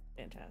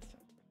 fantastic.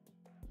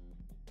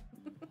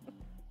 Ugh,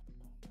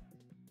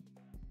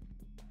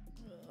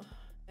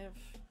 I have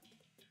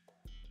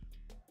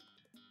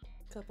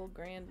a couple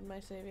grand in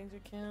my savings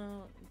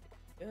account.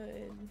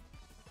 Good.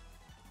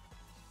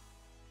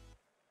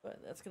 But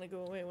that's gonna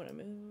go away when I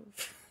move.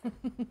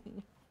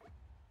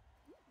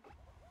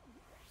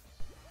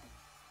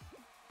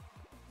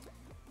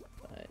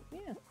 But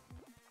yeah.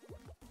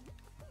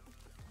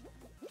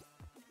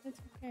 It's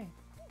okay.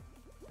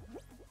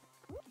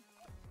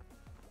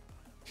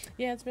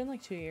 Yeah, it's been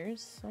like 2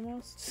 years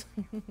almost.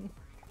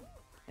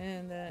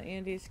 And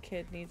Andy's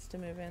kid needs to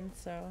move in,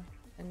 so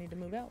I need to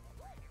move out.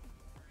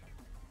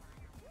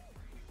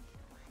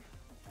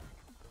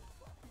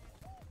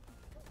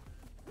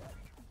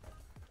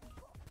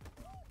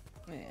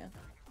 Yeah.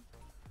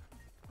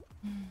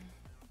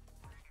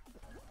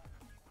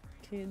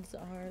 Kids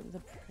are the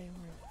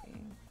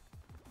priority.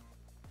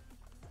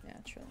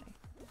 Naturally.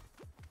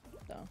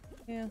 So,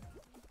 yeah.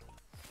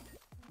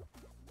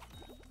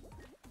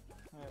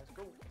 Let's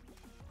go.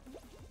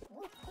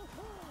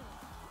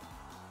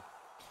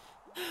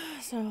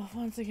 So,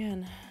 once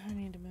again, I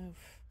need to move.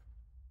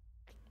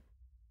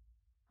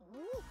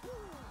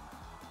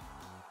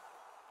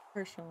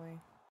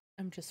 Personally,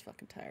 I'm just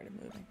fucking tired of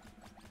moving.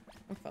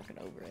 I'm fucking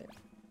over it.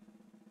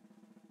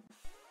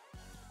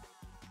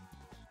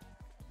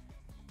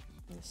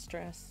 The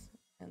stress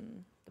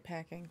and the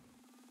packing.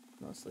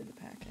 Mostly the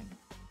packing.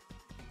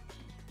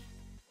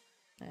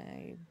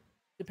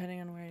 Depending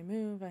on where I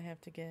move, I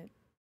have to get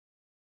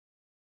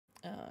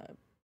a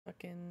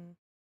fucking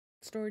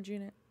storage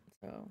unit.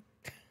 So,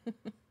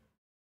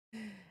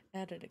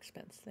 added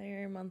expense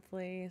there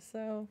monthly.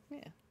 So,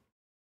 yeah.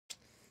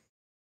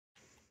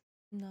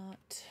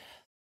 Not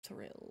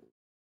thrilled.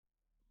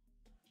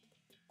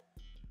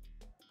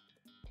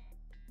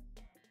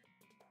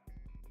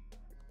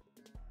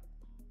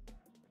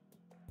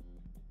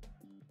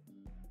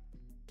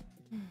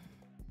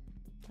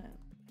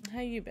 How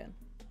you been?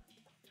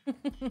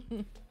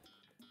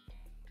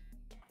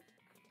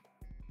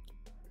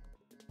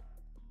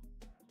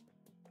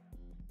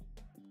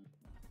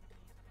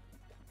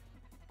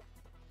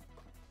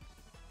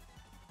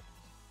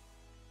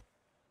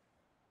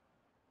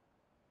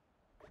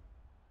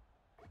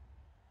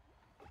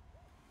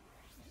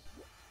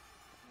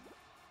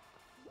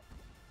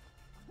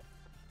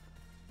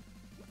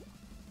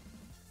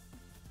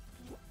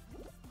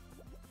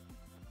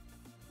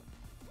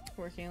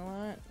 Working a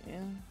lot,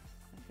 yeah.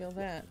 feel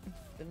that.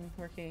 Been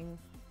working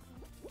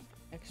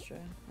extra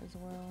as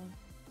well.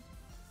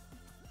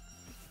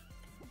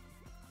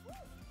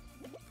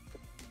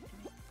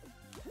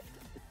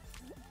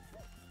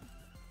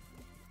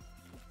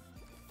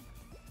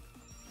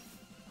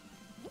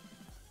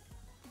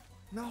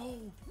 No!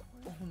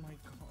 Oh my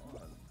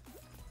god.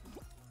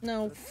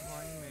 No. The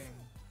timing.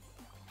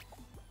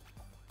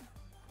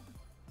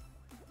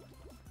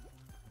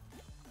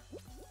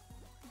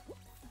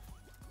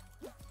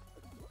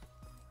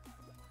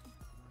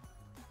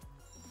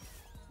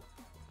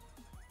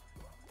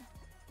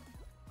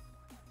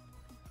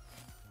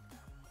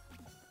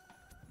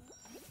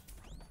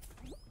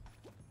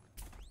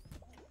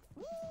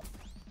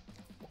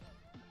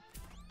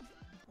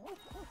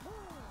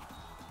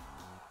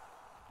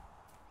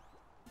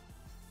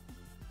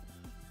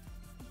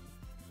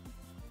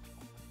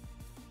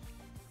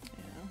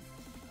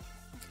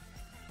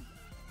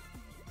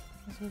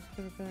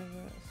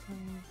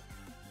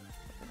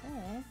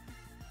 Oh,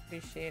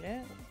 appreciate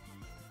it,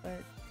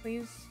 but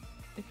please,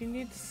 if you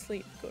need to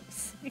sleep, go to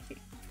sleep.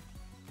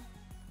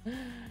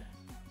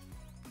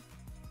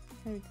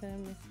 Every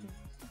time I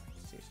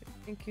see you.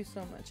 Thank you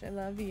so much. I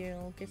love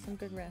you. Get some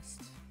good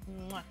rest.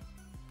 Mwah.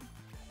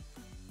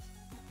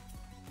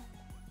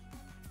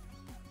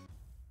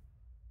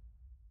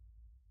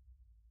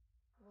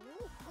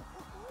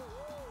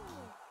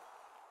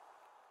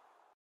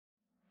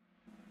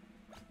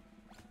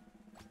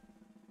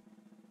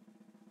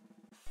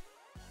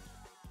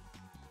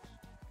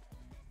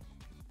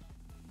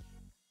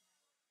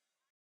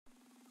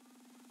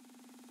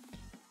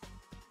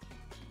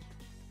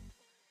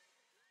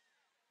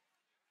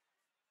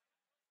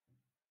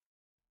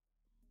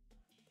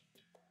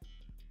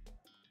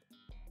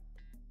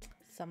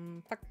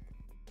 Some fuck.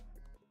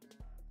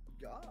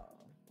 Yeah.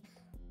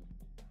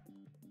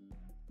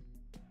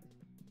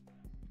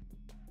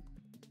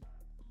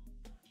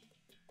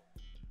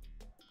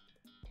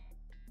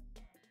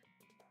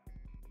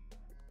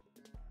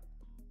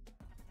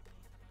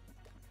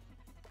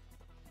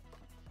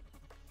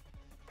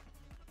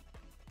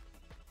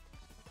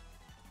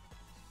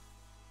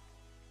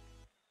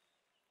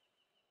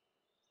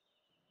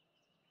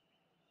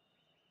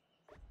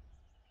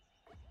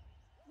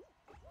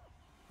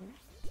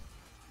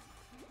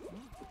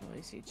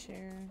 Noisy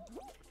chair.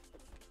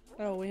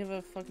 Oh, we have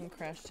a fucking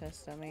crash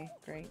test dummy.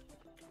 Great.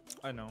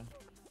 I know.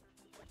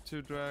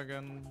 2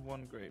 dragon,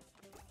 1 grape.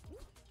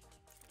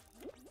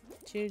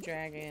 2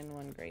 dragon,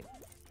 1 grape.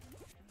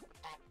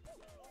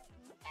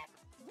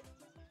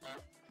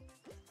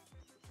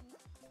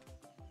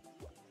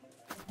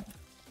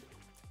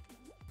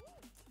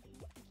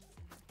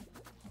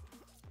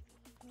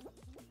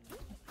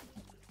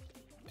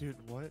 Dude,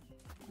 what?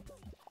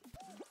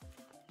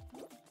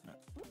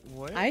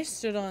 What? I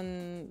stood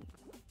on.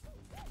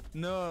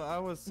 No, I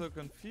was so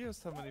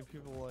confused how many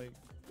people like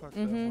fucked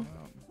that one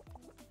up.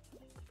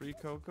 3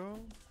 cocoa?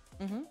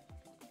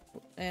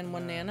 And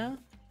 1 nana?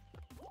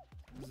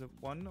 Is it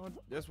 1 or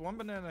there's 1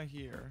 banana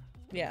here?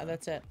 Yeah,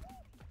 that's it.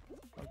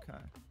 Okay.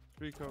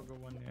 3 cocoa,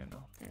 1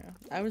 nano. Yeah.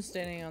 I was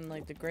standing on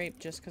like the grape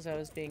just because I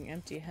was being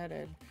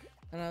empty-headed.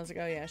 And I was like,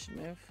 oh yeah, I should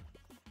move.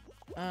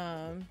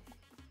 So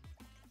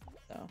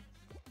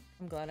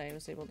I'm glad I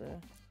was able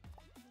to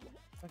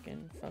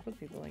fucking fuck with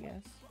people, I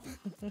guess.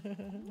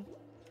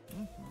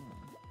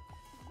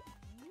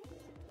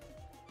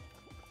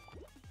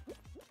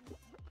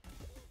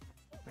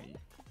 Hey.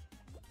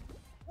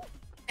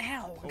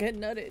 Ow! Oh. Get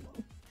nutted.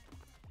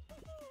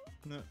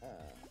 No.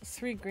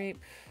 3 grape,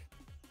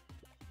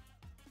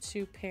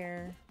 2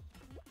 pear,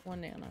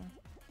 1 nana.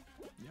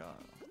 Yeah.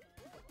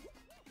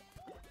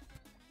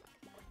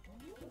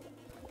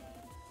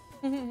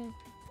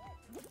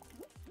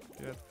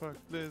 Get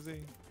fucked,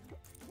 Lizzie.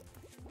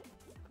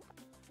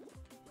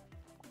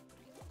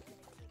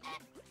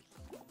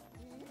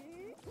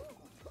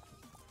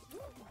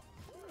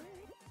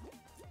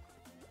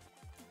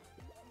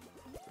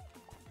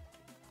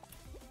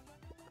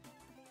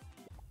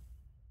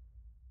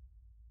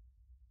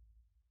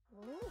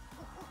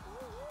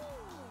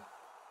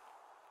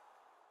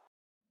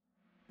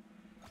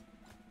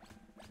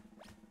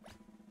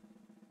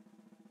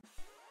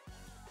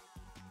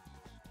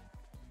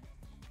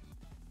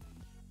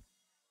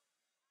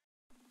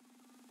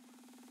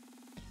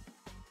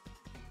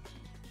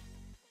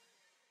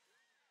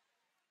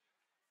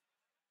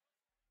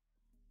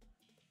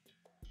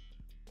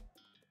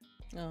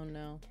 Oh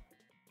no.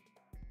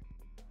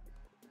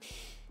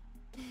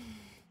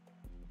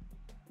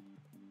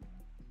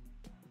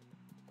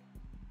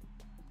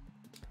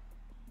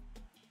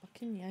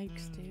 Fucking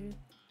yikes, dude.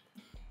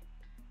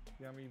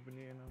 Yummy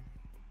banana.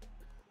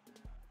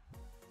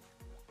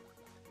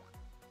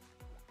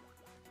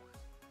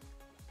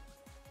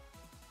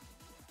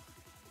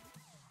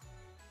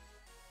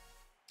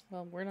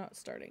 Well, we're not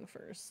starting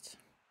first.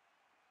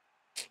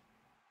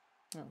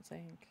 I don't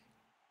think.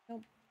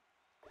 Nope.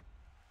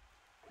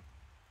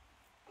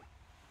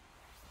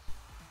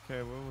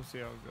 Okay, well, we'll see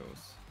how it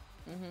goes.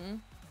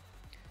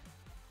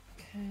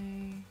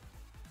 Okay.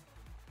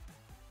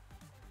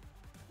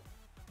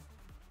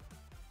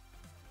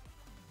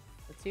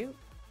 It's you.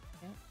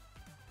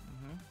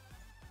 Mm-hmm.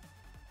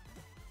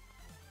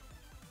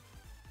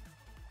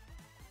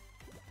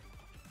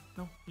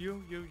 No,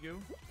 you.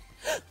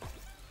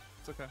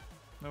 It's okay.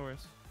 No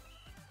worries.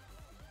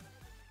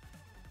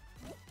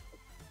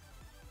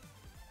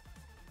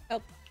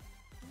 Help.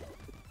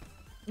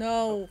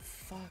 No,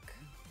 fuck.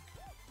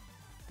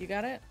 You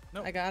got it?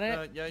 No. I got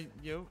it. Yeah,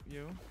 you.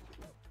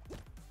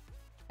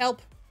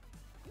 Help.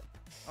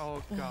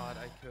 Oh god,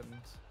 I couldn't.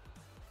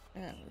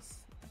 That was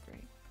not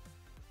great.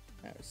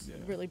 That was Yeah.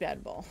 a really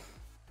bad ball.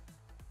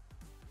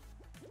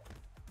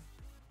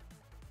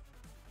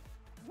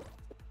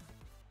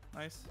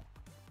 Nice.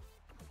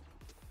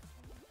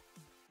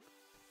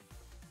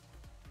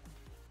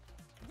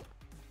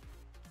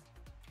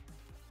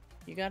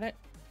 You got it?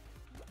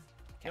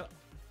 Yep.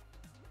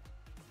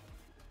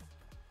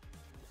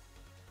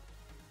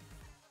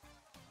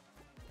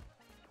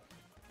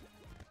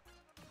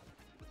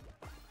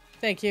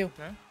 Thank you.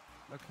 Okay.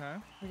 Okay.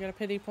 We got a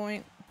pity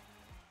point.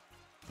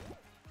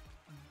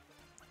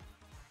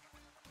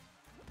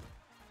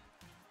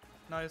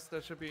 Nice.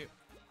 That should be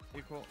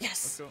equal.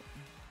 Yes! Let's go.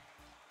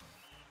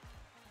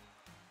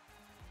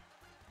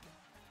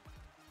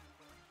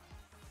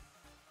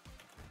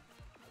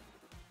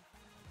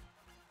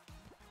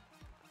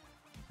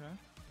 Okay.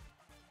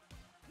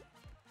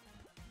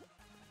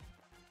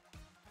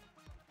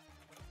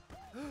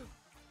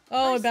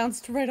 Oh, Nice. it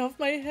bounced right off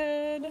my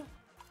head.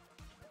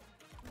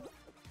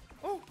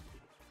 Oh.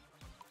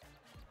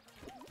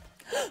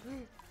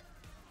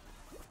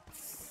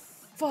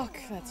 Fuck,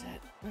 that's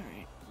it.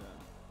 Alright, Yeah.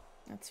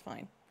 that's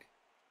fine.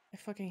 I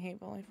fucking hate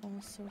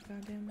volleyball so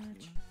goddamn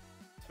much.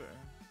 It's fair.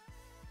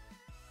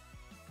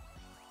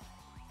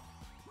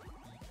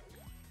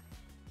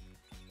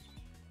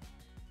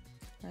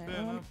 Alright,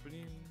 Fair well, enough. But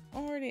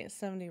I'm already at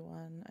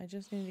 71. I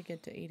just need to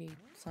get to 80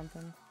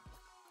 something.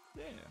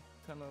 yeah.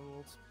 10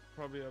 levels.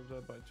 Probably have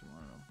that by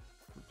tomorrow.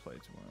 We play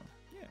tomorrow.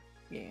 Yeah.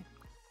 Yeah.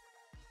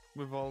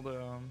 With all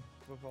the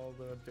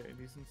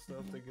dailies and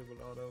stuff, they give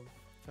a lot of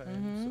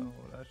time, Mhm.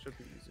 so that should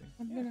be easy.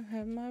 I'm Yeah. gonna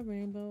have my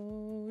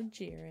rainbow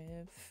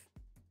giraffe.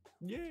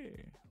 Yeah.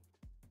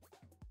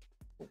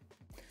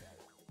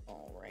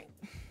 Alright.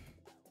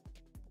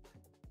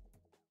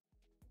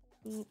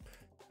 Oop.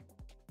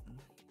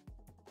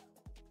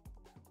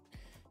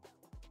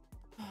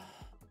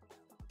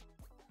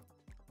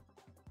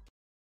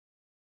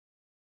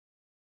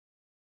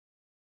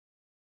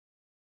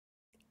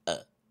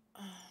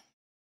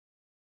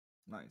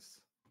 Nice.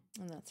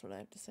 And that's what I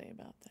have to say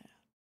about that.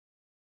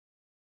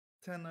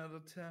 10 out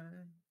of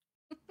 10.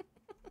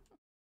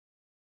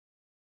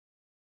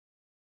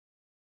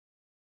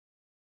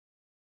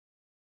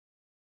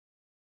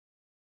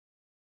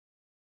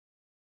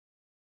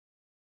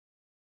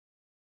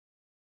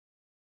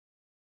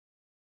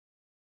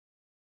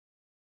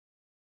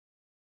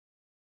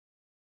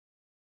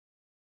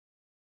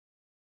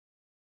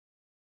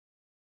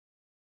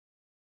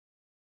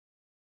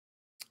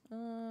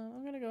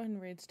 I'm gonna go ahead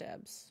and raid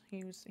Stabs.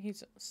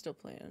 He's still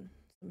playing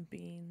some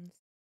beans.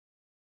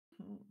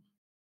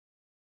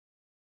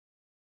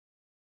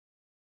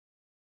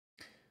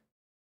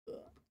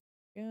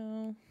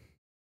 Go.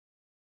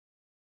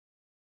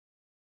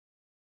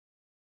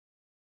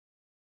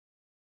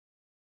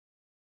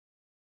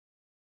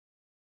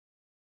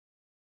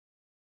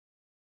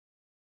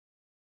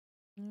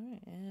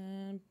 Alright,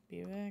 and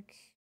be back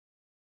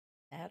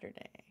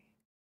Saturday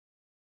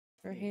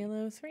for Hey.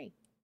 Halo 3.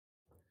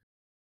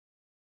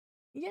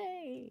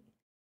 Yay!